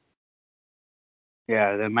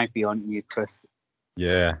 Yeah, they might be on you, Chris.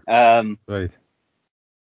 Yeah. Right.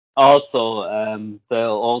 Also, the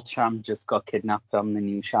old Sham just got kidnapped on the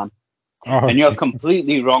new Sham. Oh, and you're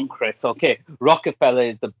completely wrong, Chris. Okay, Rockefeller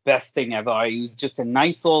is the best thing ever. He was just a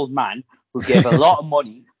nice old man who gave a lot of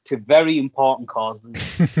money to very important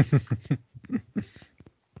causes.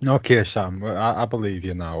 Okay, Sham, I believe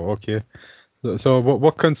you now. Okay. So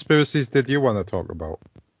what conspiracies did you want to talk about?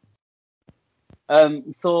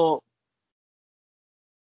 So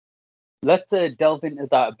let's delve into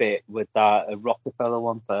that a bit with that Rockefeller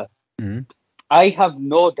one first. Mm-hmm. I have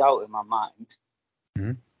no doubt in my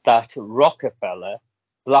mind that Rockefeller,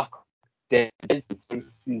 BlackRock,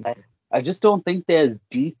 I just don't think they're as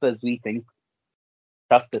deep as we think.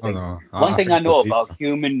 That's the thing. No, One thing I know about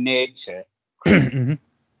human nature and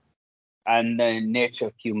the nature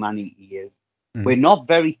of humanity is we're not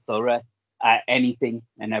very thorough at anything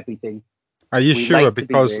and everything. Are you sure?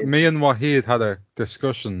 Because me and Wahid had a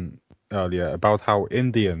discussion earlier about how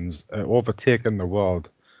Indians are overtaking the world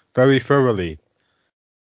very thoroughly.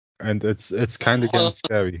 And it's kind of getting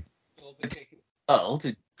scary.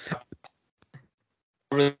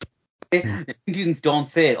 Indians don't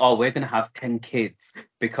say, oh, we're going to have 10 kids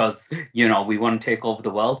because, we want to take over the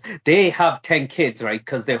world. They have 10 kids, right?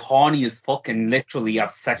 Because they're horny as fuck and literally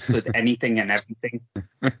have sex with anything and everything.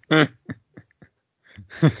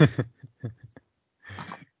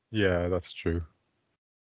 Yeah, that's true.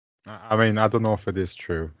 I mean, I don't know if it is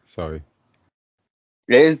true. Sorry.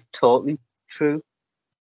 It is totally true.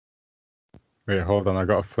 Wait, hold on. I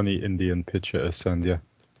got a funny Indian picture to send you.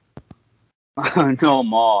 No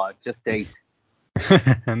more, just 8.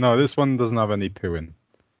 No, this one doesn't have any poo in.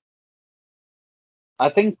 I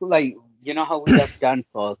think, how we have done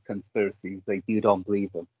for conspiracies, you don't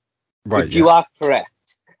believe them. Right, if you are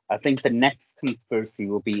correct, I think the next conspiracy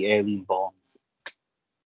will be alien bones.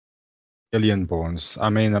 Alien bones. I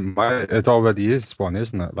mean, it already is one,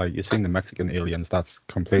 isn't it? Like, you've seen the Mexican aliens. That's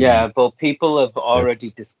completely... Yeah, but people have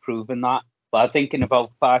already disproven that. But I think in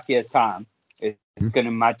about 5 years' time, it's going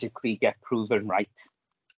to magically get proven right.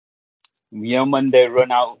 When they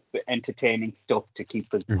run out of entertaining stuff to keep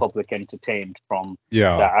the public entertained from the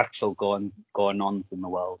actual going-ons in the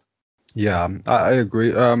world. Yeah, I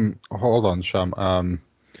agree. Hold on, Sham.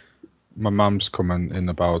 My mum's coming in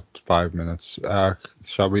about 5 minutes.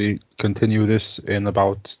 Shall we continue this in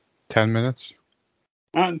about 10 minutes?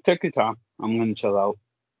 Take your time. I'm going to chill out.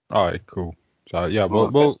 All right, cool. So yeah,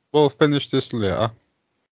 we'll finish this later.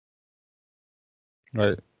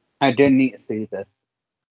 Right. I didn't need to see this.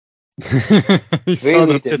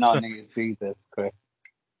 Really did not need to see this, Chris.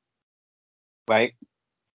 Right?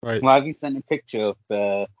 Right. Why have you sent a picture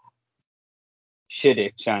of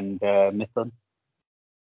Shiddich and Mithun?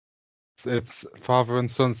 It's father and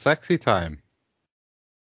son sexy time.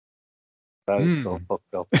 That is so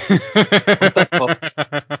fucked up. What the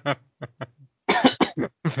fuck?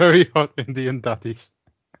 Very hot Indian daddies.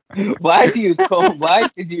 Why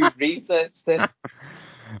did you research this?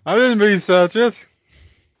 I didn't research it.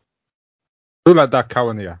 Who let that cow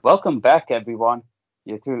in here? Welcome back, everyone.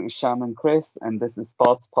 You're through Sham and Chris, and this is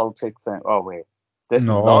Sports, Politics, and... Oh, wait. This is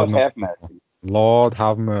Lord Have Mercy. Lord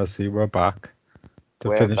have mercy. We're back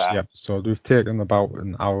to finish the episode. We've taken about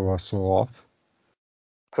an hour or so off.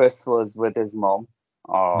 Chris was with his mom.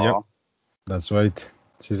 Yep. That's right.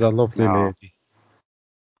 She's a lovely lady.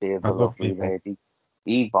 She is a lovely lady.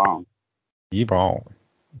 Yvonne.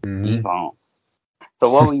 Mm-hmm. Yvonne. So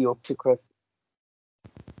what were you up to, Chris?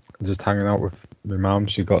 Just hanging out with my mum.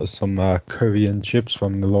 She got some curry and chips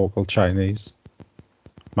from the local Chinese.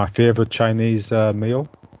 My favourite Chinese meal.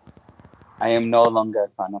 I am no longer a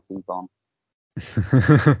fan of Yvonne.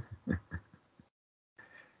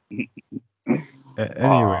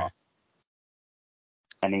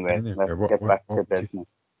 Anyway, let's get back to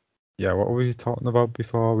business. Yeah, what were you talking about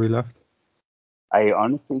before we left? I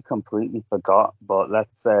honestly completely forgot, but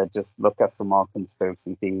let's just look at some more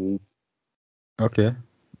conspiracy theories. Okay.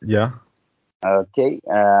 Yeah. Okay.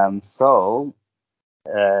 So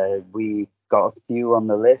we got a few on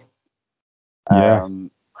the list.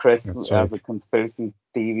 Chris has a conspiracy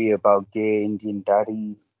theory about gay Indian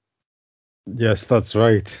daddies. Yes, that's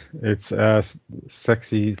right. It's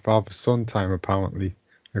sexy father-son time, apparently,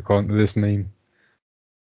 according to this meme.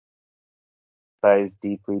 That is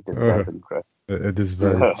deeply disturbing, Chris. It is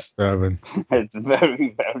very disturbing. It's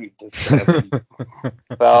very, very disturbing.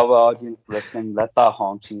 For our audience listening, let that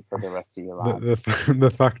haunt you for the rest of your lives. The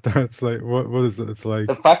fact that it's like, what is it? It's like...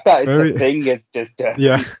 The fact that it's a thing is disturbing.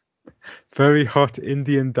 Yeah. Very hot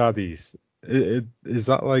Indian daddies. Is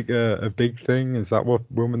that like a big thing? Is that what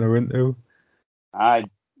women are into? I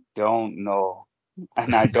don't know.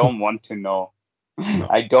 And I don't want to know. No.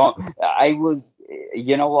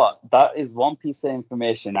 You know what? That is one piece of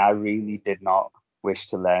information I really did not wish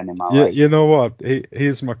to learn in my life. You know what?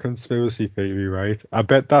 Here's my conspiracy theory, right? I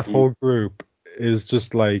bet that whole group is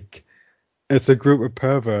just like, it's a group of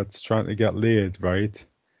perverts trying to get laid, right?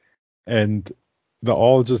 And they're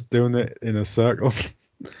all just doing it in a circle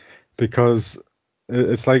because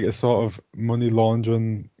it's like a sort of money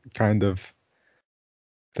laundering kind of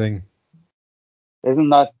thing. Isn't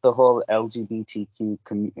that the whole LGBTQ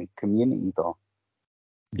community, though?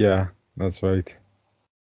 Yeah, that's right.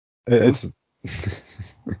 It's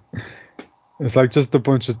it's like just a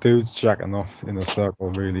bunch of dudes jacking off in a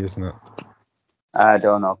circle, really, isn't it? I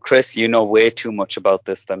don't know. Chris, you know way too much about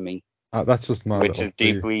this than me. That's just my which is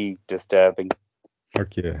deeply disturbing.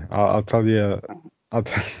 Okay, I'll tell you.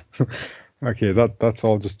 Okay, that's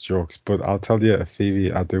all just jokes, but I'll tell you a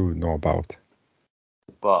theory I do know about.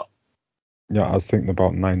 What? Yeah, I was thinking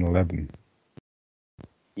about 9/11.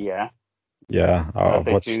 Yeah. Yeah.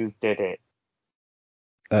 The Jews did it.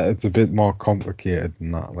 It's a bit more complicated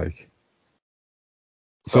than that, like.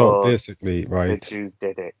 So basically, right. The Jews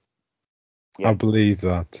did it. Yeah. I believe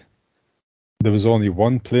that there was only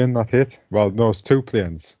one plane that hit. Well, no, it's two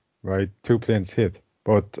planes, right? Two planes hit,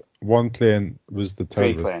 but one plane was the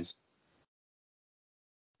terrorists.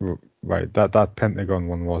 Right, that Pentagon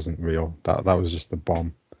one wasn't real. That was just a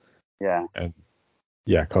bomb. Yeah. And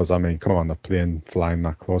yeah, because I mean, come on, a plane flying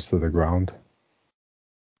that close to the ground.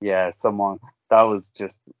 Yeah, that was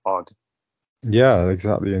just odd. Yeah,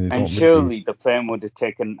 exactly. And surely the plane would have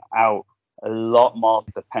taken out a lot more of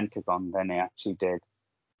the Pentagon than it actually did.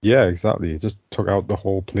 Yeah, exactly. It just took out the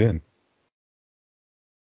whole plane.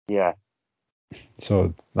 Yeah.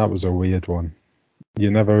 So that was a weird one. You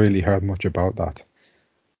never really heard much about that.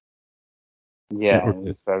 Yeah, okay.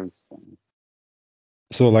 It's very strange.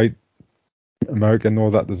 So, like, America know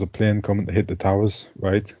that there's a plane coming to hit the towers,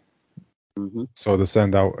 right? Mm-hmm. So they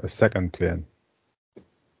send out a second plane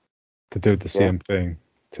to do the same thing,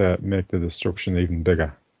 to make the destruction even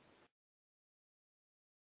bigger.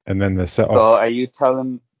 And then they set off. So are you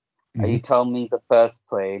telling me the first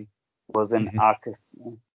plane wasn't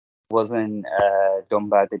done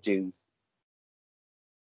by the Jews?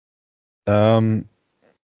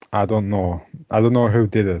 I don't know. I don't know who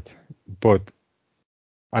did it, but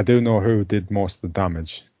I do know who did most of the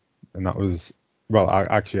damage, and that was, well,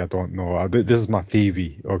 I don't know. This is my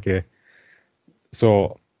theory, okay?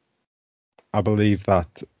 So I believe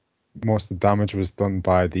that most of the damage was done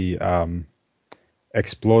by the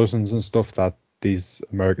explosions and stuff that these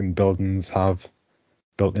American buildings have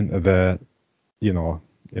built into the,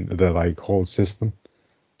 into the like whole system.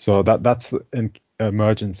 So that's an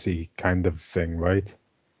emergency kind of thing, right?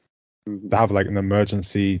 Mm-hmm. They have like an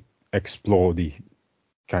emergency explode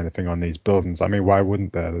kind of thing on these buildings. I mean, why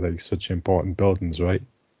wouldn't there? They're like such important buildings, right?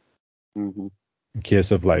 Mm-hmm. In case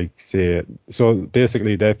of like, say, so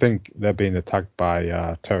basically they think they're being attacked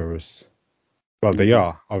by terrorists. Well, they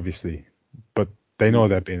are, obviously, but they know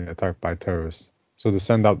they're being attacked by terrorists. So they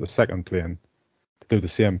send out the second plane to do the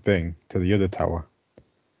same thing to the other tower.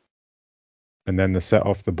 And then they set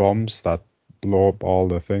off the bombs that blow up all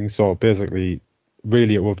the things. So basically,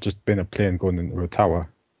 really, it would have just been a plane going into a tower.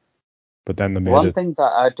 But then they made One thing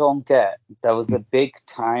that I don't get, there was a big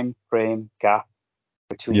time frame gap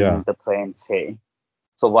between the planes hitting.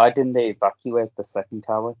 So why didn't they evacuate the second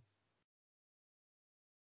tower?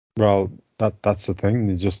 Well, that's the thing.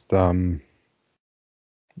 They just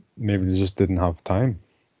maybe they just didn't have time,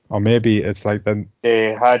 or maybe it's like then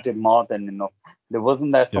they had more than enough. There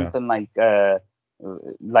wasn't there something like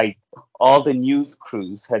all the news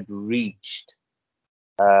crews had reached,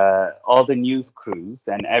 all the news crews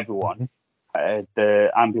and everyone,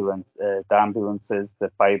 the ambulances,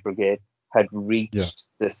 the fire brigade had reached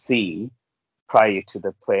the scene prior to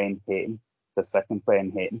the plane hitting, the second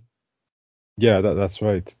plane hitting. Yeah, that's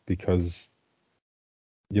right, because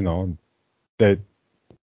the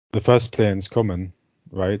first plane's coming,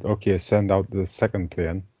 right? Okay, send out the second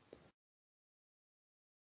plane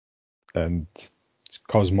and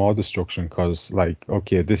cause more destruction, because like,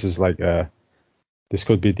 okay, this is like this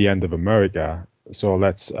could be the end of America, so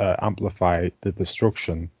let's amplify the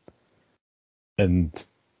destruction and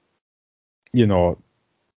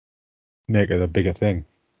make it a bigger thing.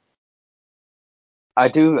 I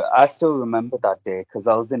still remember that day because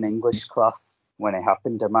I was in English class when it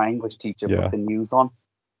happened, and my English teacher put the news on.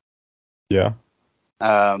 Yeah.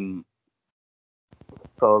 So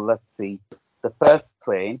let's see. The first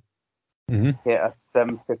plane hit at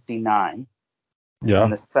 7:59. Yeah.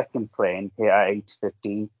 And the second plane hit at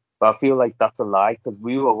 8:15. But I feel like that's a lie because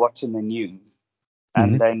we were watching the news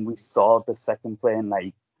and then we saw the second plane,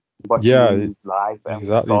 like watching the news live, and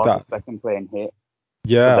we saw the second plane hit.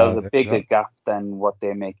 Yeah. So there was a bigger gap than what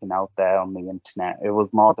they're making out there on the internet. It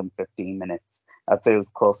was more than 15 minutes. I'd say it was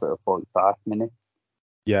closer to 45 minutes.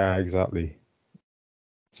 Yeah, exactly.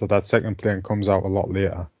 So that second plane comes out a lot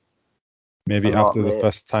later. Maybe after the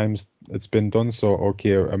first times it's been done. So,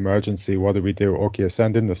 okay, emergency, what do we do? Okay,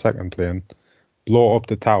 send in the second plane, blow up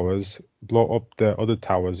the towers, blow up the other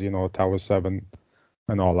towers, Tower 7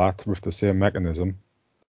 and all that with the same mechanism.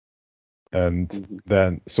 And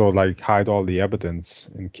then, so like hide all the evidence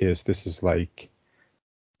in case this is like,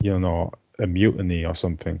 a mutiny or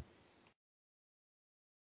something.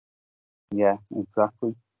 Yeah,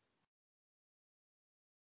 exactly.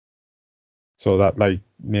 So that like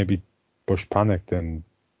maybe Bush panicked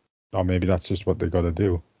or maybe that's just what they got to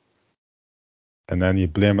do. And then you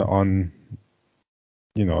blame it on,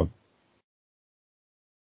 you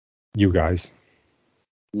guys.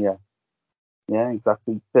 Yeah. Yeah,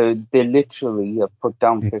 exactly. They literally have put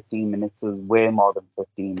down 15 minutes as way more than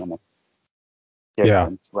 15 minutes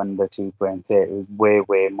difference when the two planes hit. It was way,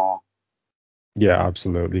 way more. Yeah,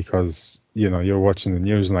 absolutely. Because, you're watching the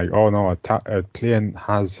news and like, oh no, a plane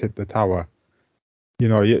has hit the tower.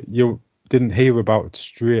 you didn't hear about it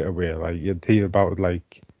straight away. Like you'd hear about it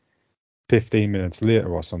like 15 minutes later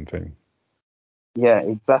or something. Yeah,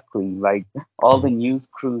 exactly. Like all the news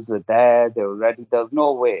crews are there. They're ready. There's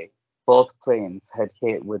no way both planes had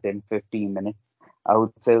hit within 15 minutes. I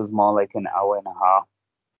would say it was more like an hour and a half.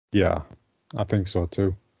 Yeah, I think so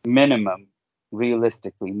too. Minimum,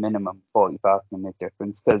 realistically, minimum 45-minute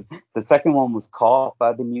difference. Because the second one was caught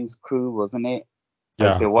by the news crew, wasn't it?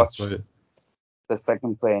 Like they watched the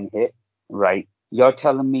second plane hit. Right. You're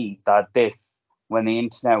telling me that when the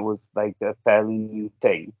internet was like a fairly new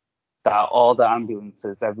thing, that all the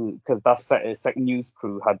ambulances, because that second news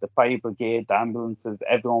crew had the fire brigade, the ambulances,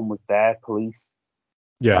 everyone was there, police.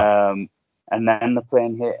 Yeah. And then the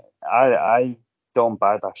plane hit. I don't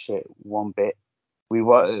buy that shit one bit.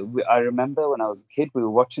 I remember when I was a kid, we were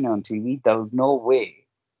watching it on TV. There was no way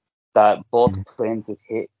that both planes had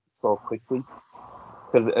hit so quickly.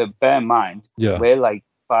 Because bear in mind, we're like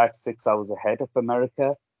 5-6 hours ahead of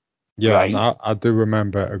America. Yeah, right? and I do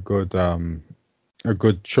remember a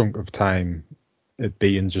good chunk of time it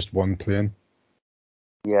being just one plane.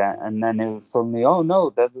 Yeah, and then it was suddenly, oh no,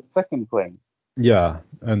 there's a second plane. Yeah,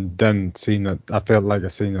 and then seeing it, I felt like I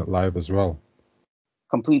seen it live as well.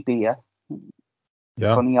 Complete BS.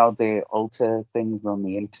 Yeah. Funny how they alter things on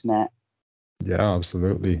the internet. Yeah,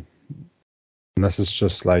 absolutely. And this is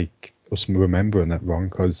just like us remembering it wrong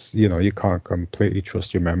because, you can't completely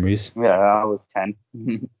trust your memories. Yeah, I was 10.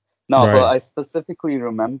 No, right. But I specifically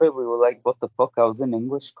remember we were like, what the fuck? I was in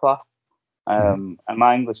English class. And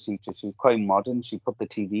my English teacher, she was quite modern. She put the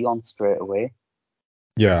TV on straight away.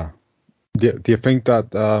 Yeah. Do you think that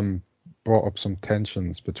brought up some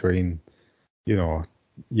tensions between, you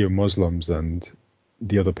Muslims and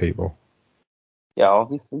the other people? Yeah,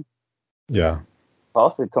 obviously. Yeah. Of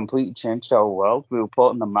course, it completely changed our world. We were put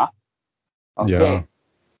on the map. Okay. Yeah.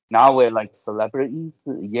 Now we're like celebrities.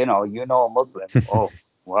 A Muslim. Oh,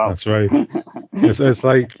 wow. That's right. It's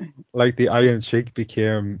like the Iron Sheik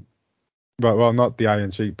became, well, not the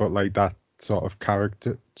Iron Sheik, but like that sort of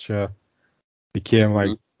caricature became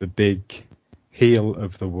like the big heel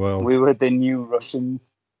of the world. We were the new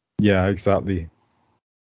Russians. Yeah, exactly.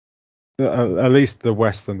 At least the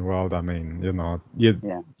Western world. I mean, you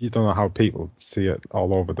don't know how people see it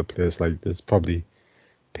all over the place. Like there's probably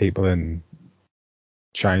people in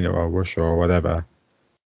China or Russia or whatever.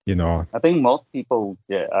 I think most people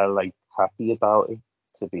are like happy about it.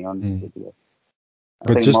 To be honest with you,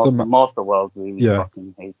 I think most of the world really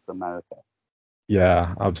fucking hates America.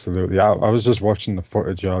 Yeah, absolutely. I was just watching the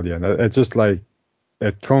footage earlier, and it just like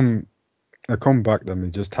it come back to me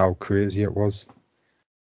just how crazy it was.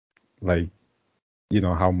 Like,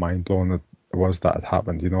 how mind blowing it was that it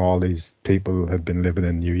happened. All these people had been living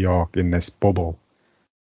in New York in this bubble,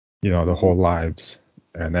 their whole lives,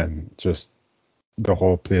 and then just the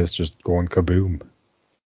whole place just going kaboom.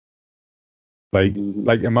 Like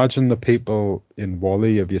imagine the people in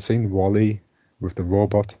WALL-E. Have you seen WALL-E with the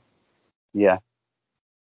robot? Yeah.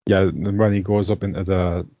 Yeah, and when he goes up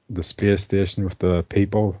into the space station with the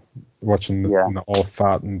people watching them all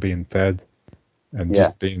fat and being fed and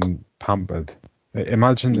just being pampered.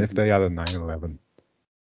 Imagine if they had a 9/11,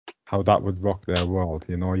 how that would rock their world.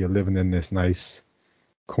 You're living in this nice,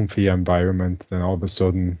 comfy environment, then all of a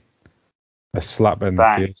sudden, a slap in the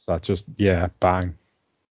face that just, bang.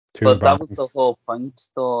 But that was the whole point,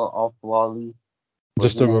 though, of WALL-E.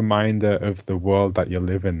 Just a reminder of the world that you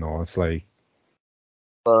live in, though. It's like.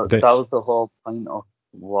 But that was the whole point of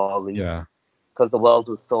WALL-E. Yeah. Because the world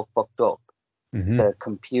was so fucked up. Mm-hmm. The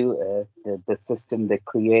computer, the system they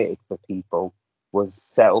created for people was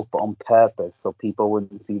set up on purpose so people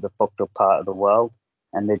wouldn't see the fucked up part of the world.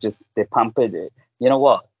 And they pampered it. You know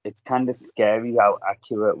what? It's kind of scary how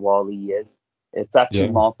accurate WALL-E is. It's actually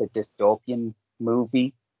more of a dystopian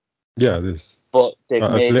movie. Yeah, it is. But they've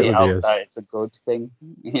made it out that it's a good thing.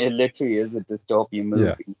 It literally is a dystopian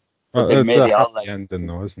movie. Yeah. Well, it's a happy ending,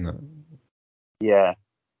 though, isn't it? Yeah.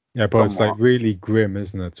 Yeah, but it's like really grim,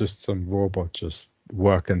 isn't it? Just some robot just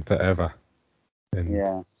working forever.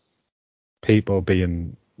 And people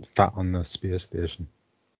being fat on the space station.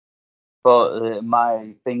 But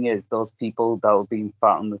my thing is, those people that were being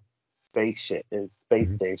fat on the space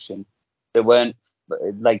station, they weren't,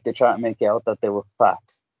 like, they try to make it out that they were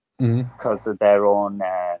fat because of their own,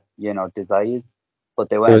 desires. But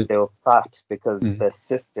they weren't. They were fat because the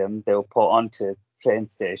system they were put onto train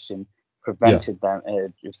station prevented them,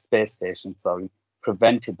 space station,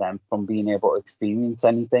 prevented them from being able to experience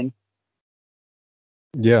anything.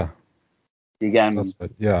 Yeah. You get me?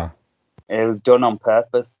 Yeah. It was done on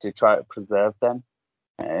purpose to try to preserve them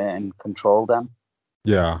and control them.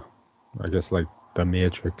 Yeah. I guess like the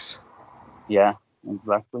Matrix. Yeah.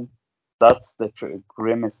 exactly. That's the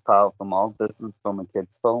grimmest part of them all. This is from a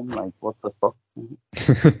kid's film. Like, what the fuck?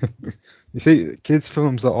 You see, kids'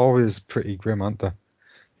 films are always pretty grim, aren't they?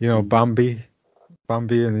 You know, Bambi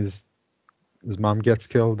and his mom gets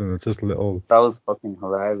killed, and it's just little. That was fucking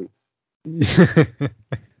hilarious.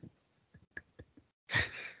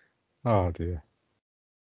 Oh dear.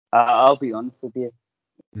 I'll be honest with you.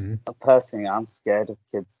 Mm-hmm. Personally, I'm scared of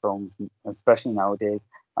kids' films, especially nowadays.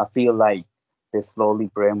 I feel like they're slowly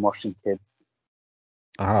brainwashing kids.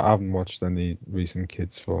 I haven't watched any recent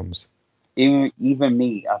kids' films. Even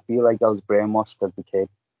me, I feel like I was brainwashed as a kid.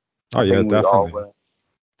 Oh yeah, We all definitely.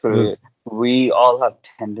 were. We all have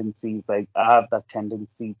tendencies. Like, I have that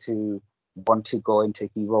tendency to want to go into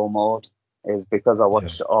hero mode, is because I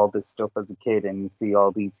watched all this stuff as a kid, and you see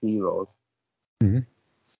all these heroes. Mm-hmm.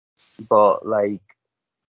 But like,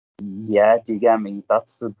 yeah, do you get me?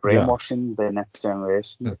 That's the brainwashing the next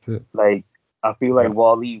generation. That's it. Like, I feel like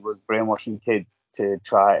Wall-E was brainwashing kids to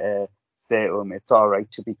try to say to them it's all right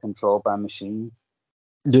to be controlled by machines.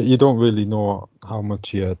 You don't really know how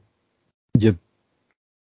much you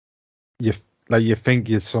think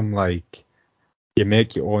you're some, like, you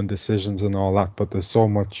make your own decisions and all that, but there's so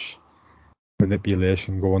much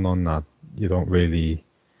manipulation going on that you don't really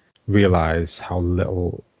realize how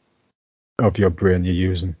little of your brain you're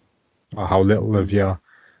using, or how little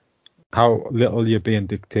you're being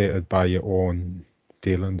dictated by your own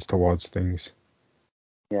feelings towards things.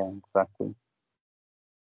 Yeah, exactly.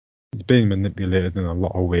 It's being manipulated in a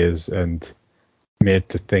lot of ways and made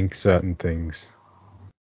to think certain things.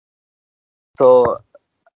 So,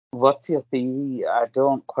 what's your theory? I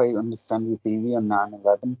don't quite understand your theory on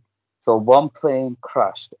 9/11. So, one plane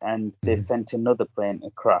crashed and they sent another plane to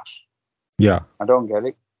crash. Yeah. I don't get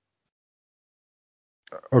it.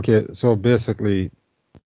 Okay, so basically,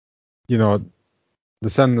 you know, they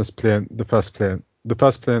send this plane, the first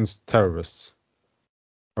plane's terrorists.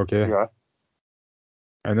 Okay? Yeah.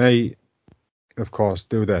 And they, of course,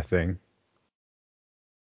 do their thing.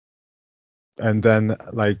 And then,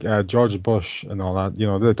 like, George Bush and all that,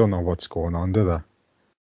 they don't know what's going on, do they?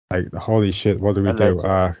 Like, holy shit, what do we do?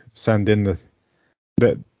 Send in the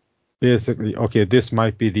basically, okay, this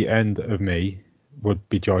might be the end of me, would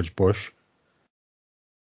be George Bush.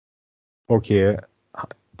 Okay,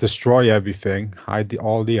 destroy everything, hide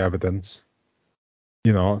all the evidence,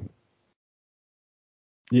 because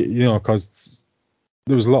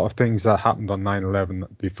there was a lot of things that happened on 9/11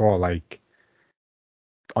 before, like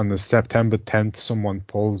on the September 10th, someone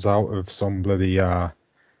pulls out of some bloody,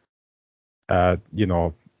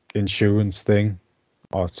 insurance thing,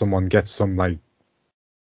 or someone gets some, like,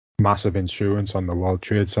 massive insurance on the World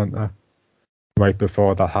Trade Center right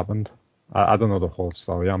before that happened. I don't know the whole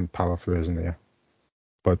story. I'm paraphrasing here.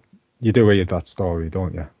 But you do read that story,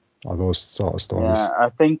 don't you? Or those sort of stories. Yeah, I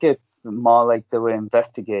think it's more like they were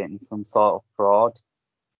investigating some sort of fraud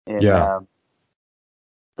in the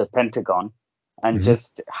Pentagon, and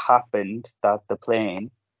just happened that the plane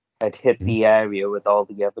had hit the area with all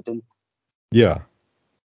the evidence. Yeah.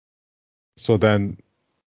 So then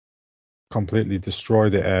completely destroy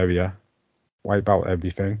the area, wipe out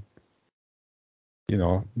everything,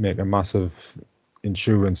 make a massive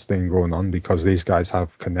insurance thing going on, because these guys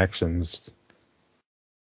have connections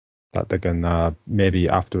that they can, maybe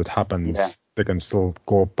after it happens, they can still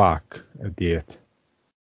go back a date.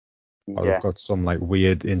 Or they've got some, like,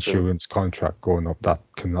 weird insurance contract going up that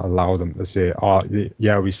can allow them to say, oh,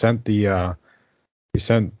 yeah, we sent the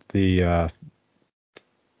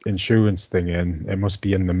insurance thing in, it must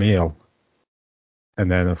be in the mail. And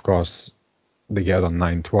then, of course, they get on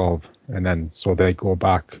 9/12, and then so they go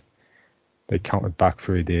back, they count it back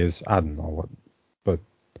 3 days. I don't know what, but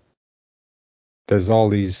there's all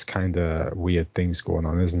these kind of weird things going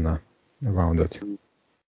on, isn't there, around it?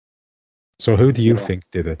 So who do you think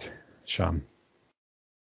did it, Sham?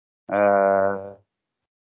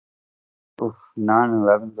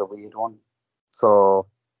 9/11's a weird one. So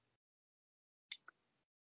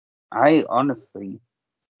I honestly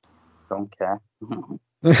don't care.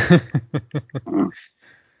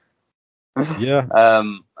 Yeah.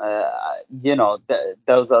 There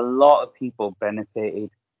was a lot of people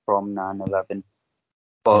benefited from 9/11,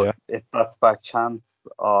 but if that's by chance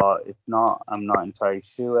or if not, I'm not entirely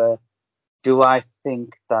sure. Do I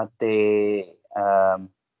think that they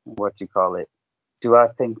do I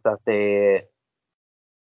think that they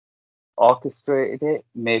orchestrated it?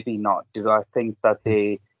 Maybe not. Do I think that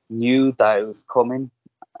they knew that it was coming?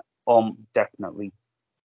 Definitely.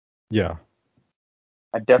 Yeah.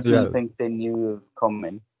 I definitely think they knew it was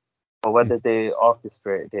coming. But whether they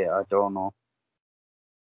orchestrated it, I don't know.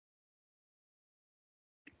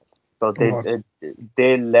 So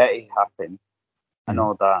they let it happen. I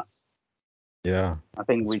know that. Yeah. I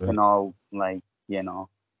think we can all, like, you know,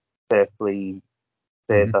 safely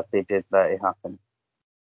say that they did let it happen.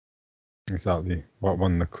 Exactly.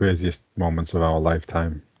 One of the craziest moments of our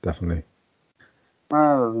lifetime, definitely.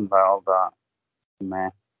 Well, it wasn't all that.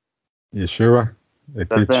 Man. You sure? There's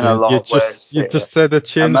been a lot worse. You just said it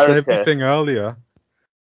changed everything earlier.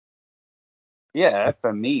 Yeah,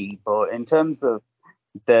 for me, but in terms of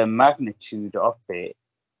the magnitude of it,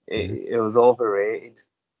 it was overrated.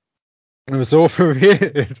 It was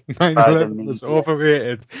overrated. 9/11 was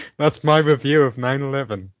overrated. That's my review of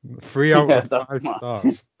 9/11. 3 out of 5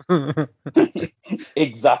 stars.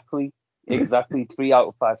 Exactly. 3 out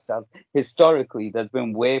of 5 stars. Historically, there's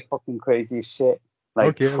been way fucking crazy shit.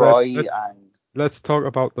 Like Troy let's talk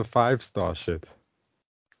about the 5-star shit.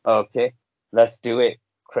 Okay, let's do it,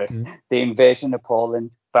 Chris. The invasion of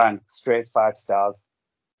Poland, bang, straight 5 stars.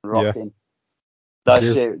 Rocking. That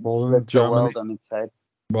shit flipped the world on its head.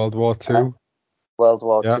 World War II. World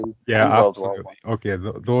War II. Yeah, and absolutely. World War I. Okay,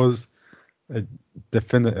 those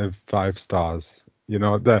definitive 5 stars. You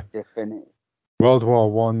know, the definitive. World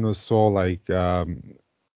War I was so like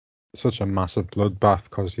such a massive bloodbath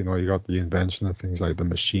because, you know, you got the invention of things like the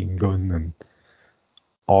machine gun and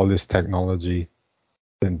all this technology,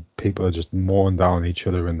 and people are just mowing down each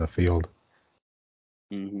other in the field.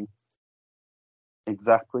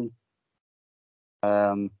 Exactly.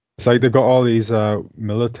 It's like they've got all these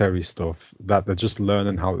military stuff that they're just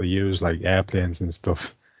learning how to use, like airplanes and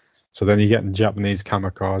stuff. So then you're getting Japanese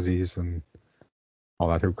kamikazes and all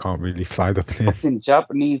that who can't really fly the plane. Fucking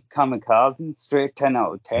Japanese kamikazes, straight 10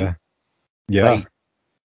 out of 10. Yeah. Like,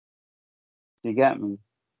 do you get me?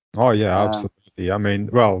 Oh, yeah, absolutely. I mean,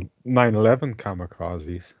 well, 9/11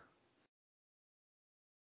 kamikazes.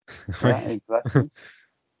 Yeah, exactly.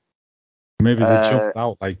 Maybe they jumped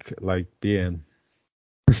out like being.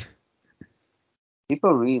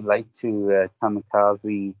 People really like to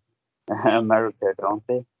kamikaze America, don't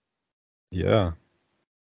they? Yeah.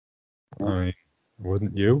 I mean,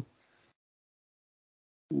 wouldn't you?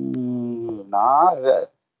 Nah.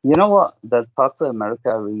 You know what? There's parts of America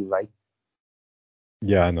I really like.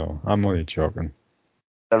 Yeah, I know. I'm only joking.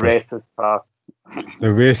 The racist parts. The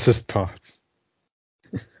racist parts.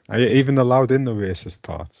 Are you even allowed in the racist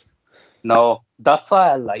parts? No, that's why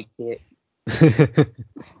I like it.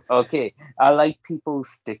 Okay, I like people who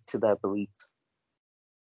stick to their beliefs.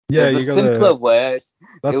 Yeah, There's a simpler word.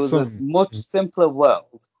 It was a much simpler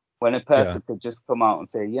world when a person could just come out and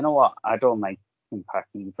say, you know what, I don't like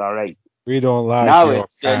Pakis, all right. We don't like now your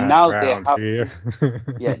now they have here.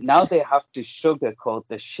 now they have to sugarcoat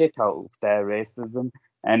the shit out of their racism,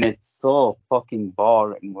 and it's so fucking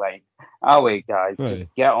boring. Like, wait, guys,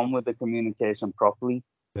 just get on with the communication properly.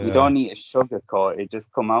 Yeah. You don't need to sugarcoat it.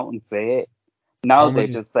 Just come out and say it. Now they're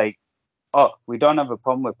just like, oh, we don't have a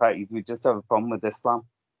problem with Pakis. We just have a problem with Islam.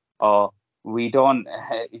 Or we don't.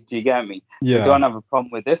 Do you get me? Yeah. We don't have a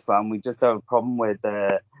problem with Islam. We just have a problem with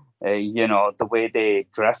you know, the way they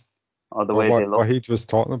dress. Or the way they look. What he was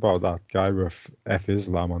talking about, that guy with F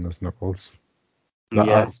Islam on his knuckles.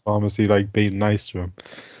 That pharmacy, like, being nice to him.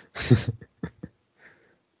 It's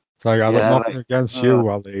like, I got nothing against you,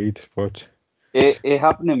 LAWD, but... It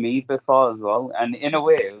happened to me before as well. And in a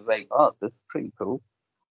way, it was like, oh, this is pretty cool.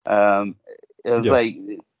 It was like,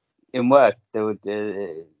 in work, there would...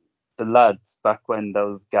 the lads, back when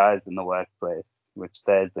those guys in the workplace, which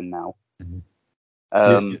there isn't now.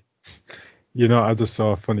 You know, I just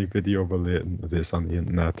saw a funny video relating to this on the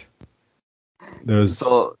internet.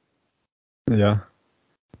 Yeah.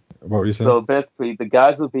 What were you saying? So basically, the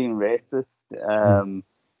guys were being racist.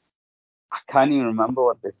 I can't even remember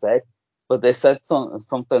what they said, but they said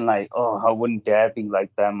something like, "Oh, I wouldn't dare be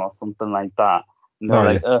like them," or something like that. And they're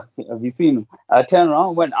like, "Have you seen them?" I turned around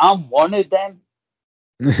and went, "I'm one of them,"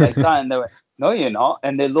 like that, and they went, "No, you're not,"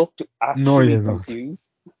 and they looked actually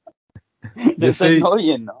confused. They said, "No,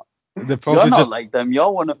 you're not. You're not like them.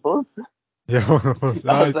 You're one of us." Yeah,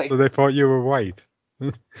 so they thought you were white.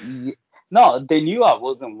 No, they knew I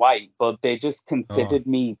wasn't white, but they just considered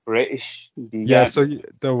me British. So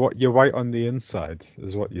you're white on the inside,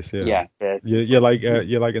 is what you're saying. Yeah, you're like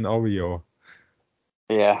an Oreo.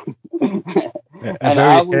 Yeah,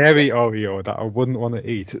 a very hairy Oreo that I wouldn't want to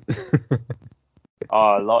eat.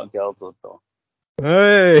 Oh, a lot of girls would though.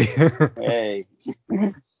 Hey.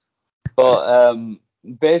 But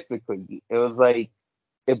basically, it was like,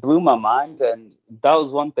 it blew my mind, and that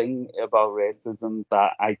was one thing about racism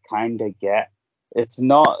that I kind of get. It's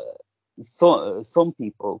not some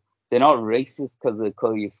people, they're not racist because of the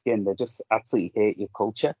color of your skin. They just absolutely hate your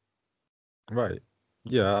culture. Right.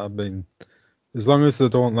 Yeah, I mean, as long as they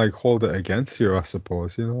don't like hold it against you, I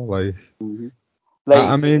suppose, you know, like. Mm-hmm. Like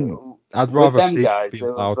I mean, I'd rather them people guys, be it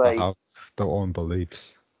was allowed to like have their own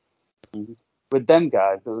beliefs. with them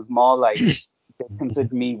guys, it was more like they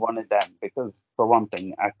considered me one of them because, for one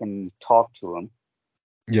thing, I can talk to them,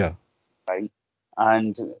 Yeah. right?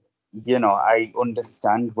 And I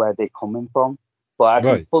understand where they're coming from, but I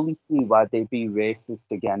can fully see why they'd be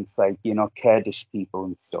racist against, like, Kurdish people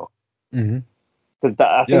and stuff. Mm-hmm. Because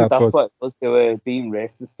I think that's what it was. They were being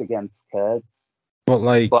racist against Kurds. But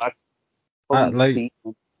like, but I fully see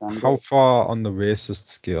and understand how it. far on the racist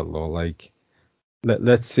scale though? Like,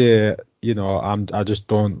 let's say I just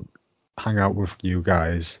don't hang out with you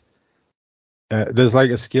guys. There's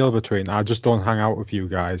like a scale between I just don't hang out with you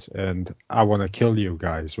guys and I want to kill you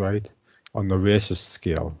guys, right? On the racist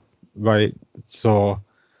scale, right? So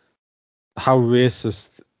how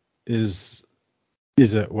racist is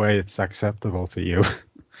it where it's acceptable for you?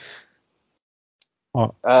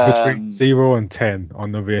 Between 0 and 10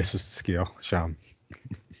 on the racist scale, Sham.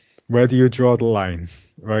 Where do you draw the line,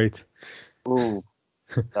 right? Ooh,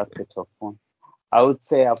 that's a tough one. I would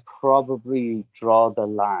say I probably draw the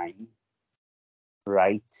line,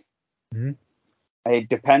 right? Mm-hmm. It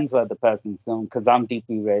depends where the person's going, because I'm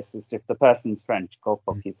deeply racist. If the person's French, go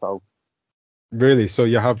fuck yourself. Really? So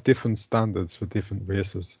you have different standards for different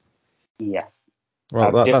races? Yes. Well, I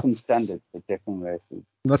have different standards for different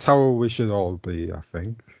races. That's how we should all be, I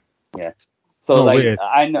think. Yeah. So,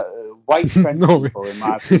 I know white French people, in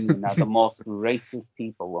my opinion, are the most racist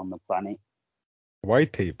people on the planet.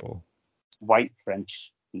 White people? White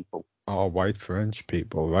French people. Oh, white French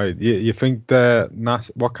people, right? You think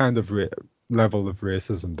what kind of level of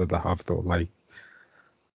racism did they have though? Like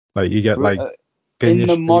you get like Finnish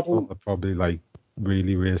people are probably like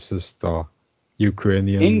really racist, or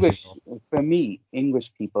Ukrainians. English, for me,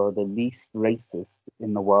 English people are the least racist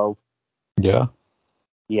in the world. Yeah.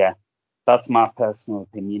 Yeah, that's my personal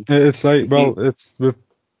opinion. It's like,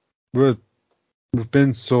 we've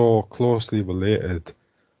been so closely related,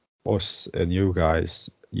 us and you guys,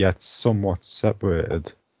 yet somewhat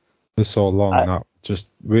separated for so long that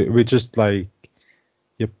we just like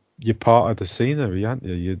you're part of the scenery, aren't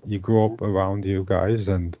you? You grow up around you guys,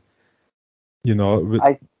 and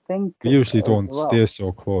I think we usually don't stay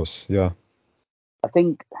so close. Yeah. I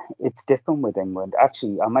think it's different with England.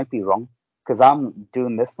 Actually, I might be wrong because I'm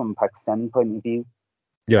doing this from a Pakistani point of view.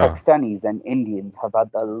 Yeah. Pakistanis and Indians have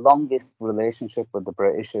had the longest relationship with the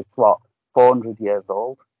British. It's 400 years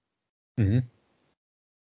old. Mm-hmm.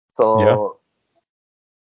 So,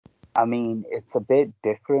 I mean, it's a bit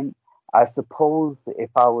different. I suppose if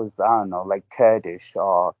I was, I don't know, like Kurdish,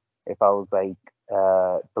 or if I was like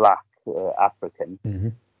black African,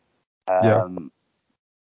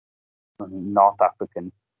 North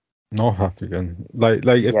African. North African, like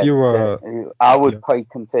if you were, I would probably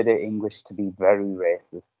consider English to be very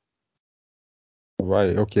racist.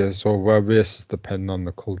 Right. Okay. So where races depend on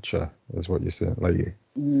the culture, is what you're saying, like.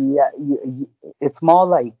 Yeah, it's more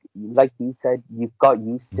like you said, you've got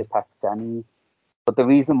used to Pakistanis. But the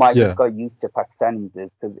reason why you've got used to Pakistanis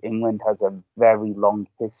is because England has a very long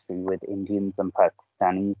history with Indians and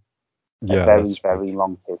Pakistanis. Yeah, a very, very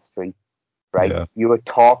long history, right? Yeah. You were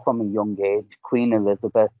taught from a young age. Queen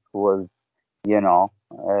Elizabeth was,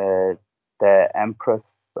 the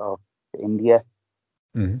Empress of India.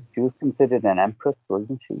 Mm-hmm. She was considered an empress,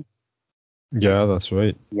 wasn't she? Yeah, that's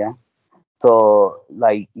right. Yeah. So,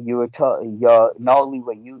 like, you were taught, not only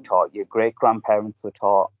were you taught, your great grandparents were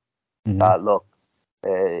taught that, look,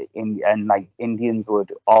 and like Indians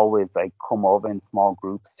would always like come over in small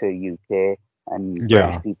groups to UK, and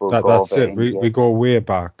British people would go over India. We go way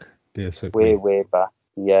back, basically. Way back,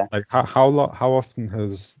 yeah. Like how often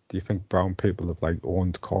do you think brown people have like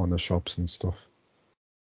owned corner shops and stuff?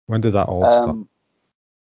 When did that all start?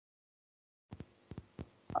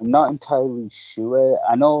 I'm not entirely sure.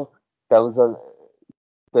 I know there was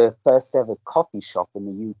the first ever coffee shop in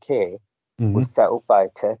the UK was set up by a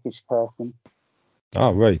Turkish person.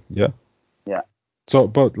 Oh, right, yeah. Yeah. So,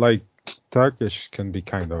 but like Turkish can be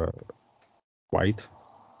kind of white.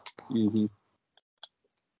 Mm-hmm.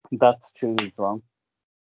 That's true as well.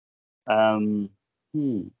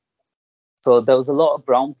 So there was a lot of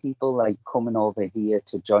brown people like coming over here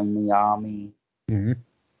to join the army. Mm-hmm.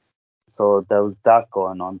 So there was that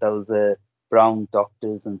going on. There was brown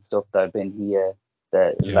doctors and stuff that have been here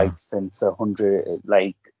like since 100.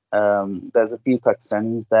 Like there's a few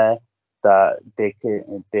Pakistanis there that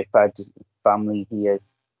they've had family here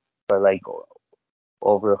for like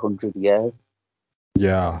over 100 years.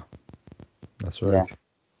 Yeah, that's right.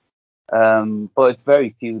 Yeah. But it's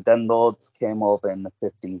very few. Then LAWDs came over in the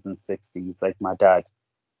 50s and 60s, like my dad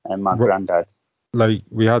and my granddad. Like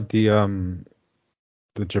we had the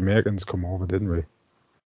Jamaicans come over, didn't we?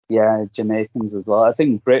 Yeah, Jamaicans as well. I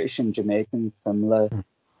think British and Jamaicans similar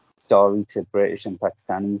story to British and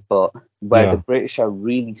Pakistanis, but where the British are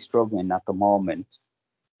really struggling at the moment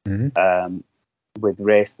with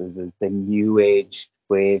races is the new age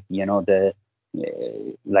wave, the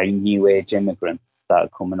like new age immigrants that are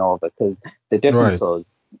coming over. Because the difference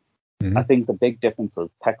was, I think the big difference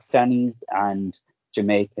was Pakistanis and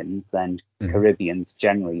Jamaicans and Caribbeans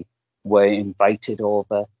generally were invited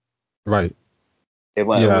over. Right. It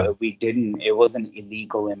wasn't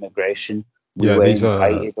illegal immigration. We were these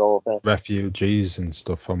invited are over. refugees and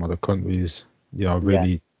stuff from other countries,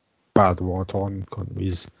 really bad war-torn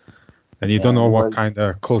countries. And you don't know what kind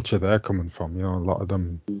of culture they're coming from. A lot of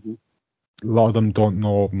them don't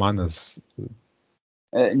know manners.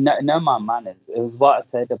 No manners. It was what I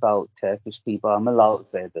said about Turkish people. I'm allowed to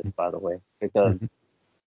say this, by the way, because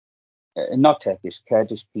not Turkish,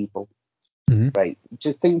 Kurdish people. Right.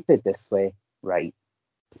 Just think of it this way, right?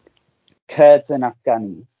 Kurds and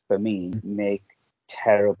Afghanis, for me, make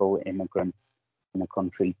terrible immigrants in a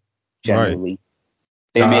country, generally.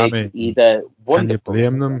 They make either wonderful Can you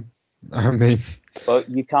blame them? I mean... But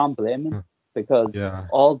you can't blame them, because their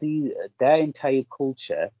entire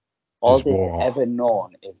culture, all they've ever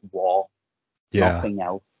known is war, nothing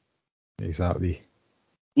else. Exactly.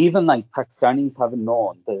 Even like Pakistanis haven't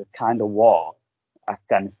known the kind of war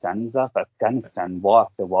Afghanistanis have. Afghanistan, war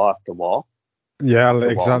after war after war. Yeah,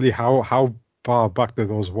 exactly. How far back do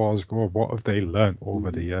those wars go? What have they learned over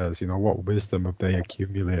the years? What wisdom have they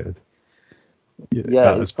accumulated?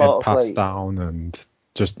 That has been passed down and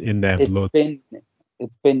just in their blood.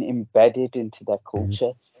 It's been embedded into their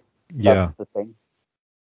culture. That's the thing.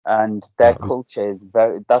 And their culture is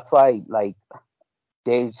that's why like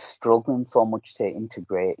they're struggling so much to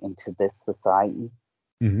integrate into this society.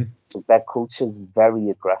 Because their culture is very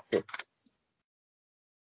aggressive.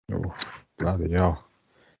 Oh, bloody hell.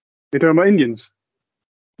 You're talking about Indians?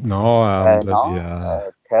 No,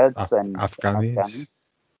 Kurds and Afghanis.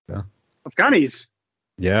 Yeah. Afghanis?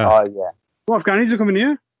 Yeah. Oh, yeah. Oh, Afghanis are coming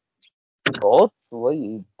here? Loads.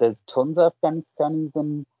 There's tons of Afghanistanis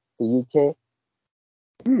in the UK.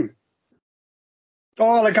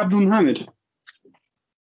 Oh, like Abdul Mohammed?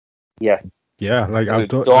 Yes. Yeah, like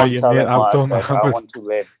Abdul Mohammed. I want to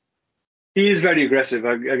live. He is very aggressive,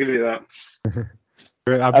 I'll give you that.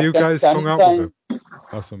 Have you guys hung out with him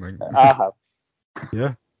or something? I have.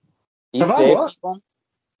 Yeah. He saved me once.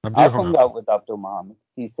 I've hung out with Abdul Mohammed.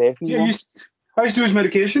 He saved me once. I used to do his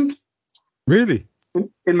medication. Really? In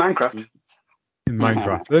Minecraft. In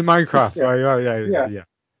Minecraft.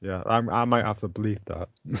 Yeah. I might have to believe that.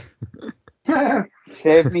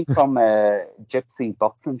 Saved me from a gypsy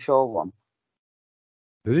boxing show once.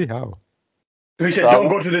 Did he? How? He said, "Don't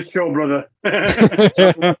go to this show, brother." I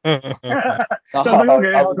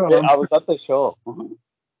was at the show.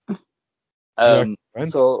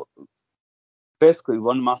 So basically,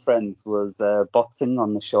 one of my friends was boxing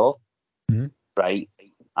on the show, right?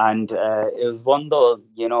 And it was one of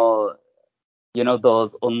those,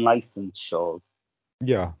 those unlicensed shows.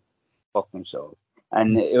 Yeah. Boxing shows.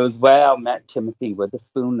 And it was where I met Timothy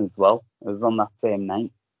Witherspoon as well. It was on that same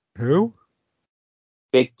night. Who?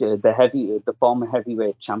 The former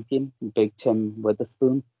heavyweight champion, Big Tim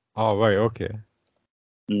Witherspoon. Oh, right, okay.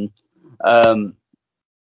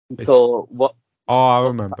 So what? Oh, I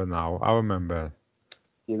remember now. I remember.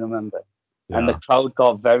 You remember? Yeah. And the crowd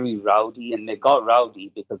got very rowdy, and they got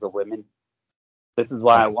rowdy because of women. This is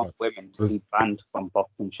why I want women to be banned from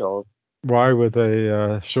boxing shows. Why were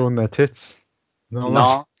they showing their tits?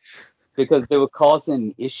 No, because they were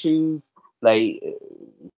causing issues. Like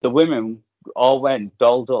the women all went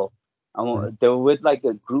dolled up, and they were with like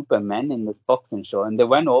a group of men in this boxing show, and they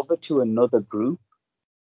went over to another group,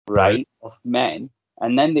 right, of men,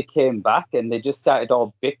 and then they came back and they just started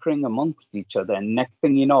all bickering amongst each other, and next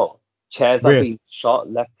thing you know, chairs are being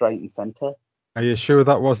shot left, right, and center. Are you sure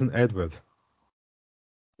that wasn't Edward?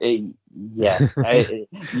 Yeah.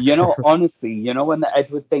 Honestly, when the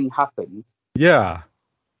Edward thing happened. Yeah.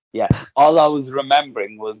 Yeah. All I was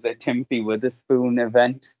remembering was the Timothy Witherspoon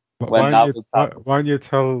event. Why don't you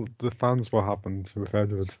tell the fans what happened with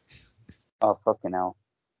Edward? Oh, fucking hell.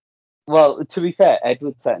 Well, to be fair,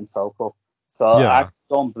 Edward set himself up. So I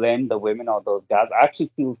don't blame the women or those guys. I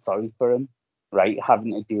actually feel sorry for him, right,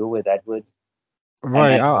 having to deal with Edward.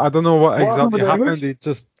 Right, I don't know what exactly happened. He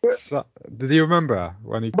just... Did you remember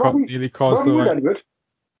when he nearly caused the... Edward?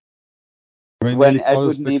 When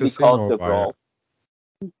Edward nearly caused the brawl.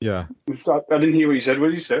 Yeah. I didn't hear what you said. What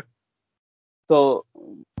did you say? So,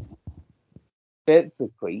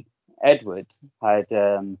 basically, Edward had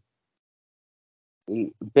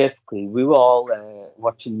basically, we were all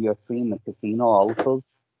watching UFC in the casino, all of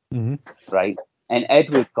us, right? And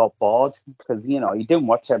Edward got bored because, he didn't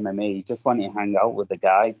watch MMA. He just wanted to hang out with the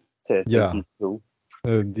guys to think he's cool.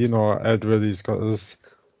 Edward, he's got his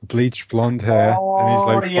bleached blonde hair, and he's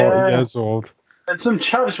like 40 years old. And some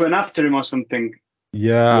chavs went after him or something.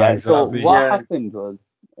 Yeah, exactly. So what happened was,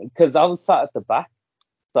 because I was sat at the back,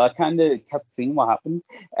 so I kind of kept seeing what happened.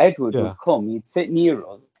 Edward would come, he'd sit near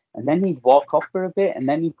us, and then he'd walk up for a bit, and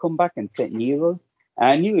then he'd come back and sit near us. And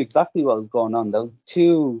I knew exactly what was going on. There was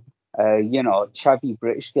two, chubby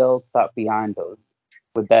British girls sat behind us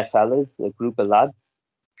with their fellas, a group of lads,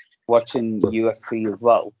 watching UFC as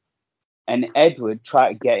well. And Edward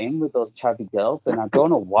tried to get in with those chubby girls, and I don't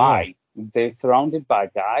know why. They're surrounded by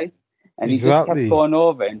guys, and he just kept going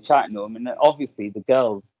over and chatting to them. And obviously, the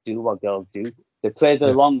girls do what girls do. They played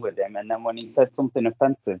along with him, and then when he said something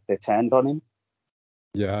offensive, they turned on him.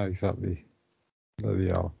 Yeah, exactly. Bloody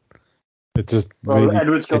hell. It just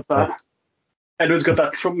Edward's got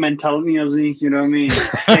that Trump mentality, hasn't he? You know what I mean?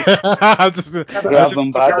 Grab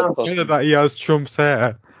him by the pussy. That he has Trump's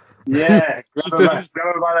hair. Yeah, grab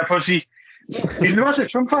him by the pussy. He's a massive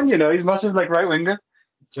Trump fan, He's massive, right winger.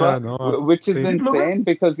 Which is insane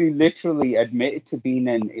because he literally admitted to being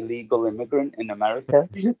an illegal immigrant in America.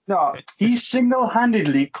 No, he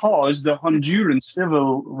single-handedly caused the Honduran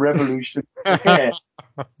civil revolution. Okay,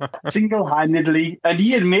 single-handedly, and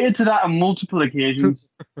he admitted to that on multiple occasions.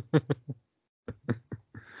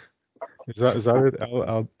 Is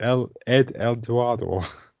that Ed El Dorado?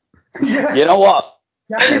 Yeah. You know what?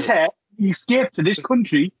 His hair. He escaped to this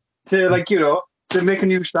country to to make a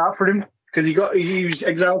new start for him because he was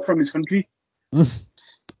exiled from his country.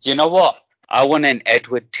 You know what? I want an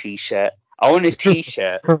Edward T-shirt. I want a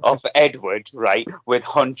T-shirt of Edward, right, with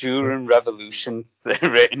Honduran revolutions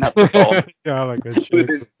written at the top. Yeah, like a with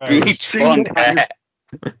his bleach blonde hair.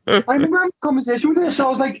 I remember having a conversation with him, so I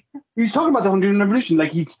was like, he was talking about the Honduran revolution,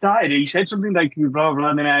 like he said something like blah blah,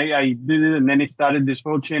 and then I did it, and then it started this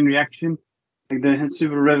whole chain reaction, like the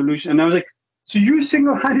civil revolution, and I was like, so you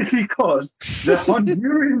single-handedly caused the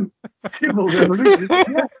Honduran civil revolution?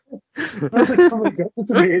 Yeah. I was like, oh my god, that's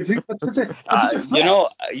amazing. That's such a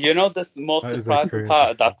you know the most surprising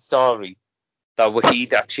part of that story, that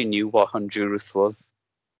Wahid actually knew what Honduras was.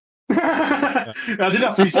 I did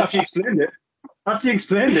after he explained it. After he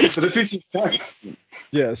explained it for the 50th time.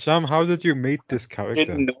 Yeah, Sam, how did you meet this character?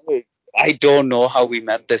 Didn't know it. I don't know how we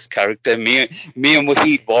met this character. Me and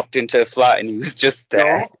Wahid walked into a flat and he was just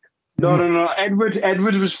there. No.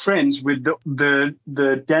 Edward was friends with the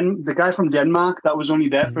guy from Denmark that was only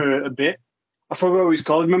there for a bit. I forgot what he's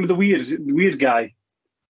called. Remember the weird guy?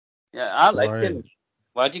 Yeah, I liked him.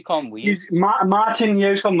 Why do you call him weird? He's Martin. Yeah,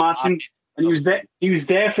 he's called Martin. And he was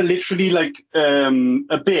there for literally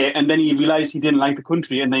a bit, and then he realized he didn't like the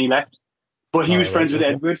country, and then he left. But he was friends with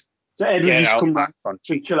Edward, so Edward used to come back and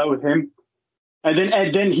chill out with him. And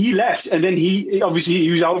then he left, and then he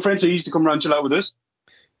was our friend, so he used to come around and chill out with us.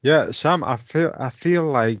 Yeah, Sam, I feel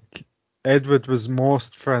like Edward was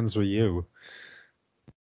most friends with you.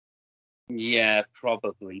 Yeah,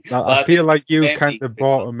 probably. I feel like you kind of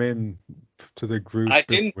brought him in to the group. I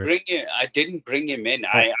didn't bring him in.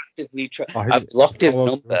 I actively tried. I blocked his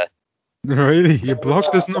number. Really? You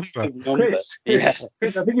blocked his number? Chris, yeah.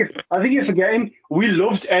 Chris, I think you're forgetting. We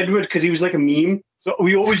loved Edward because he was like a meme. So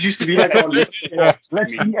we always used to be like, let's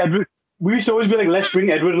bring Edward. We used to always be like, let's bring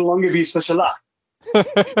Edward along. It'd be such a laugh.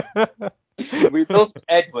 We loved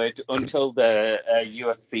Edward until the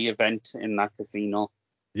UFC event in that casino.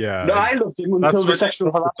 Yeah. No, I loved him until the sexual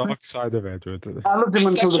harassment. The dark side of Edward. I loved him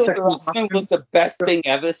until the sexual harassment was the best thing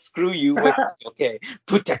ever. Screw you. Okay.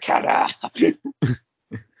 Putakara.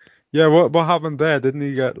 Yeah, what happened there? Didn't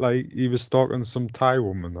he get he was stalking some Thai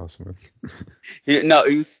woman or something? No,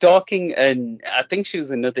 he was stalking I think she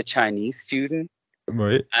was another Chinese student.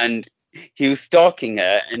 Right. And he was stalking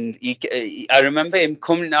her, and I remember him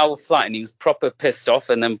coming out of the flat, and he was proper pissed off,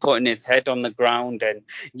 and then putting his head on the ground, and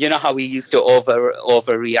you know how he used to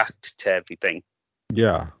overreact to everything.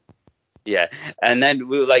 Yeah. Yeah, and then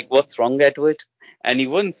we were like, "What's wrong, Edward?" And he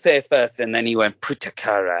wouldn't say it first, and then he went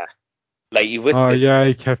Putakara, like he whispered. Oh yeah,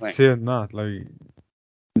 he kept saying that.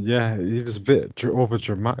 Yeah, he was a bit over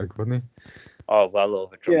dramatic, wasn't he? Oh, well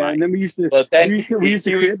over dramatic. Yeah, and then we used to create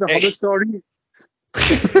the horror story.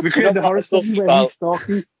 We created the horror story where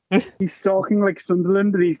he's stalking like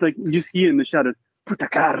Sunderland, and he's like, you just hear in the shadows,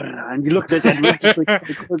 Putakar, and you look at Edward just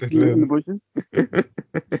in the bushes.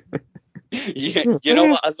 You know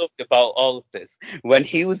what I loved about all of this? When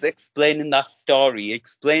he was explaining that story, he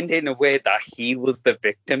explained it in a way that he was the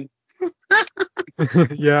victim.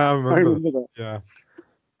 Yeah, I remember that. Yeah.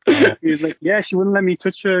 He was like, yeah, she wouldn't let me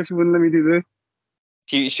touch her. She wouldn't let me do this.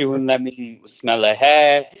 She wouldn't let me smell her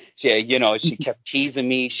hair. She kept teasing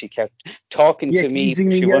me. She kept talking to me. Teasing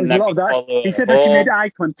me. She Yeah, wouldn't there's a let lot me of that. call her He said that she made eye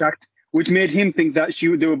contact, which made him think that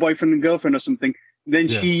they were boyfriend and girlfriend or something. Then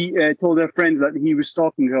she told her friends that he was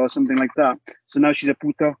stalking her or something like that. So now she's a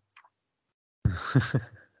puta. I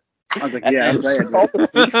was like, yeah, and that's right. she called the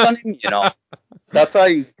police on him, That's why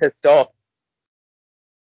he was pissed off.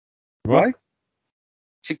 What?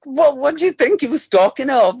 What do you think? He was stalking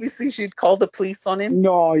her. Obviously, she'd call the police on him.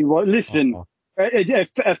 No, he was. Listen,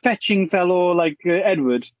 a fetching fellow like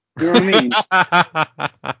Edward. You know what I mean?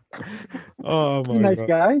 Oh my nice God.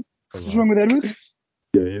 guy. What's wrong with Edward?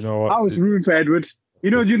 Yeah, you know what? I was rooting for Edward.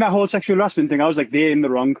 Doing that whole sexual harassment thing, I was like, they're in the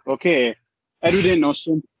wrong. Okay. Edward ain't no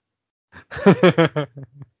son. Yeah,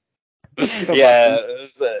 it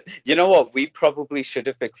was, you know what? We probably should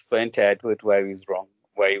have explained to Edward where he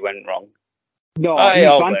went wrong. No, he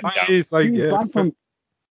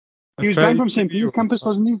was banned from St. Peter's campus,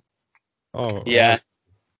 wasn't he? Oh, yeah.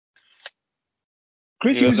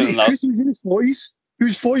 Chris was in his 40s. He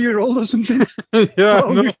was 4-year-old or something. Yeah,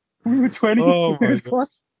 no. We were 20. Oh, my God.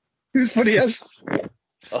 He was funny as.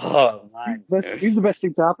 Oh, man. He's the best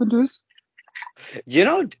thing to happen to us.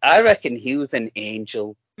 I reckon he was an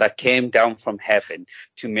angel that came down from heaven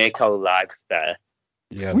to make our lives better.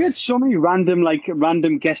 Yes. We had so many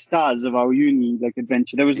random guest stars of our uni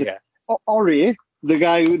adventure. There was Ori, the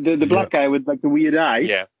guy, the black guy with the weird eye.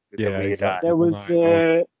 Yeah, with the weird exactly. eye. There was.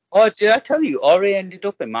 Oh, did I tell you? Ori ended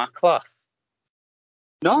up in my class.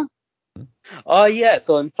 No. Oh yeah.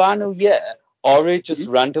 So in final year, Ori just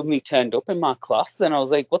randomly turned up in my class, and I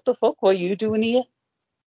was like, "What the fuck? What are you doing here?"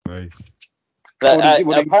 Nice.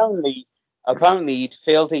 Apparently he'd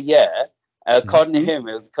failed a year. According to him,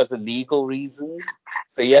 it was because of legal reasons.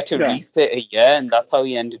 So he had to resit a year, and that's how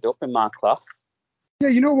he ended up in my class. Yeah,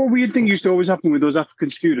 you know what weird thing used to always happen with those African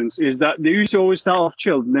students is that they used to always start off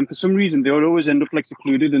chilled, and then for some reason they would always end up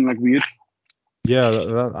secluded and weird. Yeah,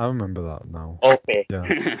 I remember that now. Okay. Yeah.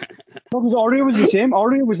 Because Ori was the same.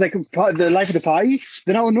 Ori was part of the life of the party.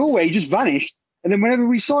 Then out of nowhere, he just vanished. And then whenever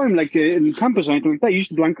we saw him in campus or anything like that, he used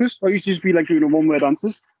to blank us. Or he used to just be doing one-word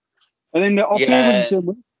answers. And then Ope was the same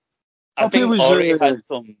way. I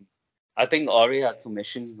think Ori had some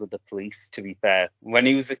issues with the police, to be fair. When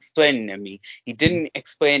he was explaining to me, he didn't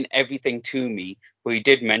explain everything to me, but he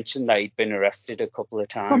did mention that he'd been arrested a couple of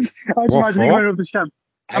times. I just imagine he went over the sham.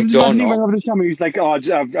 I'm just imagining he went over the sham and he was like, oh,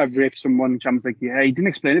 I've raped someone. And Cham's like, yeah, he didn't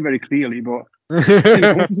explain it very clearly, but...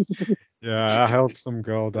 Yeah, I held some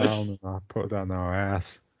girl down and I put her down her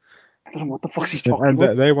ass. I don't know what the fuck's he talking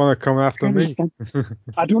about. They want to come after me.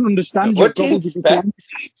 I don't understand what do you expect?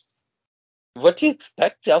 What do you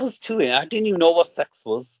expect? I was 2 and I didn't even know what sex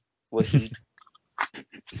was. Wahid.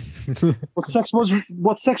 What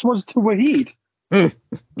sex was to Wahid? No,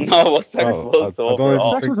 what sex was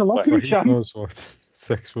overall. Sex was a lot to Wahid Cham. knows what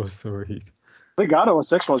sex was to Wahid. I think I know what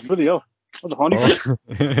sex was. Bloody hell. What the honey.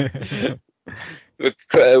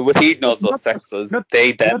 Wahid knows what sex was. Not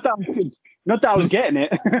that I was getting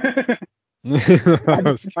it.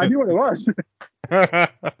 I knew what it was.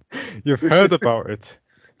 You've heard about it.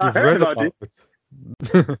 You've read about it.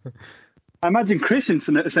 I imagine Chris in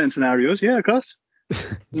certain scenarios. Yeah, of course.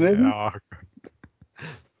 Yeah,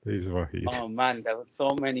 Please, Wahid. Oh man, there were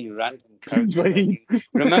so many random characters.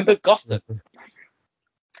 Remember Gotham?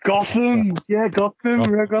 Gotham. Yeah, Gotham.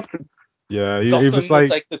 Yeah, he Gotham was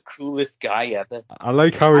like the coolest guy ever. I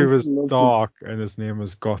like how he was dark and his name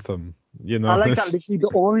was Gotham. I like that. Literally, the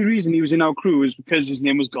only reason he was in our crew is because his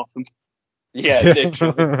name was Gotham. Yeah,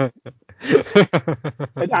 literally.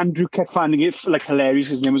 And Andrew kept finding it hilarious.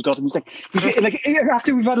 His name was Gotham. He's like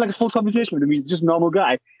after we've had a full conversation with him, he's just a normal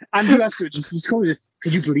guy. Andrew afterwards,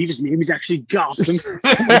 could you believe his name is actually Gotham?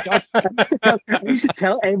 Oh my God. I used to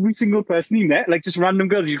tell every single person he met, just random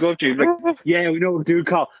girls you go up to, like, yeah, we know a dude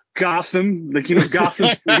called Gotham, Gotham.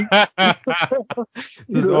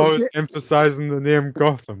 Just always emphasizing the name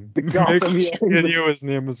Gotham. Gotham, Make sure you knew his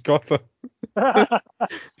name was Gotham.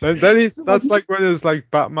 then that's when his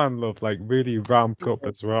Batman love really ramped up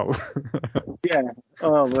as well. Yeah.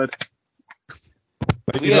 Oh, but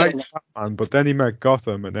he liked Batman, but then he met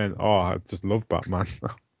Gotham, and then I just love Batman.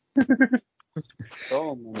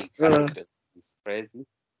 So many characters. It's crazy.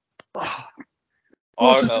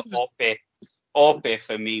 Ope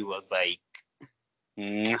for me was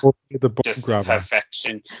just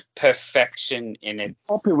perfection in its.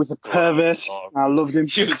 Ope was a pervert. I loved him.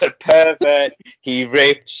 He was a pervert. He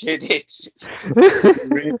raped shit.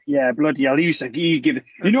 Yeah, bloody hell. He used to give it.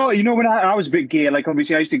 You know when I was a bit gay,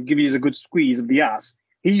 obviously I used to give you a good squeeze of the ass.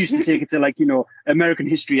 he used to take it to like, American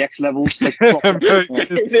History X levels, like proper.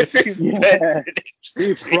 This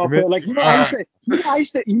is proper. Like, I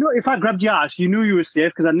used to, if I grabbed your ass, you knew you were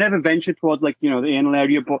safe because I never ventured towards like, the anal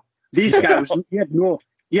area. But this guy he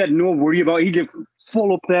had no worry about it. He did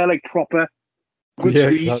full up there, like proper. Good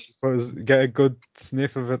squeeze. Get a good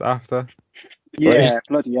sniff of it after. Yeah,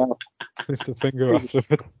 bloody hell. Sniff the finger after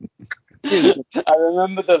it. I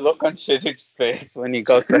remember the look on Shittich's face when he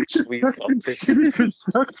got sexually assaulted. Because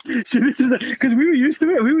we were used to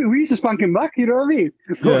it. We used to spank him back, you know what I mean?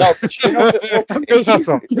 Yeah.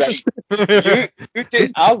 You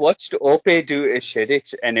did. I watched Ope do a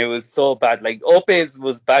Shittich and it was so bad. Like, Ope's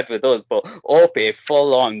was bad with us, but Ope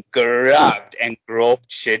full on grabbed and groped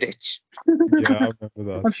Shittich. Yeah, I remember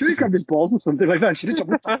that. I'm sure he grabbed his balls or something like that.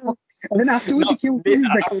 And then afterwards he killed him.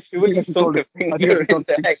 Afterwards he sunk a finger in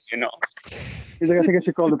the head, He's like, I think I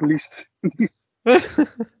should call the police.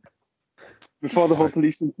 Before the whole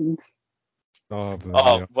police incident.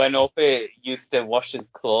 When Ope used to wash his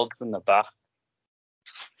clothes in the bath.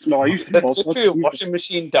 No, I used to. There's literally a washing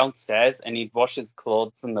machine downstairs, and he'd wash his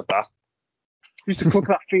clothes in the bath. He used to cook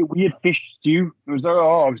that weird fish stew. It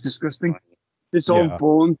was disgusting. It's all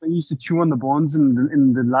bones. They used to chew on the bones in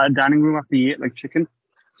the dining room after he ate like chicken.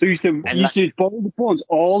 So he used to boil the bones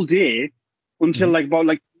all day until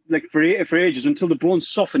for ages until the bones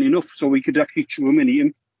soften enough so we could actually chew them and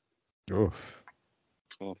eat them. Ope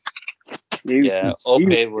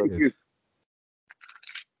was.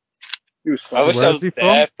 I wish I was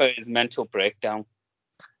there for his mental breakdown.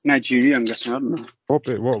 Nigeria, I'm guessing. I don't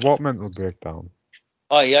know. What mental breakdown?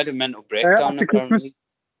 Oh, he had a mental breakdown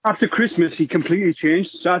After Christmas, he completely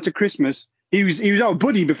changed. So after Christmas, he was our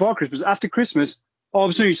buddy before Christmas. After Christmas, all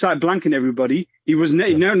of a sudden he started blanking everybody. He was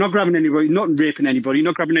not grabbing anybody, not raping anybody,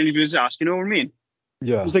 not grabbing anybody's ass. You know what I mean?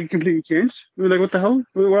 Yeah. It was like completely changed. We were like, what the hell?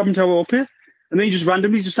 What happened to our Ope? And then he just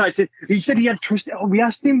randomly just started. He said he had trust. Oh, we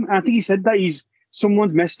asked him. And I think he said that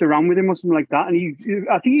someone's messed around with him or something like that. And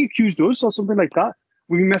I think he accused us or something like that.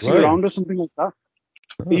 We were messing around or something like that.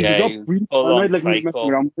 He was full on like we messing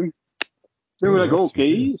around with him. They were like,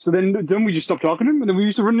 okay. Weird. So then we just stopped talking to him, and then we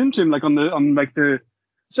used to run into him like on the.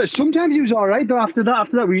 So sometimes he was all right, though. After that,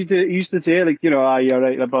 he used to say like, you're all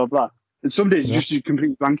right, like, blah blah. And some days just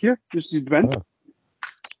completely blank you, just went. Yeah.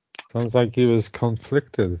 Sounds like he was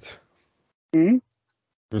conflicted. Mm-hmm.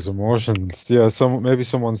 His emotions. Yeah, maybe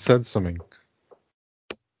someone said something.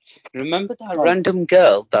 Remember that random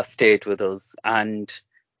girl that stayed with us, and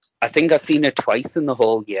I think I've seen her twice in the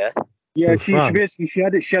whole year. Yeah, she had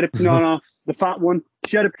the fat one.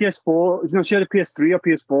 She had a PS4. No, she had a PS3 or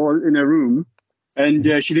PS4 in her room, and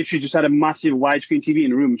she literally just had a massive widescreen TV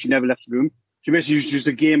in her room. She never left the room. She basically used to just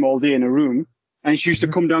a game all day in her room, and she used to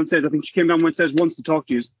come downstairs. I think she came downstairs once to talk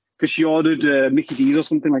to us because she ordered Mickey D's or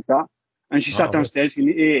something like that, and she sat downstairs and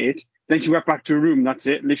ate it. Then she went back to her room. That's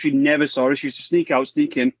it. Literally never saw her. She used to sneak out,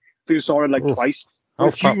 sneak in. I think I saw her like twice.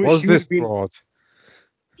 How fat was this broad?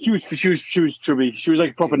 She was chubby. She was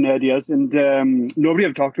like proper nerdy as, and nobody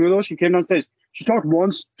ever talked to her though. She came downstairs. She talked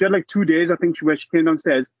once. She had like 2 days, I think, where she came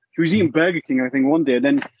downstairs. She was eating Burger King, I think, one day.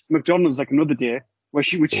 Then McDonald's like another day, which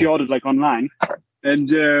she ordered like online, and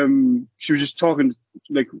she was just talking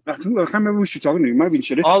like I can't remember who she was talking to. It might have been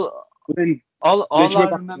shit. All I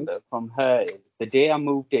remember from her is the day I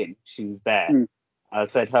moved in, she was there. I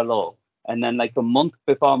said hello, and then like a month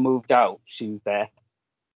before I moved out, she was there.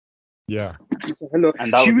 Yeah. Hello.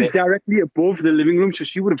 And she was directly above the living room, so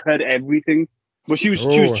she would have heard everything. But she was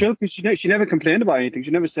chill because she never complained about anything.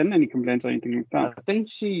 She never sent any complaints or anything like that. I think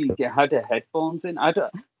she had her headphones in. I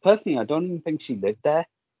don't even think she lived there.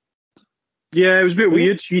 Yeah, it was a bit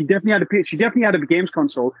weird. She definitely had a games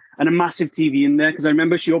console and a massive TV in there because I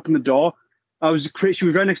remember she opened the door. She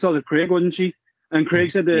was right next door to Craig, wasn't she? And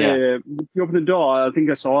Craig said she opened the door. I think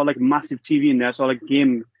I saw like a massive TV in there. I saw like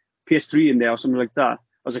game PS3 in there or something like that.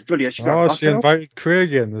 I was like, bloody hell, she invited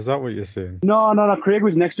Craig in. Is that what you're saying? No. Craig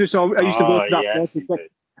was next to her, so I used to go to that floor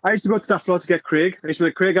I used to go to that floor to get Craig. I used to be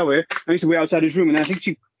like, Craig, away. I used to wait outside his room, and I think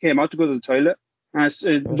she came out to go to the toilet. And I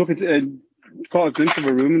caught a glimpse of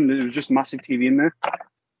her room, and there was just massive TV in there.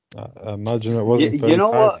 I imagine it wasn't very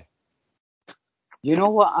tidy. You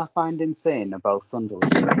know what I find insane about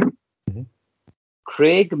Sunderland? Mm-hmm.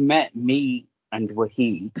 Craig met me and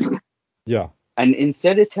Wahid. Yeah. And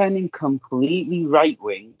instead of turning completely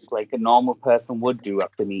right-wing, like a normal person would do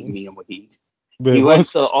after meeting me and Wahid, he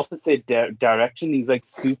went the opposite direction. He's like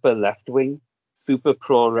super left-wing, super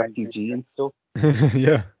pro-refugee and stuff.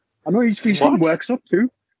 Yeah. I know he's from Worksop too.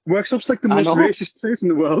 Worksop's like the most racist place in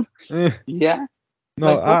the world. Yeah.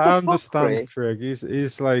 No, like, I understand Craig.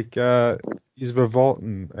 He's like he's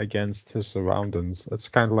revolting against his surroundings. It's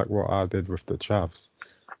kind of like what I did with the Chavs.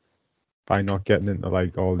 by not getting into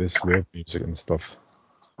like all this rave music and stuff.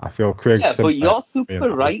 I feel Craig's Yeah, but simpler. you're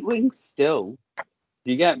super right wing still.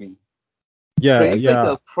 Do you get me? Yeah, Craig's yeah.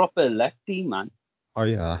 like a proper lefty, man. Oh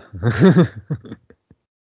yeah.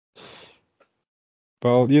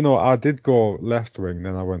 Well, I did go left wing,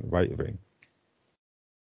 then I went right wing.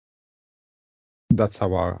 That's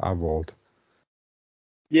how I rolled.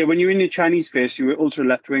 Yeah, when you were in your Chinese face, you were ultra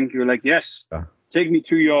left wing. You were like, yes, take me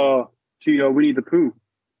to your Winnie the Pooh.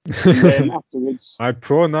 And then afterwards, my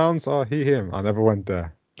pronouns are he, him. I never went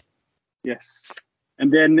there. Yes.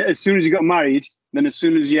 And then as soon as you got married, then as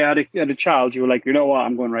soon as you had a child, you were like, you know what,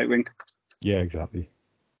 I'm going right wing. Yeah, exactly.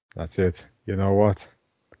 That's it. You know what?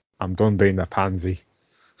 I'm done being a pansy.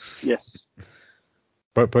 Yes.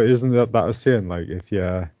 But isn't that a saying? Like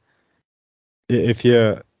if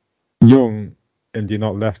you're young and you're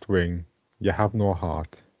not left wing, you have no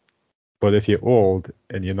heart. But if you're old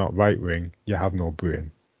and you're not right wing, you have no brain.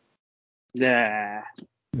 Yeah.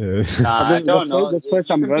 I don't know. That's the first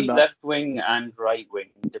You time can I've be heard that. left wing and right wing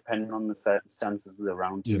depending on the circumstances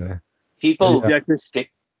around you. Yeah. People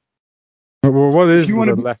stick. Well, what is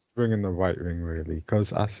the left wing and the right wing really?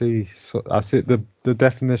 Because I see the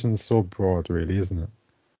definition's so broad, really, isn't it?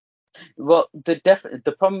 Well,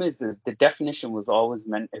 the problem is the definition was always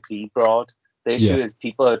meant to be broad. The issue is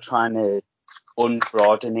people are trying to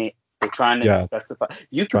unbroaden it. They're trying to specify.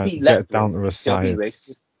 You could be left wing, still be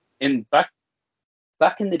racist.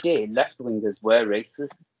 Back in the day, left wingers were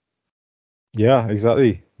racist. Yeah,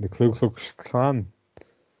 exactly. The Ku Klux Klan.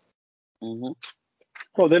 Mm-hmm.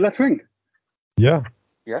 Oh, they're left wing. Yeah.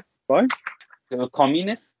 Yeah. Why? They were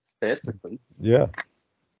communists, basically. Yeah.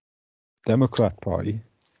 Democrat Party.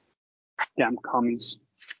 Damn commies.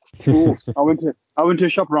 Ooh, I went to a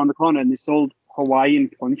shop around the corner and they sold Hawaiian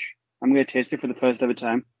punch. I'm gonna taste it for the first ever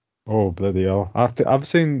time. Oh bloody hell! I've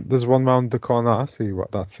seen there's one round the corner. I see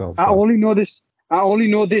what that sells. I only know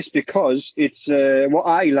this because it's what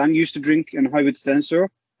Ilan used to drink and Howard Stenser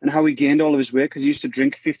and how he gained all of his weight because he used to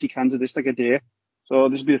drink 50 cans of this like a day. So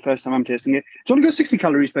this will be the first time I'm tasting it. It's only got 60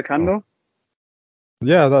 calories per can though.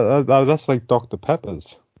 Yeah, that's like Dr.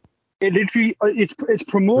 Pepper's. It literally, its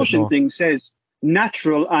promotion thing says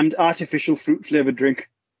natural and artificial fruit flavored drink.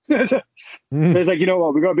 It's like, you know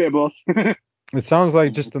what, we got a bit of both. It sounds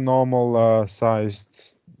like just a normal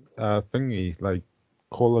sized thingy, like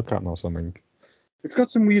cola can or something. It's got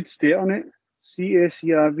some weird state on it.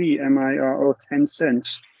 CACRVMIRO 10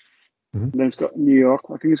 cents. And then it's got New York.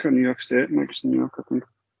 I think it's got New York State. It might be New York, I think.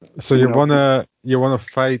 So you wanna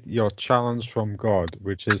fight your challenge from God,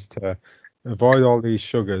 which is to avoid all these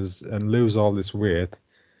sugars and lose all this weight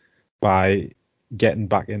by getting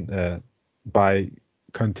back into by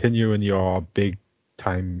continuing your big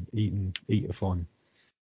time eat-a-thon.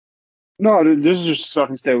 No, this is just so I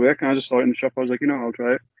can stay awake. And I just saw it in the shop. I was like, I'll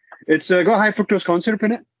try it. It's got high fructose corn syrup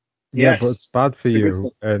in it. Yeah, but it's bad for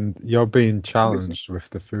you, and you're being challenged with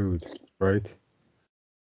the food, right?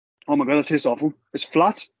 Oh my god, that tastes awful. It's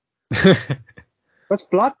flat. That's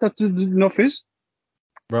flat. That's no fizz.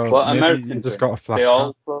 Well, maybe American you just drinks, got a flat. they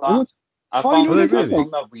all flat. I found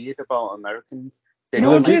that weird about Americans. They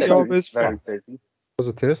don't like their drinks very fizzy. What does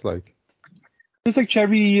it taste like? It's like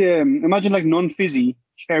cherry. Imagine like non-fizzy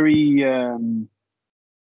cherry.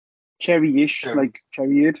 Cherry-ish, like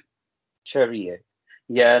Cherryade. Cherryade.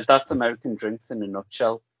 Yeah, that's American drinks in a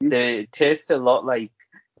nutshell. They taste a lot like,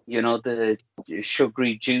 the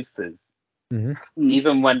sugary juices. Mm-hmm.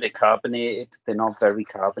 Even when they're carbonated, they're not very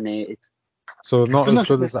carbonated. So not as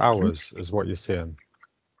good as ours, is what you're saying.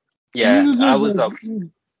 Yeah,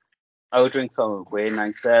 our drinks are way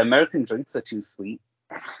nicer. American drinks are too sweet.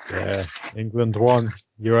 Yeah, England 1,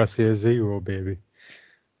 USA 0, baby.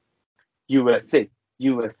 USA.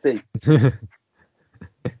 USA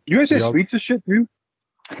sweets as shit, too.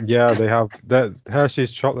 Yeah, they have that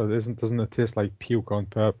Hershey's chocolate doesn't it taste like puke on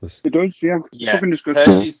purpose? It does, yeah. Yeah,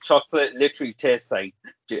 Hershey's chocolate literally tastes like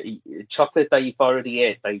chocolate that you've already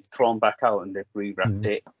ate that you've thrown back out and they've rewrapped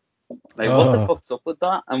it. Like, what the fuck's up with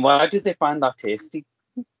that? And why did they find that tasty?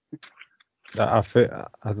 I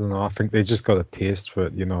don't know. I think they just got a taste for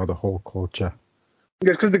it, the whole culture.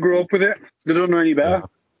 Yeah, it's because they grew up with it. They don't know any better.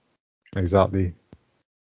 Yeah, exactly.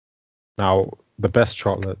 Now, the best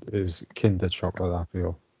chocolate is Kinder chocolate, I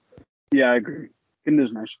feel. Yeah, I agree.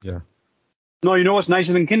 Kinder's nice. Yeah. No, you know what's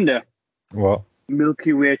nicer than Kinder? What?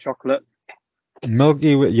 Milky Way chocolate.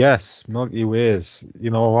 Milky Way, yes, Milky Ways. You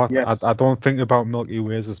know what? Yes. I don't think about Milky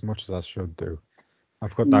Ways as much as I should do.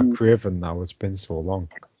 I've got that craving now. It's been so long.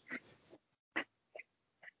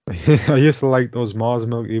 I used to like those Mars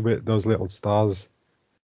Milky Way, those little stars.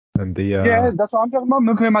 And the yeah, that's what I'm talking about.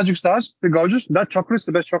 Milky Way Magic Stars. They're gorgeous. That chocolate's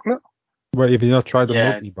the best chocolate. Wait, have you not tried the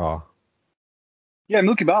Milky Bar? Yeah,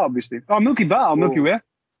 Milky Bar, obviously. Oh, Milky Bar, or Milky Way.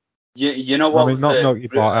 You know what? I mean, not Milky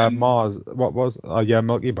Bar. Mars. What was? Yeah,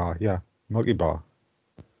 Milky Bar. Yeah, Milky Bar.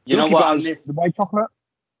 You know Milky what I Bar's miss? the white chocolate.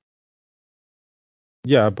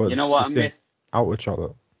 Yeah, but You know it's what the I same miss? outer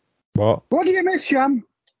chocolate. What? What do you miss, Sham?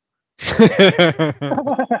 What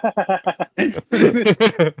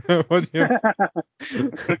do you?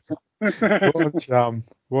 Go on, Jam.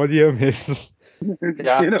 What do you miss?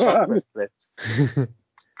 Dark chocolate flips.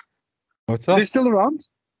 What's Are that? they still around?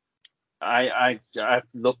 I've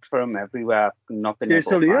looked for them everywhere. I've not been They're able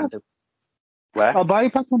still to here? find them. Where? I'll buy a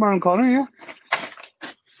pack from around corner, yeah.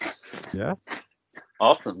 Yeah.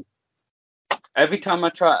 Awesome. Every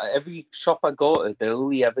shop I go to, they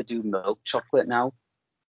only ever do milk chocolate now.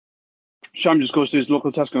 Sham just goes to his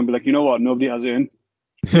local Tesco and be like, you know what? Nobody has it in.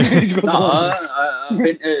 No, I've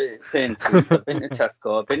been to Sainsbury's, I've been to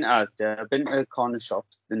Tesco, I've been to Asda, I've been to corner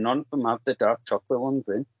shops. None of them have the dark chocolate ones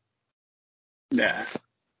in. Yeah.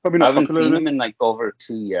 Probably I not haven't popular, seen is them in like over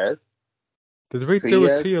 2 years. Did we 3 do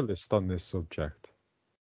years? a tier list on this subject?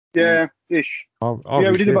 Yeah, ish. Oh,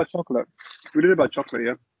 yeah, we did did about chocolate. We did about chocolate,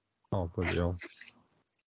 yeah. Oh, bloody hell.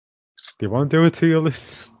 Do you want to do a tier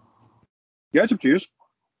list? Yeah, it's up to you.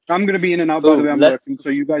 I'm going to be in and out, by the way, I'm working, so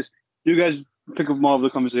you guys pick up more of the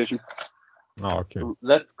conversation. Oh, okay.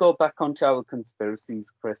 Let's go back onto our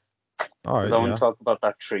conspiracies, Chris. All right, Because I want to talk about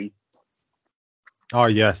that tree. Oh,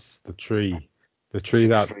 yes, the tree. The tree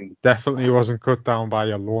that definitely wasn't cut down by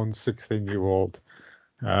a lone 16-year-old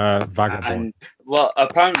vagabond. And, well,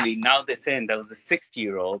 apparently now they're saying there was a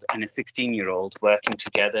 60-year-old and a 16-year-old working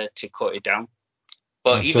together to cut it down.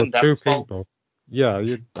 But even that's false. Yeah,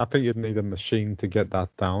 I think you'd need a machine to get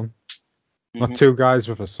that down. Not two guys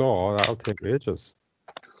with a saw. That'll take ages.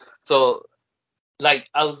 So, like,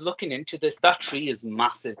 I was looking into this. That tree is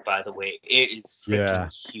massive, by the way. It is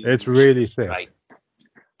freaking huge. It's really thick. Right?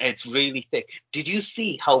 It's really thick. Did you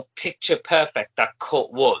see how picture perfect that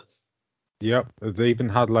cut was? Yep. They even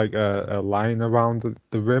had like a line around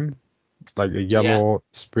the rim, like a yellow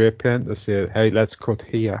spray paint to say, hey, let's cut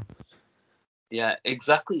here. Yeah,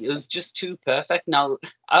 exactly. It was just too perfect. Now,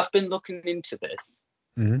 I've been looking into this,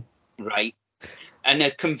 right? And a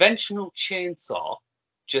conventional chainsaw,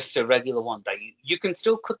 just a regular one, that you can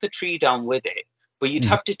still cut the tree down with it, but you'd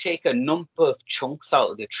have to take a number of chunks out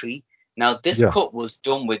of the tree. Now, this cut was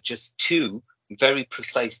done with just 2 very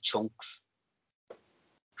precise chunks.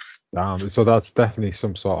 Damn, so that's definitely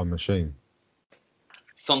some sort of machine.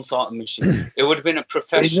 Some sort of machine. It would have been a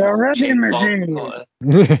professional chainsaw cutter.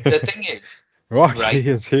 The thing is,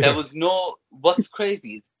 there was no. What's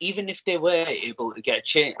crazy is even if they were able to get a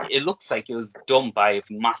chain, it looks like it was done by a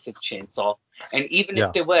massive chainsaw. And even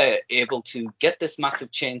if they were able to get this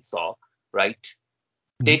massive chainsaw, right,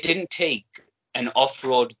 they didn't take an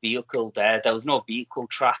off-road vehicle there. There was no vehicle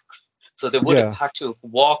tracks, so they would have had to have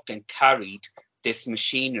walked and carried this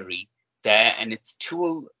machinery there. And it's a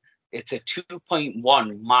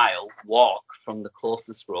 2.1 mile walk from the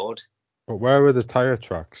closest road. But where were the tire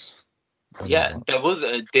tracks? Yeah,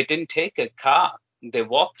 they didn't take a car. They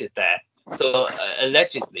walked it there. So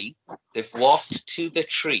allegedly, they've walked to the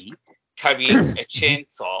tree, carrying a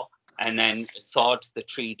chainsaw, and then sawed the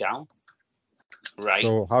tree down. Right.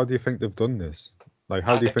 So how do you think they've done this? Like,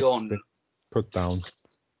 how do you think it's been cut down?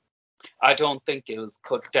 I don't think it was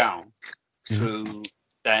cut down through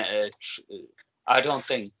that. I don't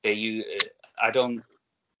think they.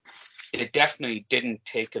 They definitely didn't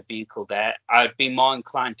take a vehicle there. I'd be more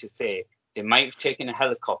inclined to say they might have taken a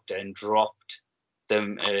helicopter and dropped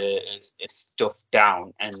them stuff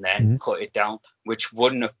down and then cut it down, which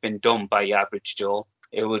wouldn't have been done by average Joe.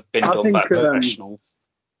 It would have been done by professionals.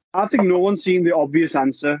 I think no one's seen the obvious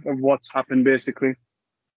answer of what's happened, basically,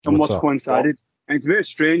 and what's coincided. And it's very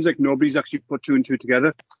strange, like nobody's actually put 2 and 2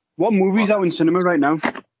 together. What movie's out in cinema right now?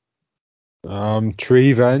 Tree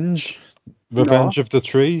Revenge of the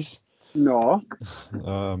Trees. No.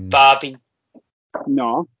 Barbie.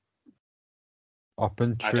 No. Up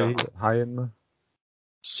in Tree, high in the.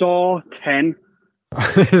 Saw 10.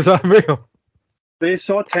 Is that real? They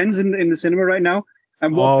Saw 10s in the cinema right now.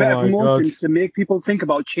 And what better promotion to make people think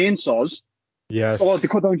about chainsaws? Yes. Or to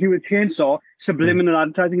cut down to a chainsaw, subliminal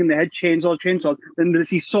advertising in their head, chainsaw. Then they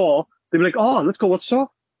see Saw, they'll be like, oh, let's go watch Saw.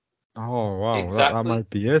 Oh, wow. Exactly. That might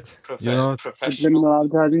be it. Subliminal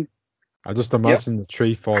advertising. I just imagine the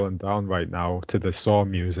tree falling down right now to the Saw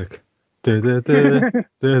music. Hello,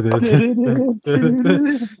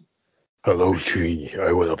 tree.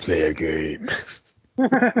 I want to play a game.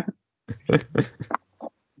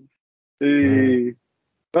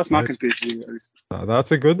 That's my conspiracy.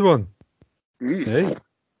 That's a good one. Hey.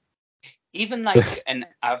 even like an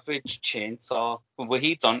average chainsaw,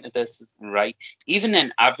 Wahid's onto this, right? Even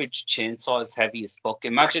an average chainsaw is heavy as fuck.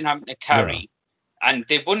 Imagine having to carry, and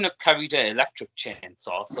they wouldn't have carried an electric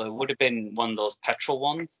chainsaw, so it would have been one of those petrol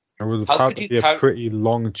ones. It would have had to be a pretty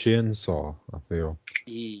long chainsaw, I feel.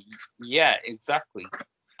 Yeah, exactly.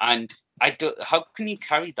 And how can you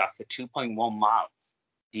carry that for 2.1 miles?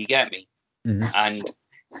 Do you get me? Mm-hmm. And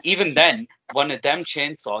even then, one of them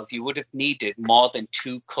chainsaws, you would have needed more than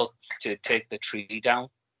 2 cuts to take the tree down.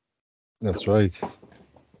 That's right.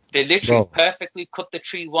 They literally perfectly cut the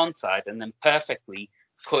tree one side and then perfectly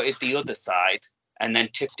cut it the other side and then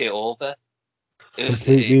tipped it over.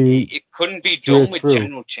 It couldn't be done with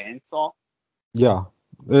general chainsaw. Yeah.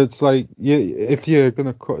 It's like, if you're going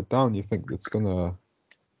to cut it down, you think it's going to,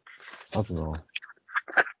 I don't know.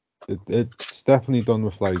 It's definitely done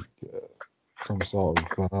with like some sort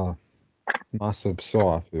of massive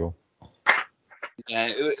saw, I feel. Yeah,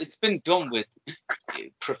 it's been done with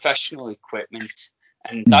professional equipment,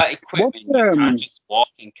 and that equipment you can't just walk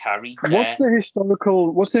and carry. What's the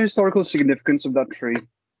historical significance of that tree?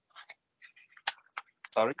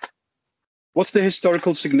 Sorry? What's the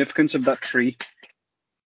historical significance of that tree?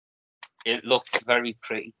 It looks very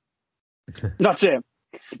pretty. That's it.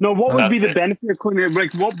 No, what would be the benefit of cutting it?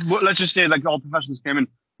 Like, what? Let's just say, like, all professionals came in.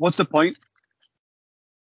 What's the point?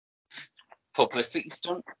 Publicity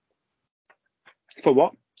stunt. For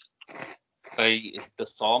what? For the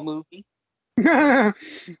Saw movie. No,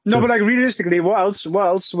 but like realistically, what else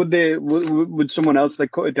would someone else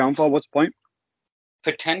like cut it down for? What's the point?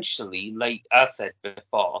 Potentially, like I said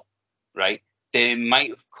before, right? They might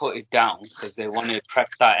have cut it down because they want to prep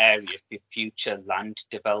that area for future land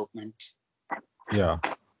development. Yeah.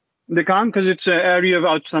 They can't, because it's an area of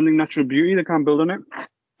outstanding natural beauty. They can't build on it.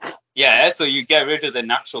 Yeah, so you get rid of the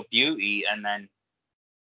natural beauty and then...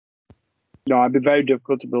 No, it'd be very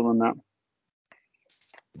difficult to build on that.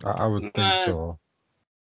 I would think so.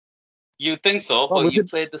 You think so, but you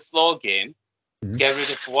played the slow game. Mm-hmm. Get rid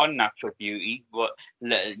of one natural beauty,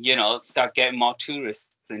 start getting more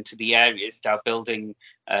tourists into the area, start building,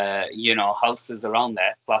 houses around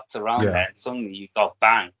there, flats around there, and suddenly you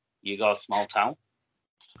got a small town.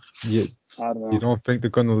 Yeah, you don't think they're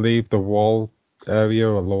going to leave the wall area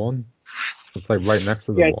alone? It's like right next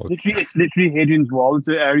to the wall. It's literally Hadrian's Wall. It's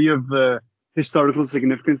an area of historical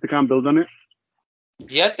significance. They can't build on it.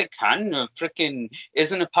 Yes, they can.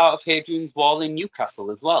 Isn't a part of Hadrian's Wall in Newcastle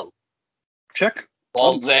as well? Check.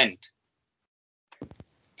 Wall's End.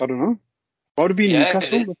 I don't know. Why would it be in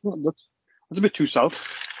Newcastle? That's a bit too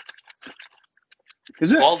south.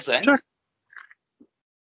 Is it? Wall's End. Check.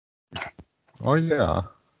 Oh, yeah.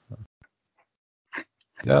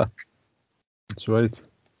 Yeah. That's right.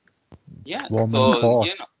 Yeah,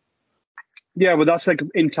 Yeah, but that's like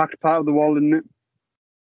an intact part of the wall, isn't it?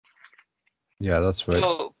 Yeah, that's right.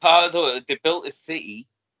 So they built a city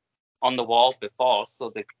on the wall before,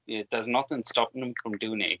 so there's nothing stopping them from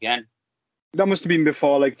doing it again. That must have been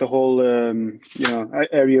before, like the whole,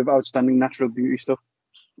 area of outstanding natural beauty stuff.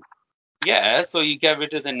 Yeah, so you get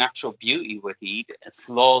rid of the natural beauty with it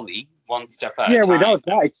slowly, one step at a time. Yeah, without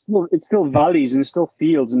that, it's still valleys and it's still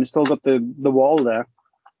fields and it's still got the wall there.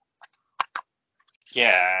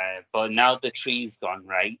 Yeah, but now the tree's gone,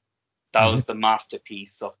 right? That was the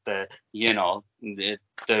masterpiece of the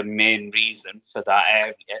main reason for that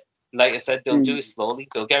area. Like I said, they'll do it slowly.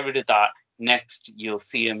 They'll get rid of that. Next, you'll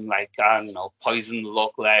see them, poison the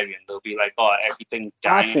local area, and they'll be like, oh, everyth's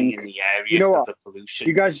dying in the area because of pollution.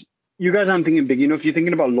 You guys aren't thinking big enough. You're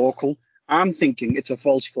thinking about local. I'm thinking it's a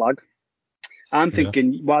false flag. I'm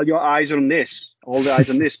thinking while your eyes are on this, all the eyes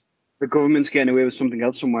on this, the government's getting away with something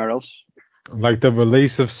else somewhere else. Like the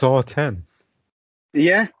release of Saw 10.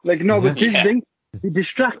 Yeah, but this thing, they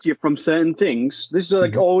distract you from certain things. This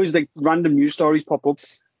is always like random news stories pop up,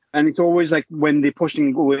 and it's always like when they're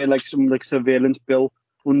pushing away like some like surveillance bill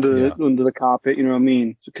under the carpet. You know what I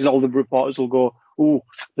mean? Because all the reporters will go, "Oh,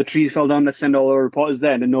 the trees fell down. Let's send all our reporters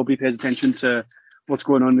there," and nobody pays attention to what's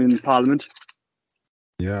going on in Parliament.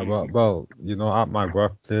 Yeah, well, at my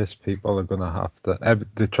workplace, people are gonna have to.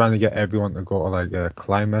 They're trying to get everyone to go to like a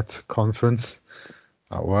climate conference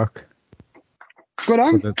at work. Good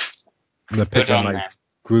on. So they're picking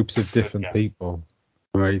groups of different people,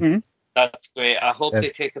 right? Mm-hmm. That's great. I hope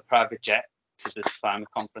they take a private jet to this climate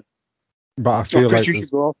conference. But I feel like you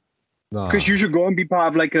should go. Chris, you should go and be part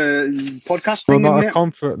of like a podcast well, thing. not a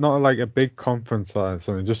conference, not like a big conference or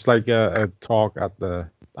something. Just like a talk at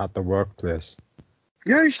the workplace.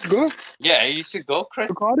 Yeah, you should go. Yeah, you should go,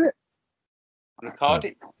 Chris. Record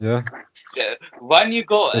it. Yeah. Why don't you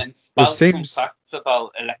go and spout some facts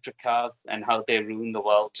about electric cars and how they ruin the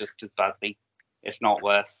world just as badly, if not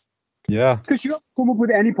worse? Yeah. Because you have to come up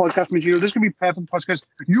with any podcast material. This could be perfect podcast.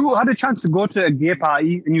 You had a chance to go to a gay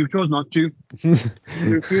party and you chose not to.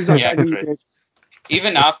 Yeah, Chris.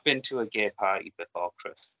 Even I've been to a gay party before,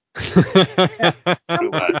 Chris.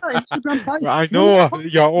 Instagram party. I know,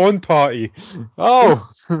 your own party. Oh.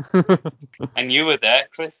 And you were there,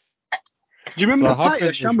 Chris? Do you remember the party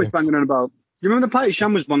that Sham was banging on about? Do you remember the party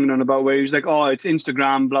Sham was banging on about where he was like, oh, it's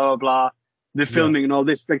Instagram, blah, blah, blah. They're filming and all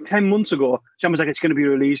this. Like 10 months ago, Sham was like, it's going to be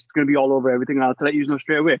released. It's going to be all over everything. And I'll let you know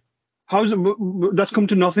straight away. How's it? That's come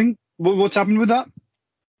to nothing? What's happened with that?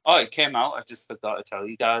 Oh, it came out. I just forgot to tell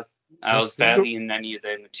you guys. I was barely in any of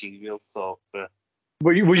their materials, so...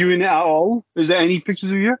 Were you in it at all? Is there any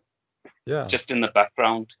pictures of you? Yeah. Just in the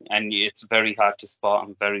background, and it's very hard to spot.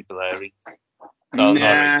 I'm very blurry. So you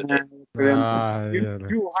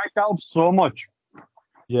hyped out so much.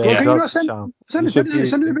 Yeah, well, can you not send us a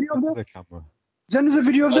video of the camera. Send us a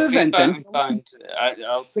video of the event then.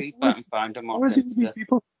 I'll see if I can find them on I want to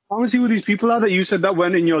see who these people are that you said that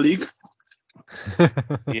weren't in your league.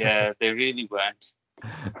 Yeah, they really weren't.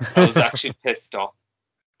 I was actually pissed off.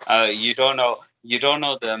 You don't know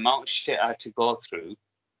the amount of shit I had to go through,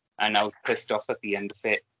 and I was pissed off at the end of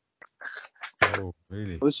it. Oh,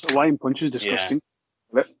 really? This Hawaiian punch is disgusting.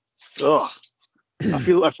 Yeah. Ugh. I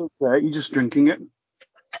feel dirty just drinking it.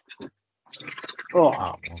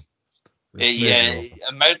 Oh. Yeah,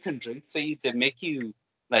 American drinks, they make you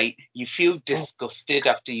like you feel disgusted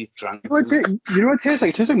after you've drank. You know what it tastes like?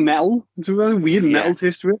 It tastes like metal. It's a really weird metal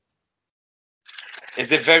taste to it.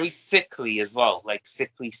 Is it very sickly as well? Like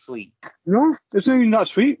sickly sweet? No, it's not even that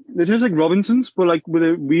sweet. It tastes like Robinson's, but like with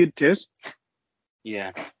a weird taste.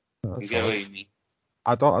 Yeah, I get what you mean.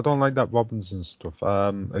 I don't like that Robinson's stuff.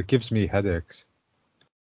 It gives me headaches.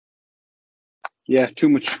 Yeah, too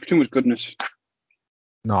much goodness.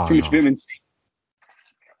 No, too much vitamin C.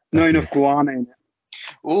 Not enough guana in it.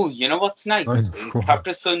 Oh, you know what's nice?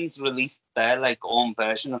 Capri Sun's released their like own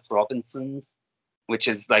version of Robinson's, which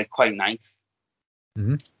is like quite nice.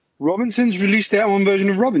 Mm-hmm. Robinson's released their own version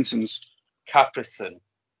of Robinson's. Capri Sun.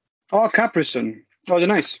 Oh, Capri Sun. Oh, they're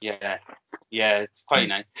nice. Yeah, it's quite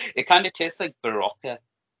nice. It kind of tastes like Barocca.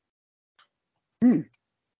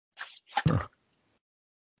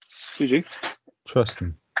 GG.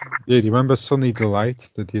 Interesting. Yeah, do you remember Sunny Delight?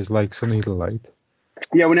 Did you like Sunny Delight?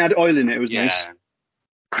 Yeah, when it had oil in it, it was nice.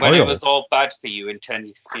 When it was all bad for you and turned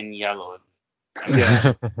your skin yellow.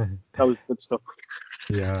 Yeah, that was good stuff.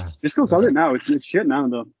 Yeah. You still sell it now. It's shit now,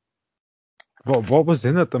 though. What was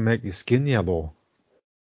in it to make your skin yellow?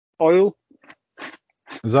 Oil.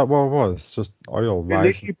 Is that what it was? Just oil, They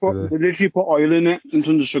right? literally put oil in it and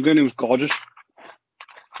tons of sugar, and it was gorgeous.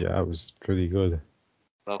 Yeah, it was pretty good.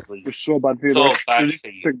 Lovely. It was so bad for you. So bad for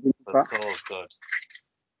you. It was so good.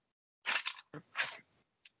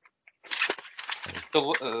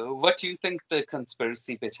 So, what do you think the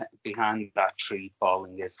conspiracy behind that tree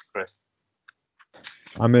falling is, Chris?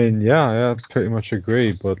 I mean, yeah, I pretty much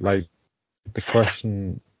agree. But like, the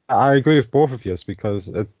question, I agree with both of you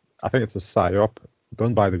because I think it's a psyop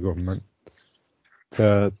done by the government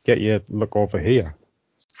to get you to look over here.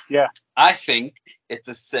 Yeah. I think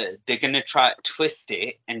they're going to try to twist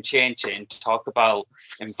it and change it and talk about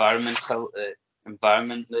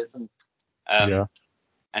environmentalism. And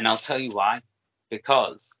I'll tell you why.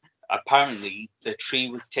 Because apparently the tree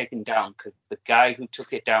was taken down because the guy who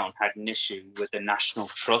took it down had an issue with the National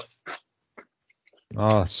Trust.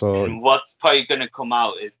 And what's probably going to come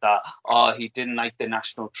out is that, he didn't like the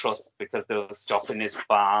National Trust because they were stopping his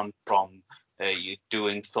farm from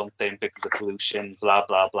doing something because of pollution, blah,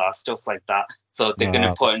 blah, blah, stuff like that. So they're going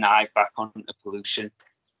to put an eye back on the pollution.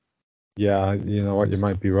 Yeah, you know what, you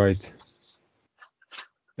might be right.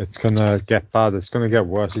 It's going to get bad. It's going to get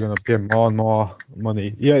worse. You're going to pay more and more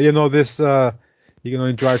money. Yeah, you know, this, you can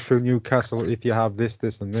only drive through Newcastle if you have this,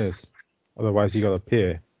 and this. Otherwise, you got to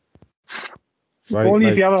pay. Right? Only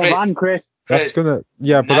if you have a van, Chris. That's going to,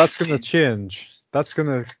 but that's going to change. That's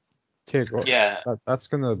going to take, that's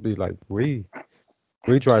going to be like, we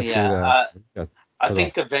drive through there. I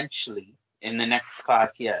think eventually, in the next 5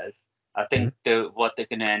 years, I think what they're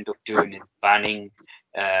going to end up doing is banning.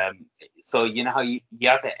 So you know how you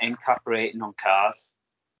have the NCAP rating on cars,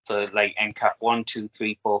 so like NCAP 1, 2,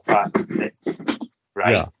 3, 4, 5, and 6,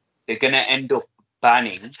 right? Yeah. They're going to end up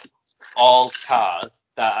banning all cars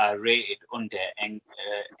that are rated under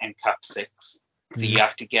NCAP 6. So you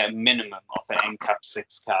have to get a minimum of an NCAP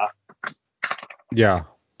 6 car. Yeah.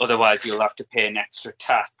 Otherwise, you'll have to pay an extra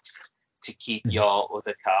tax to keep your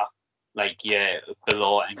other car, like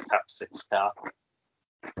below NCAP 6 car.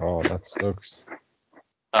 Oh, that sucks.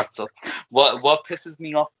 That sucks. What pisses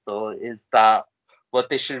me off though is that what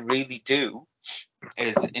they should really do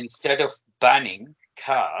is instead of banning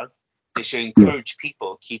cars, they should encourage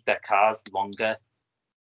people to keep their cars longer.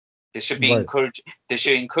 They should be They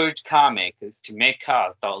should encourage car makers to make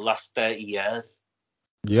cars that'll last 30 years.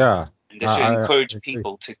 Yeah. And they should encourage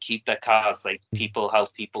people to keep their cars, like people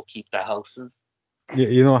help people keep their houses.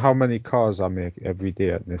 You know how many cars I make every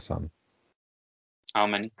day at Nissan? How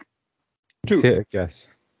many? 2. Take a guess.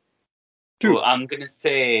 2. Well, I'm gonna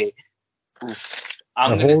say.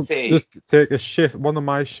 Just take a shift. One of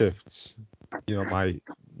my shifts. You know, my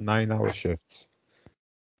 9-hour shifts.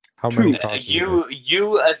 How many cars?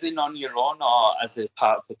 You as in on your own, or as a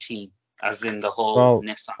part of a team, as in the whole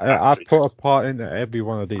Nissan factory? I put a part into every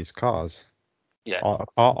one of these cars. Yeah. A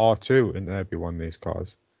part or 2 into every one of these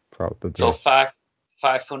cars throughout the day. So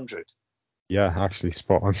 500. Yeah, actually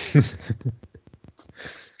spot on.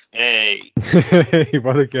 Hey.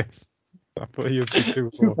 What a guess. I thought you'd be 2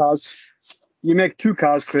 cars. You make 2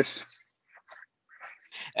 cars, Chris.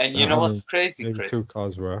 And you know what's crazy, maybe Chris? 2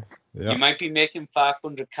 cars worth. Yeah. You might be making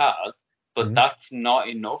 500 cars, but that's not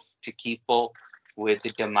enough to keep up with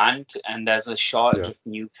the demand, and there's a shortage of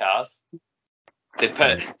new cars.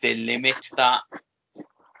 They limit that.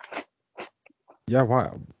 Yeah,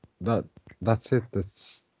 why? That's it.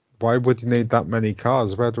 Why would you need that many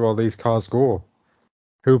cars? Where do all these cars go?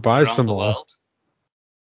 Who buys Around them the all? world.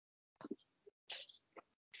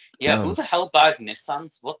 Yeah, who the hell buys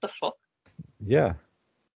Nissans? What the fuck? Yeah.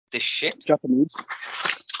 The shit. Japanese.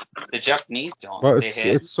 The Japanese don't. But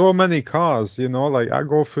it's so many cars, you know. Like I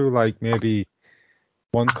go through like maybe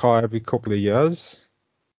 1 car every couple of years.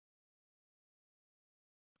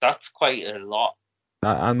 That's quite a lot.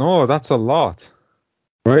 I know that's a lot,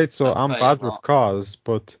 right? So I'm bad with cars,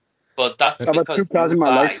 but that's about because 2 cars in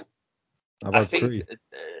my life. About 3.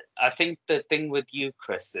 I think the thing with you,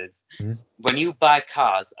 Chris, is when you buy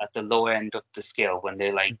cars at the lower end of the scale, when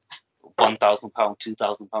they're like £1,000,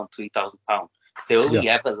 £2,000, £3,000, they only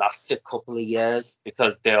ever last a couple of years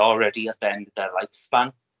because they're already at the end of their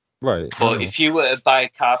lifespan. Right. But if you were to buy a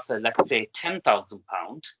car for, let's say,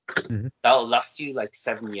 £10,000, that'll last you like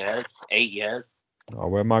 7 years, 8 years. Oh,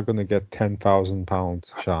 where am I going to get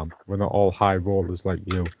 £10,000, Sham? We're not all high rollers like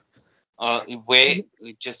you.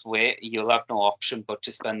 Just wait. You'll have no option but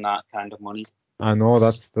to spend that kind of money. I know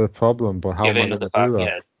that's the problem, but how am I going to do that?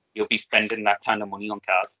 Years, you'll be spending that kind of money on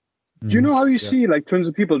cars. Do you know how you see like tons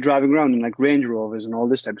of people driving around in like Range Rovers and all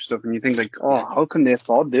this type of stuff, and you think like, oh, how can they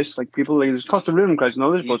afford this? Like people like this cost of living crisis and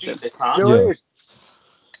all this bullshit. You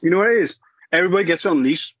know what it is? Everybody gets on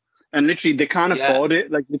lease, and literally they can't afford it.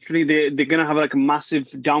 Like literally they're gonna have like a massive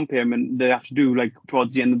down payment they have to do like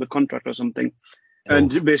towards the end of the contract or something,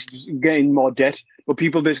 and basically getting more debt. But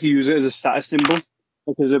people basically use it as a status symbol,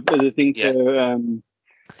 like as a thing to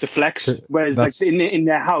flex. Whereas like in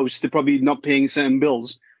their house they're probably not paying certain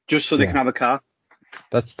bills just so they can have a car.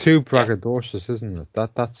 That's too braggadocious, isn't it?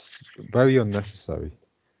 That's very unnecessary.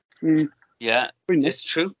 Yeah, it's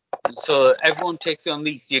true. So everyone takes it on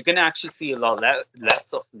lease. You're going to actually see a lot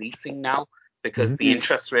less of leasing now because the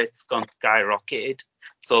interest rate's gone skyrocketed.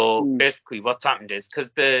 So basically what's happened is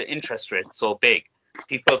because the interest rate's so big,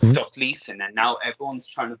 people have stopped leasing, and now everyone's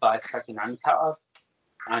trying to buy second-hand cars.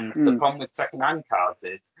 And the problem with second-hand cars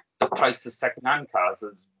is the price of second-hand cars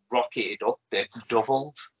has rocketed up. It's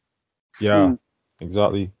doubled. Yeah,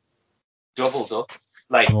 exactly. Doubled up.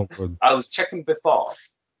 Like, I was checking before.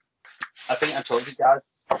 I think I told you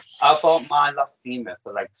guys. I bought my last Beamer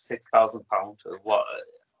for like £6,000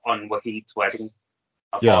 on Wahid's wedding.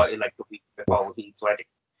 I bought it like the week before Wahid's wedding.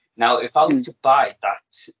 Now, if I was to buy that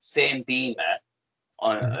same Beamer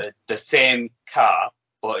on the same car,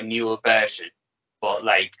 but a newer version, but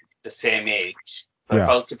like the same age. So if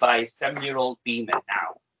I was to buy a 7-year-old Beamer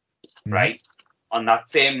now, right, on that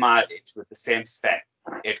same mileage with the same spec,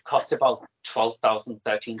 it cost about £12,000,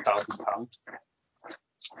 £13,000.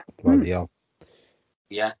 Bloody hell.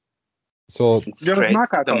 Yeah. So it's crazy.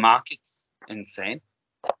 The market's insane.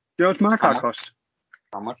 Do you know what my car cost?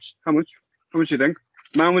 How much? How much do you think?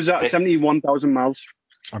 Mine was at 71,000 miles.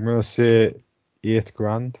 I'm gonna say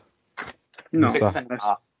 £8,000. No,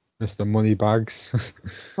 Mr. Moneybags.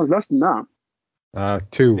 Oh, less than that.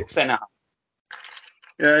 2. 6.5.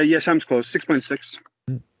 Yes, I'm close. 6.6.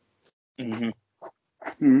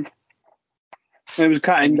 It was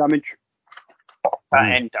cat end damage.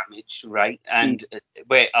 Cat end damage, right? And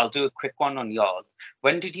wait, I'll do a quick one on yours.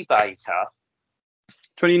 When did you buy your car?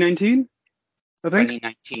 2019, I think.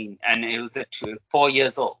 2019, and it was at 4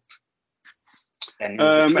 years old. Then it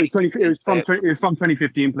was from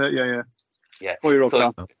 2015. Yeah. 4-year-old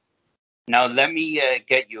car. Now let me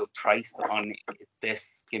get you a price on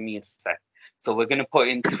this. Give me a sec. So we're going to put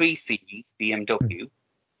in 3 Series BMW,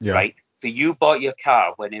 right? So you bought your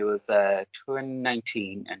car when it was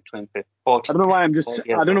 2019 and 2014. I don't know why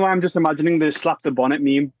I'm just imagining the slap the bonnet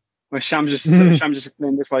meme where Shams just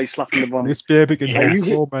explained this while he's slapping the bonnet. This baby can hold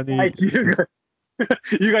so many. Like,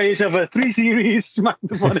 you got yourself a 3 Series, smack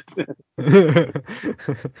the bonnet.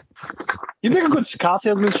 You make a good car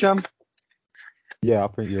salesman, Sham. Yeah, I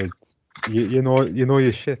think you know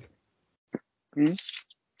your shit. Hmm?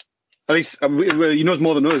 At least he knows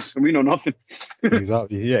more than us, and we know nothing.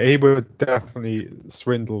 Exactly. Yeah, he would definitely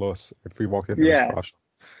swindle us if we walk into his car shop.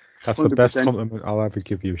 That's 100%. The best compliment I'll ever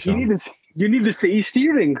give you, Sean. You need the city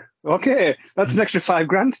steering. Okay, that's an extra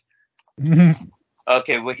 $5,000.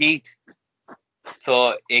 Okay, Wahid.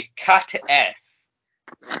 So a Cat S.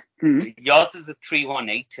 Yours is a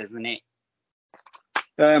 318, isn't it?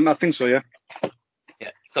 I think so, yeah.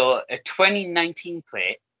 Yeah. So a 2019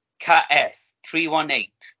 plate, Cat S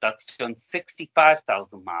 318, that's done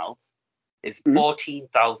 65,000 miles, is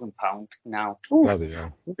 £14,000 now. Bloody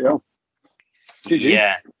hell. Yeah. GG.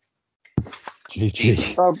 Yeah.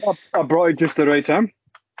 GG. I brought it just the right time.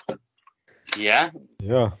 Yeah.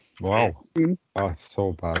 Yeah. Wow. Oh, it's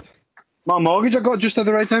so bad. My mortgage I got just at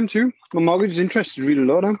the right time too. My mortgage interest is really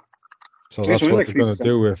low now. So that's what you're going to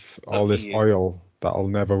do with all this oil that'll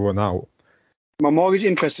never run out. My mortgage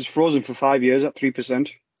interest is frozen for 5 years at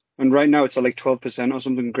 3%. And right now it's at like 12% or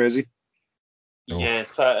something crazy. Yeah,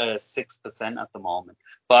 it's at 6% at the moment.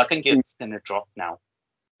 But I think it's going to drop now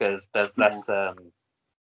because there's less...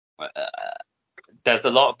 there's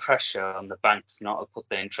a lot of pressure on the banks not to put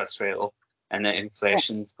the interest rate up, and the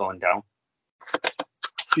inflation's going down.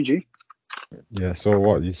 GG. Yeah, so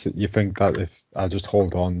what, you think that if I just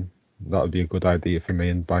hold on, that would be a good idea for me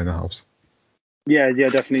in buying a house? Yeah,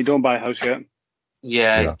 definitely. Don't buy a house yet.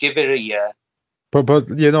 Yeah, give it a year.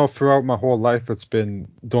 But you know, throughout my whole life, it's been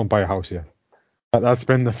don't buy a house yet. That's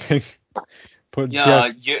been the thing. But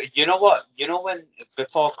yeah, you know what? You know when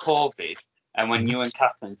before COVID and when you and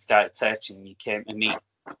Catherine started searching, you came to me.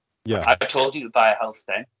 Yeah. I told you to buy a house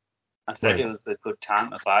then. I said it was a good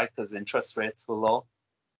time to buy because interest rates were low.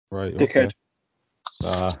 Right. Okay.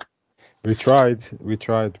 We tried. We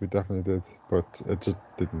definitely did, but it just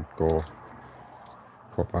didn't go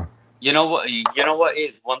proper. You know what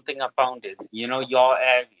is one thing I found is, you know, your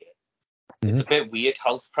area, it's a bit weird.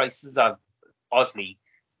 House prices are oddly,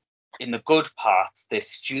 in the good parts, they're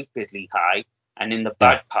stupidly high, and in the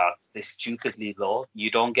bad parts, they're stupidly low. You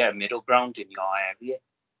don't get a middle ground in your area.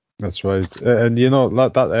 That's right. And you know,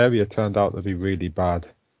 that area turned out to be really bad,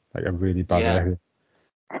 like a really bad area.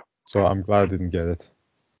 So I'm glad I didn't get it.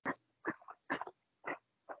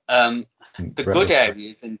 The good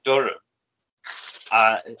areas in Durham,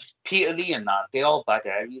 Peterlee and that, they're all bad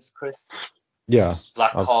areas, Chris. Yeah.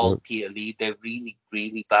 Blackhall, Peterlee, they're really,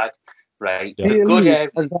 really bad, right? Yeah. The good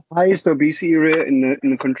areas has the highest obesity rate in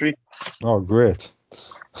the country. Oh, great.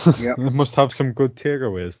 Yeah. It must have some good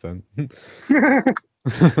takeaways then.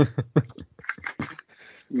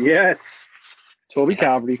 Yes. Toby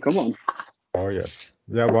Carvery, come on. Oh, yes.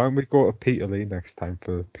 Yeah, why don't we go to Peterlee next time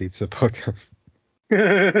for the pizza podcast?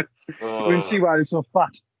 We'll see why it's so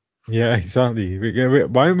fat. Yeah, exactly.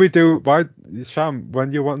 Sham,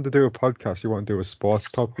 when you want to do a podcast, you want to do a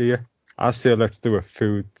sports Top Gear? I say let's do a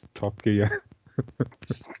food Top Gear.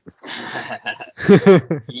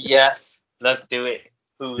 Yes, let's do it.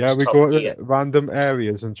 Food we Top go Gear. to random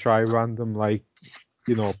areas and try random, like,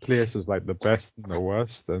 you know, places like the best and the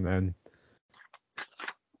worst, and then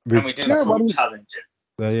we do food challenges.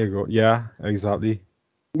 There you go. Yeah, exactly.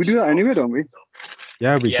 We do that anyway, don't we?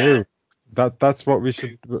 Yeah, we do. That's what we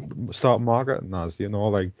should start marketing as, you know,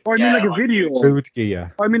 like. Or I mean, like a video. Food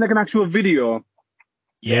gear. Or I mean, like an actual video.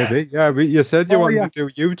 Yeah. Maybe. Yeah, you said you wanted to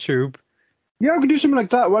do YouTube. Yeah, we could do something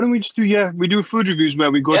like that. Why don't we just do? Yeah, we do food reviews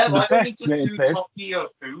where we go to the best place. Do Top Gear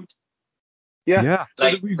food. Yeah. So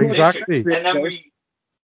like we exactly. And then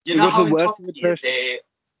you know how in Top Gear they.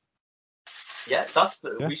 Yeah,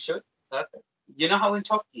 we should. You know how in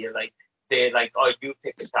Top Gear, like, they like, oh, you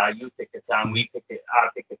pick a car, and we pick it, I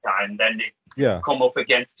pick a car, and then they come up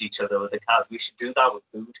against each other with the cars. We should do that with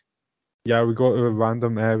food. Yeah, we go to a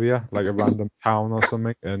random area, like a random town or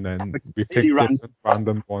something, and then we pick different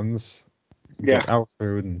random ones. Get our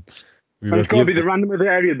food and it's got to be the random of the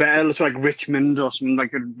area better. It's like Richmond or something,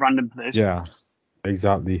 like a random place. Yeah,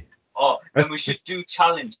 exactly. Oh, and we should do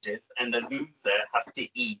challenges, and the loser has to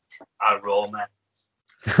eat our Roma.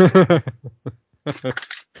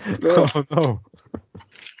 Oh no!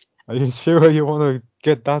 Are you sure you want to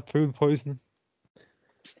get that food poisoning?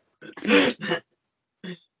 Yeah.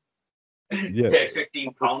 Pay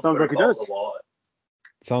 £15 sounds like it does.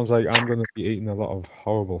 Sounds like I'm going to be eating a lot of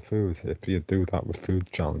horrible food if you do that with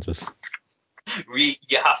food challenges.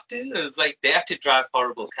 You have to. It's like they have to drive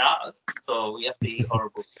horrible cars, so we have to eat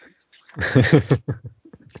horrible.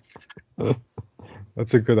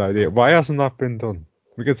 That's a good idea. Why hasn't that been done?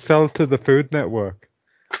 We could sell it to the Food Network.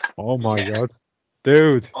 Oh my god,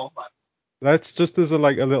 dude! Oh my. Let's just as a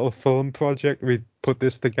little film project, we put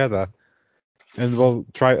this together, and we'll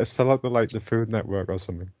try to sell it to the Food Network or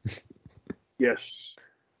something. Yes.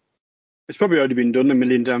 It's probably already been done a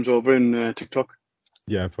million times over in TikTok.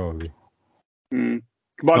 Yeah, probably.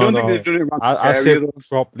 But I don't think they've done it around this I area, say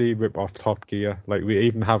properly rip off Top Gear. Like, we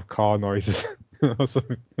even have car noises or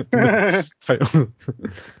something.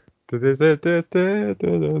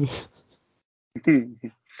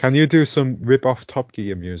 Can you do some rip off Top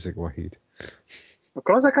Gear music, Wahid? Of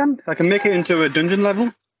course I can. I can make it into a dungeon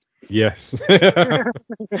level. Yes.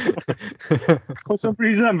 For some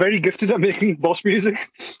reason, I'm very gifted at making boss music.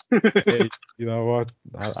 Hey, you know what?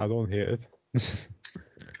 I don't hate it.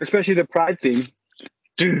 Especially the Pride theme.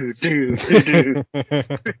 Do, do, do, do.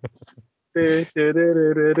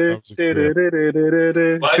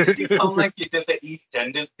 Why did you sound like you did the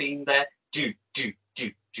EastEnders theme there? Do, do,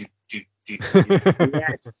 do, do, do, do.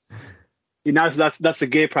 Yes. You know, that's the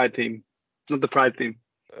gay Pride theme, not the Pride theme.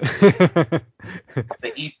 It's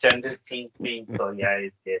the EastEnders theme, so yeah,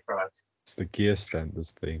 it's gay Pride. It's the Gear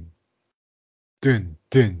Standards theme. Dun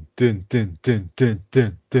dun dun dun dun dun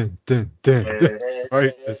dun dun dun dun.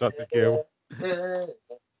 Right, is that the Gear?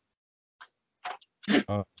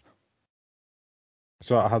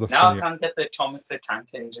 So I had a now funny... I can't get the Thomas the Tank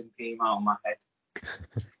Engine theme out of my head.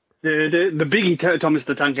 The Biggie Thomas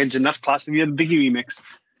the Tank Engine, that's class. We had the Biggie remix.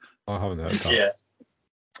 I haven't heard that. Yeah.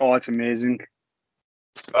 Oh, it's amazing.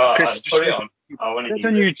 Chris, put it on. I want to It's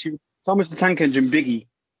on YouTube. Thomas the Tank Engine Biggie,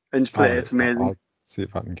 and just play it. It's amazing. I'll see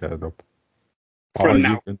if I can get it up.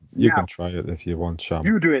 You can try it if you want, Sham.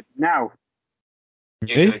 You do it now.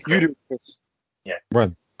 You do it, Chris. Yeah.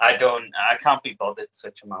 When? I can't be bothered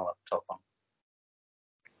switching my laptop on.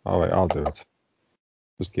 Alright, I'll do it.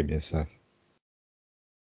 Just give me a sec.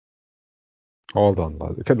 Hold on,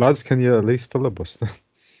 lads. Can you at least filibuster?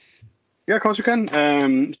 Yeah, of course we can.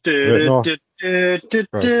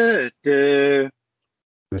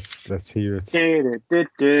 Let's hear it.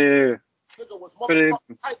 Nigga was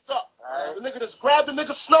motherfucking hyped up. The nigga just grabbed the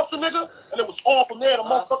nigga, snuffed the nigga, and it was on from there. The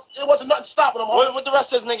motherfucker, it wasn't nothing stopping them. What the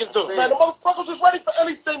rest of those niggas do? Man, the motherfuckers was ready for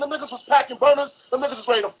anything. The niggas was packing burners. The niggas was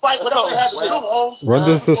ready to fight, whatever they had to do, Holmes. When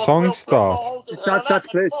does the song start? It starts,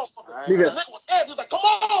 please. The nigga was amped. He was like, come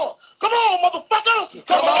on, motherfucker.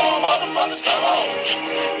 Come on, motherfuckers, come on.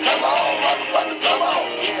 Come on, motherfuckers, come on.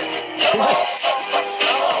 Come on, motherfuckers,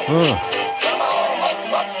 come on. Come on,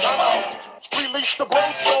 motherfuckers, come on. Release the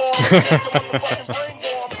brainstorm.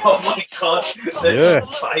 Oh my god, Yeah.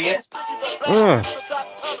 Fire.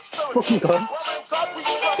 Fucking god.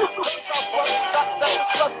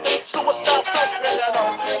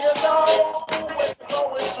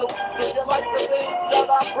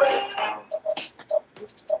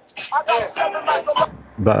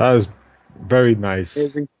 That is very nice.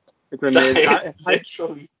 Amazing. It's amazing.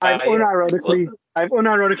 Literally I've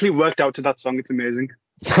unironically worked out to that song. It's amazing.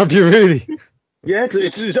 Have you really? Yeah,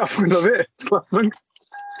 it's I fucking love it. It's class song.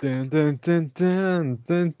 Dun, dun, dun, dun,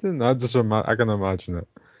 dun, dun. I can imagine it.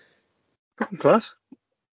 Fucking class.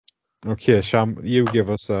 Okay, Sham, you give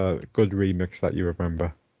us a good remix that you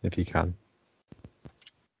remember, if you can.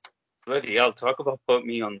 Bloody hell, talk about put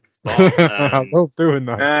me on the spot. I love doing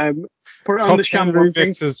that. Put it on Top the Sham 10 one thing.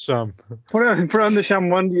 remixes, Sham. Put it on the Sham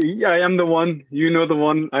one. I am the one. You know the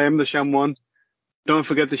one. I am the Sham one. Don't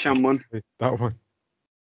forget the Sham one. That one.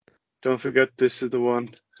 Don't forget this is the one.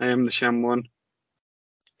 I am the Sham one.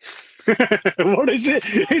 What is it?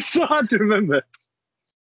 It's so hard to remember.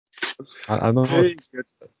 I know.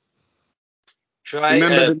 Try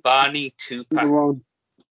a Barney 2-pack.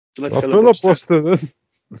 Let's filibuster then.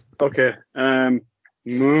 Okay.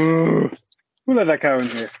 Who let that cow in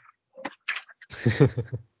here?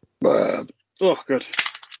 Oh, good.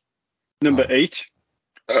 Number 8.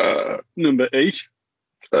 Number 8.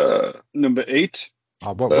 Number 8.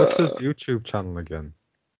 What's his YouTube channel again?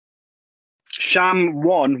 Sham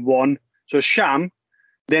 1. So Sham,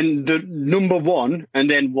 then the number 1, and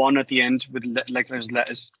then 1 at the end with those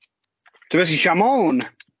letters. So basically Sham on.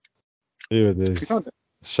 Here it is.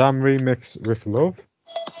 Sham remix with love.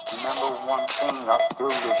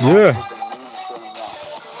 Yeah.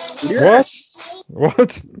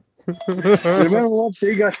 What? Remember what?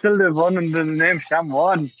 Big I still live on under the name Sham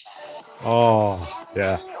 1. Oh,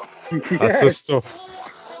 yeah. That's the stuff.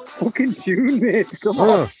 Fucking tune, mate. Come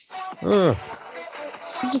on.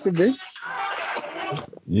 Look at this.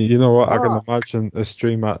 You know what? I can imagine a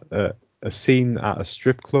scene at a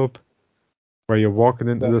strip club where you're walking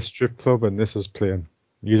into the strip club and this is playing.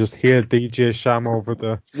 You just hear DJ Sham over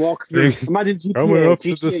the walk through. thing. Imagine GTA. Coming up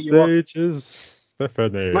GTA, to the you walk. stages,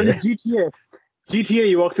 Stephanie. Imagine GTA. GTA,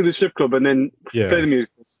 you walk through the strip club and then play the music.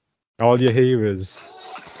 All you hear is.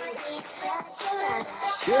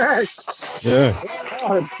 Yes. Yeah.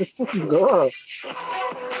 Oh, just fucking go.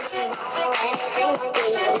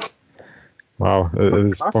 Wow, it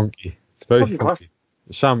is funky. It's very fucking funky.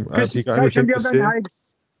 Sham, Chris, have you got anything to say?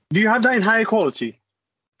 Do you have that in high quality?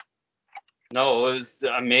 No,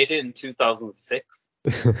 I made it in 2006.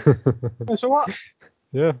 So what?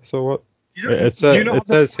 Yeah, so what? It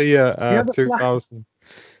says here 2000.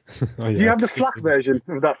 Do you have the FLAC version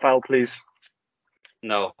of that file, please?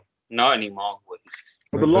 No, not anymore.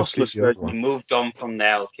 Or the lossless version. We moved on from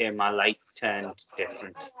there. Okay, my life turned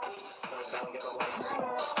different.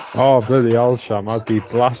 Oh, bloody hell, Sham! I'd be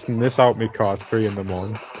blasting this out my car at 3 in the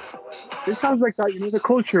morning. It sounds like that, the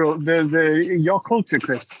cultural, your culture,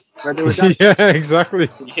 Chris. Where they were yeah, exactly.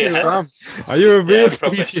 Yeah. Sham, are you a real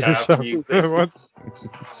DJ, Sham? What?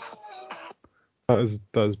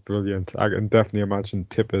 That is brilliant. I can definitely imagine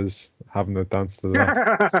Tippers having a dance to that.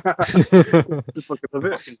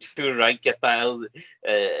 Too right, get that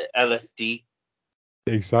LSD.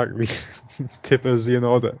 Exactly. Tippers,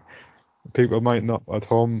 that people might not at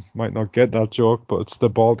home might not get that joke, but it's the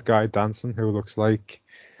bald guy dancing who looks like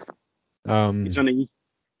he's on E.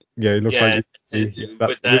 Yeah, he looks like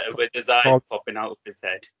with his eyes popping out of his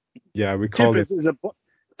head. Yeah, we call it.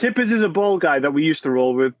 Tippers is a bald guy that we used to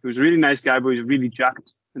roll with. He was a really nice guy, but he was really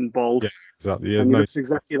jacked and bald. Yeah, exactly. And he looks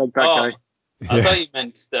exactly like that guy. I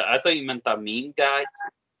thought you meant that mean guy.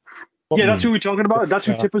 Yeah, that's who we're talking about. That's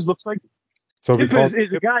who Tippers looks like. So Tippers is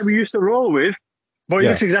the guy we used to roll with, but he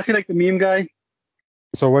looks exactly like the meme guy.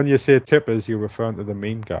 So when you say Tippers, you're referring to the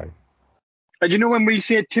meme guy. And when we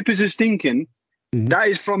say Tippers is thinking, that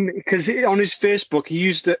is from, because on his Facebook, he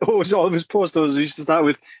used to, all of his posts used to start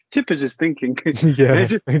with, Tippers is thinking. Yeah,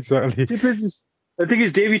 exactly. Tippers is, I think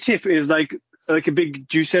his Davy Tip is like a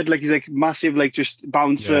big, you said, like he's like massive, like just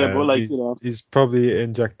bouncer, but like, He's probably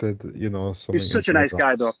injected, something. He's such a nice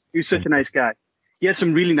guy, though. He's such a nice guy. He had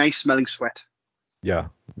some really nice smelling sweat. Yeah.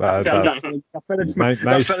 Nice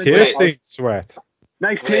tasting sweat.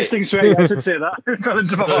 Nice tasting sweat, I should say that. It fell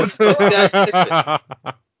into my mouth.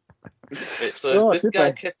 So is this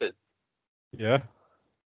guy Tippers? Yeah.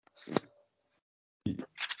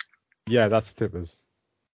 Yeah, that's Tippers.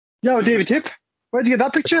 Yo, David Tip. Where'd you get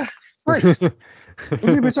that picture? Right.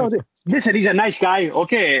 Listen, he's a nice guy.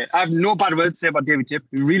 Okay, I have no bad words to say about David Tip.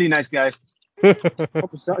 He's a really nice guy.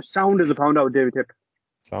 Sound as a pound out, David Tip.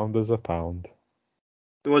 Sound as a pound.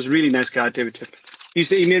 He was a really nice guy, David Tip.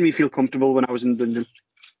 He made me feel comfortable when I was in London.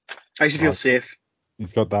 I used to feel safe.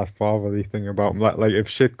 He's got that fatherly thing about him. Like if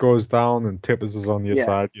shit goes down and Tippers is on your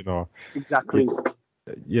side, Exactly.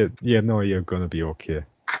 You're gonna be okay.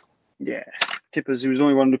 Yeah. Tippers, he was the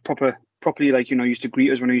only one who properly, like, used to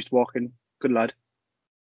greet us when I used to walk in. Good lad.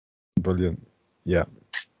 Brilliant. Yeah.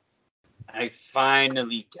 I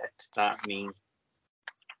finally get that meme.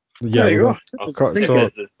 Yeah, there you go.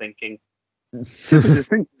 Tippers is thinking. Tippers is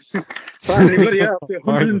thinking. Finally, bloody hell,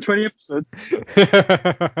 120 episodes.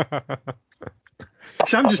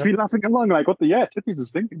 Sham just been laughing along like, what the Tippers is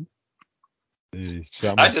thinking.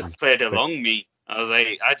 I just played along me. I was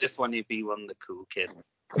like, I just want to be one of the cool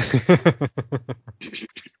kids.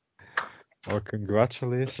 Well,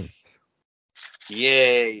 congratulations.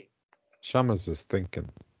 Yay. Shamas is thinking.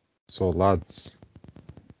 So, lads,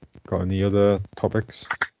 got any other topics?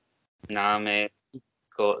 Nah, mate.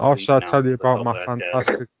 Shall I tell you about my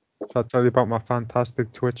fantastic? Shall I tell you about my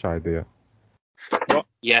fantastic Twitch idea?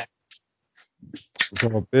 Yeah.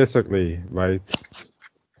 So basically, right,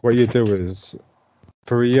 what you do is,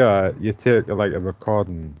 for a year, you take a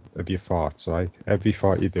recording of your farts, right? Every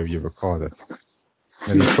fart you do, you record it.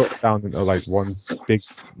 And you put it down into one big,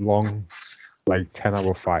 long,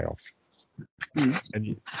 10-hour file. And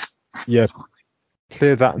you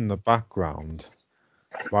play that in the background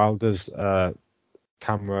while there's a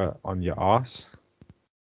camera on your arse.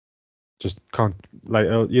 Just can't,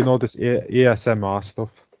 this ASMR stuff.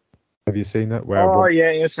 Have you seen it?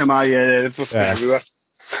 ASMR, everywhere.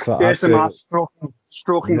 So ASMR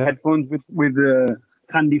stroking headphones with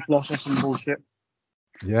candy floss or some bullshit.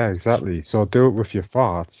 Yeah, exactly. So do it with your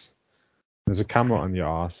farts. There's a camera on your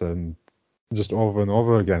arse and just over and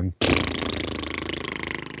over again.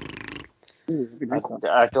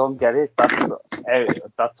 I don't get it.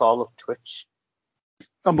 That's all of Twitch.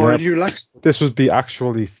 I'm already relaxed. This would be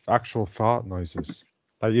actual fart noises.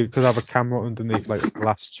 Like you could have a camera underneath a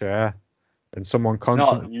glass chair and someone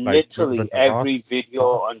constantly. No, literally every video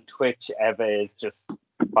on Twitch ever is just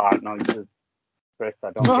fart noises. Chris.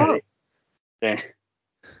 I don't get it.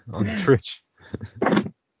 On Twitch.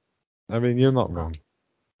 I mean, you're not wrong.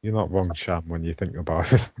 You're not wrong, Sham, when you think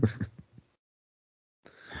about it.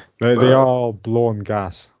 They are all blowing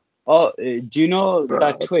gas. Oh, do you know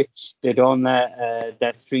that Twitch, they don't let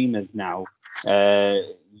their streamers now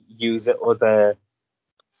use other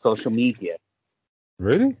social media?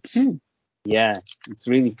 Really? Yeah, it's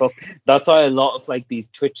really fucked. That's why a lot of like these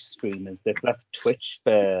Twitch streamers, they've left Twitch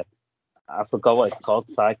for, I forgot what it's called,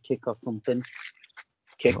 Sidekick or something.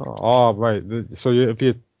 Kick. Oh, right. So if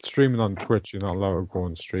you're streaming on Twitch, you're not allowed to go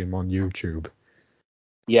and stream on YouTube.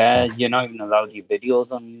 Yeah, you're not even allowed your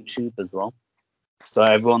videos on YouTube as well. So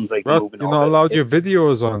everyone's like moving You're over. not allowed your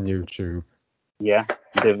videos on YouTube. Yeah,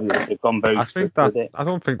 they've gone very strict with it. I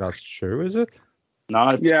don't think that's true, is it? No,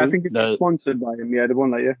 it's true. I think it's sponsored by him. Yeah, they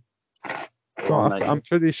won't let you. No, I'm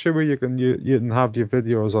pretty sure you can have your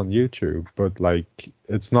videos on YouTube, but like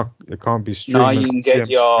it can't be streamed. No, you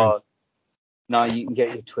can get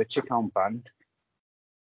your Twitch account banned.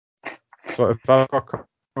 So if I've got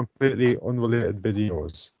completely unrelated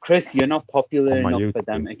videos, Chris, you're not popular enough YouTube for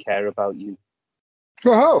them to care about you.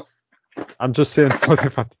 Oh, I'm just saying, what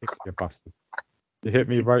if I take you, bastard? You hit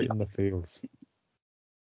me right in the feels.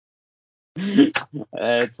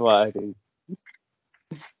 That's what I do.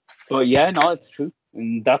 But yeah, no, it's true.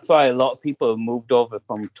 And that's why a lot of people have moved over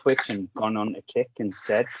from Twitch and gone on to Kick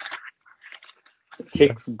instead.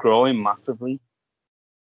 Kick's growing massively.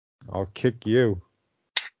 I'll kick you.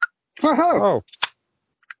 oh.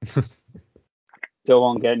 Don't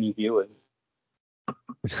want to get any viewers.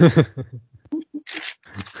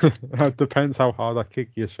 It depends how hard I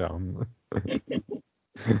kick you, Sham. A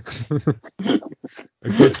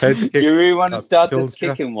good head kick. Do you really want to start this you.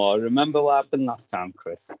 kicking war? Remember what happened last time,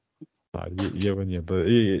 Chris? You and you, but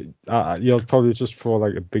you'll probably just throw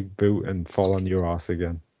like a big boot and fall on your ass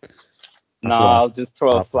again. I'll just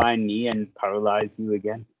throw a flying knee and paralyze you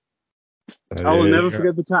again. I will never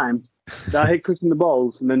forget the time that I hit Chris in the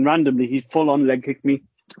balls, and then randomly he full on leg kicked me.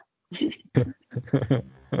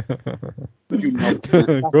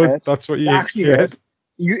 Good, that's what you actually hurt.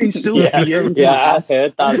 You instilled fear into I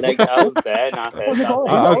heard that leg. I was there, and I heard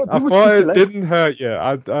that. I thought it didn't hurt you. When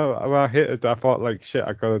I hit it, I thought like shit.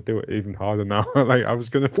 I gotta do it even harder now. Like I was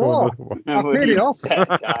gonna throw another one. I played it off.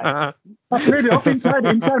 I played it off inside.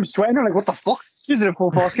 I'm sweating. I'm like, what the fuck? You did a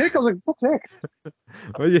full force kick. I was like, fuck's sake.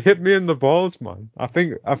 Well, you hit me in the balls, man. I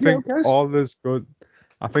think all is good.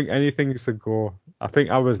 I think anything's a go. I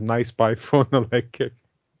think I was nice by throwing a leg kick.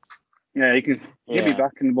 Yeah, you can hit me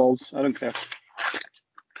back in the balls. I don't care.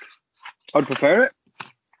 I'd prefer it.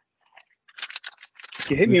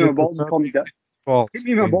 You hit me in my balls and call me daddy. Hit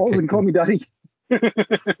me in my balls and call me daddy.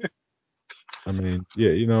 I mean,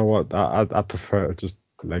 yeah, you know what? I prefer to just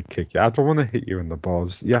leg kick you. I don't want to hit you in the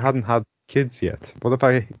balls. You hadn't had kids yet. What if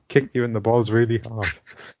I kicked you in the balls really hard?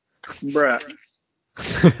 Bruh.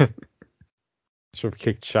 Should have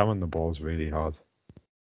kicked Sham in the balls really hard.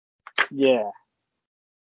 Yeah.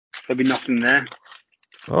 There'd be nothing there.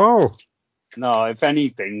 Oh. No, if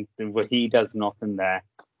anything, he does nothing there.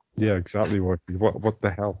 Yeah, exactly. What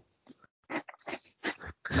the hell? You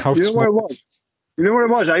know what it was? You know what it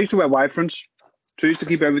was? I used to wear white fronts, so I used to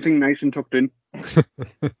keep everything nice and tucked in.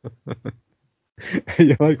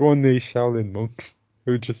 You're like one of these Shaolin monks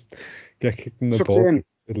who just get kicked in the balls.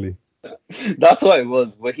 That's what it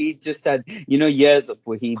was. Wahid just had, years of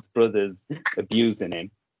Wahid's brothers abusing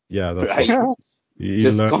him. Yeah, that's right.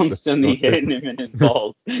 Just constantly hitting him in his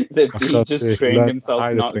balls. He just trained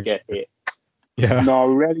himself not to get hit. Yeah. No,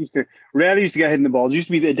 rarely used to get hit in the balls. It used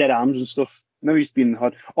to be the dead arms and stuff. Never used to be in the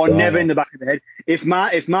head. Or never in the back of the head. If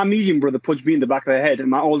my medium brother punched me in the back of the head and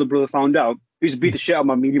my older brother found out, he used to beat the shit out of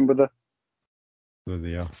my medium brother.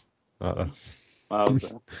 Yeah. That's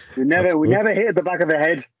we never hit at the back of the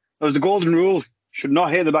head. That was the golden rule. Should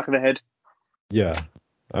not hit the back of the head. Yeah.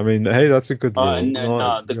 I mean, hey, that's a good rule.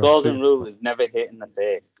 No, the golden rule is never hit in the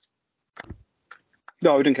face.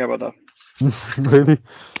 No, we didn't care about that. Really?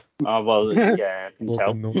 Oh, well, yeah, I can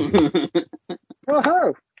tell.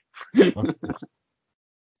 Woohoo!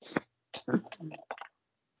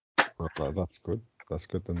 That's good. That's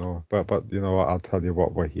good to know. But you know what? I'll tell you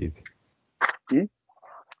what, Wahid.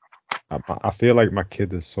 I feel like my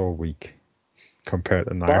kid is so weak compared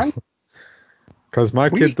to Niall. Because my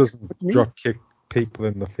kid doesn't drop kick people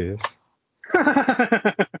in the face.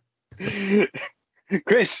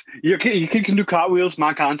 Chris, your kid can do cartwheels,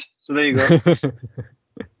 mine can't. So there you go.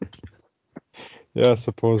 Yeah, I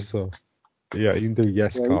suppose so. Yeah, you can do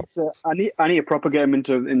cartwheels. I need to proper get him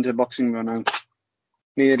into boxing right now.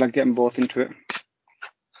 Need to get them both into it.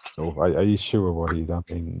 Oh, are you sure, Wahid? I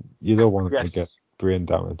mean, you don't want him to get brain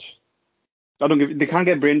damage. They can't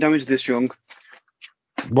get brain damage this young.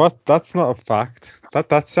 What? That's not a fact.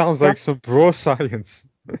 That sounds like some bro science.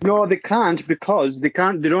 No, they can't because they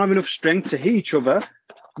don't have enough strength to hit each other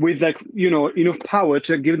with enough power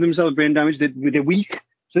to give themselves brain damage. They're weak.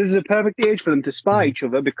 So this is a perfect age for them to spy each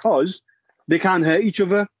other because they can't hurt each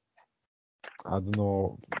other. I don't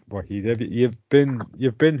know what he did. You've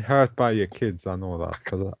been hurt by your kids. I know that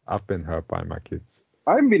because I've been hurt by my kids.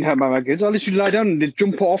 I haven't been hurt by my kids. I literally lie down and they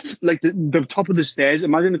jump off like the top of the stairs.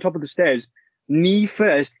 Imagine the top of the stairs, knee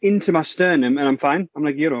first into my sternum, and I'm fine. I'm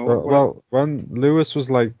like, Well, when Lewis was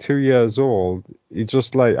like 2 years old, he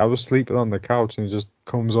just I was sleeping on the couch and he just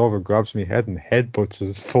comes over, grabs me head and headbutts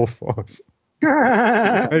us full force.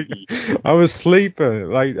 I was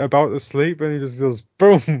sleeping, about to sleep, and he just goes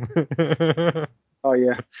boom. Oh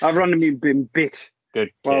yeah, I've randomly been bit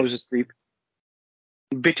while I was asleep.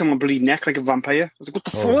 Bit on my bloody neck like a vampire. I was like, what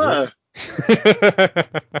the fuck?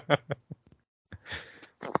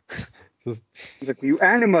 Just I was like, you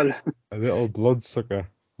animal. A little bloodsucker,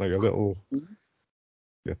 like a little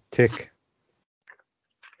tick.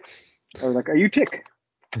 I was like, are you tick?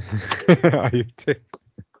 Are you tick?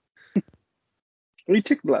 Are you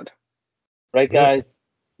tick blood? Right, guys.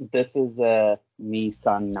 This is me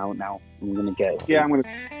signing out now. I'm gonna get. Yeah, I'm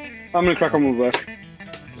gonna crack on with work.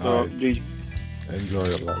 So, right. Enjoy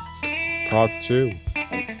it, lads. Part 2.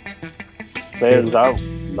 There's out.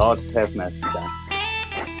 Lord have mercy, guys.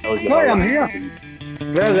 I am here.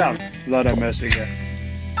 There's out. Lord have mercy, guys.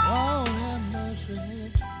 Lord have mercy.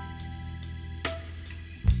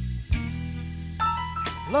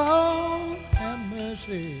 Lord have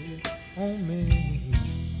mercy on me.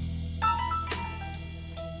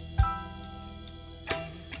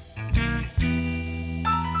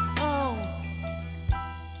 Oh,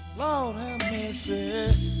 Lord have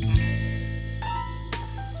mercy.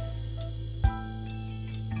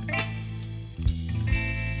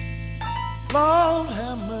 Lord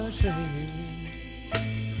have mercy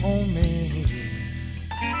on me.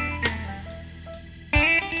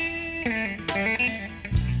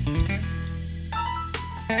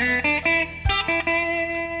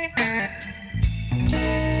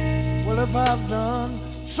 Well, if I've done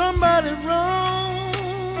somebody wrong,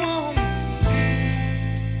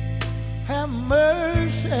 have mercy.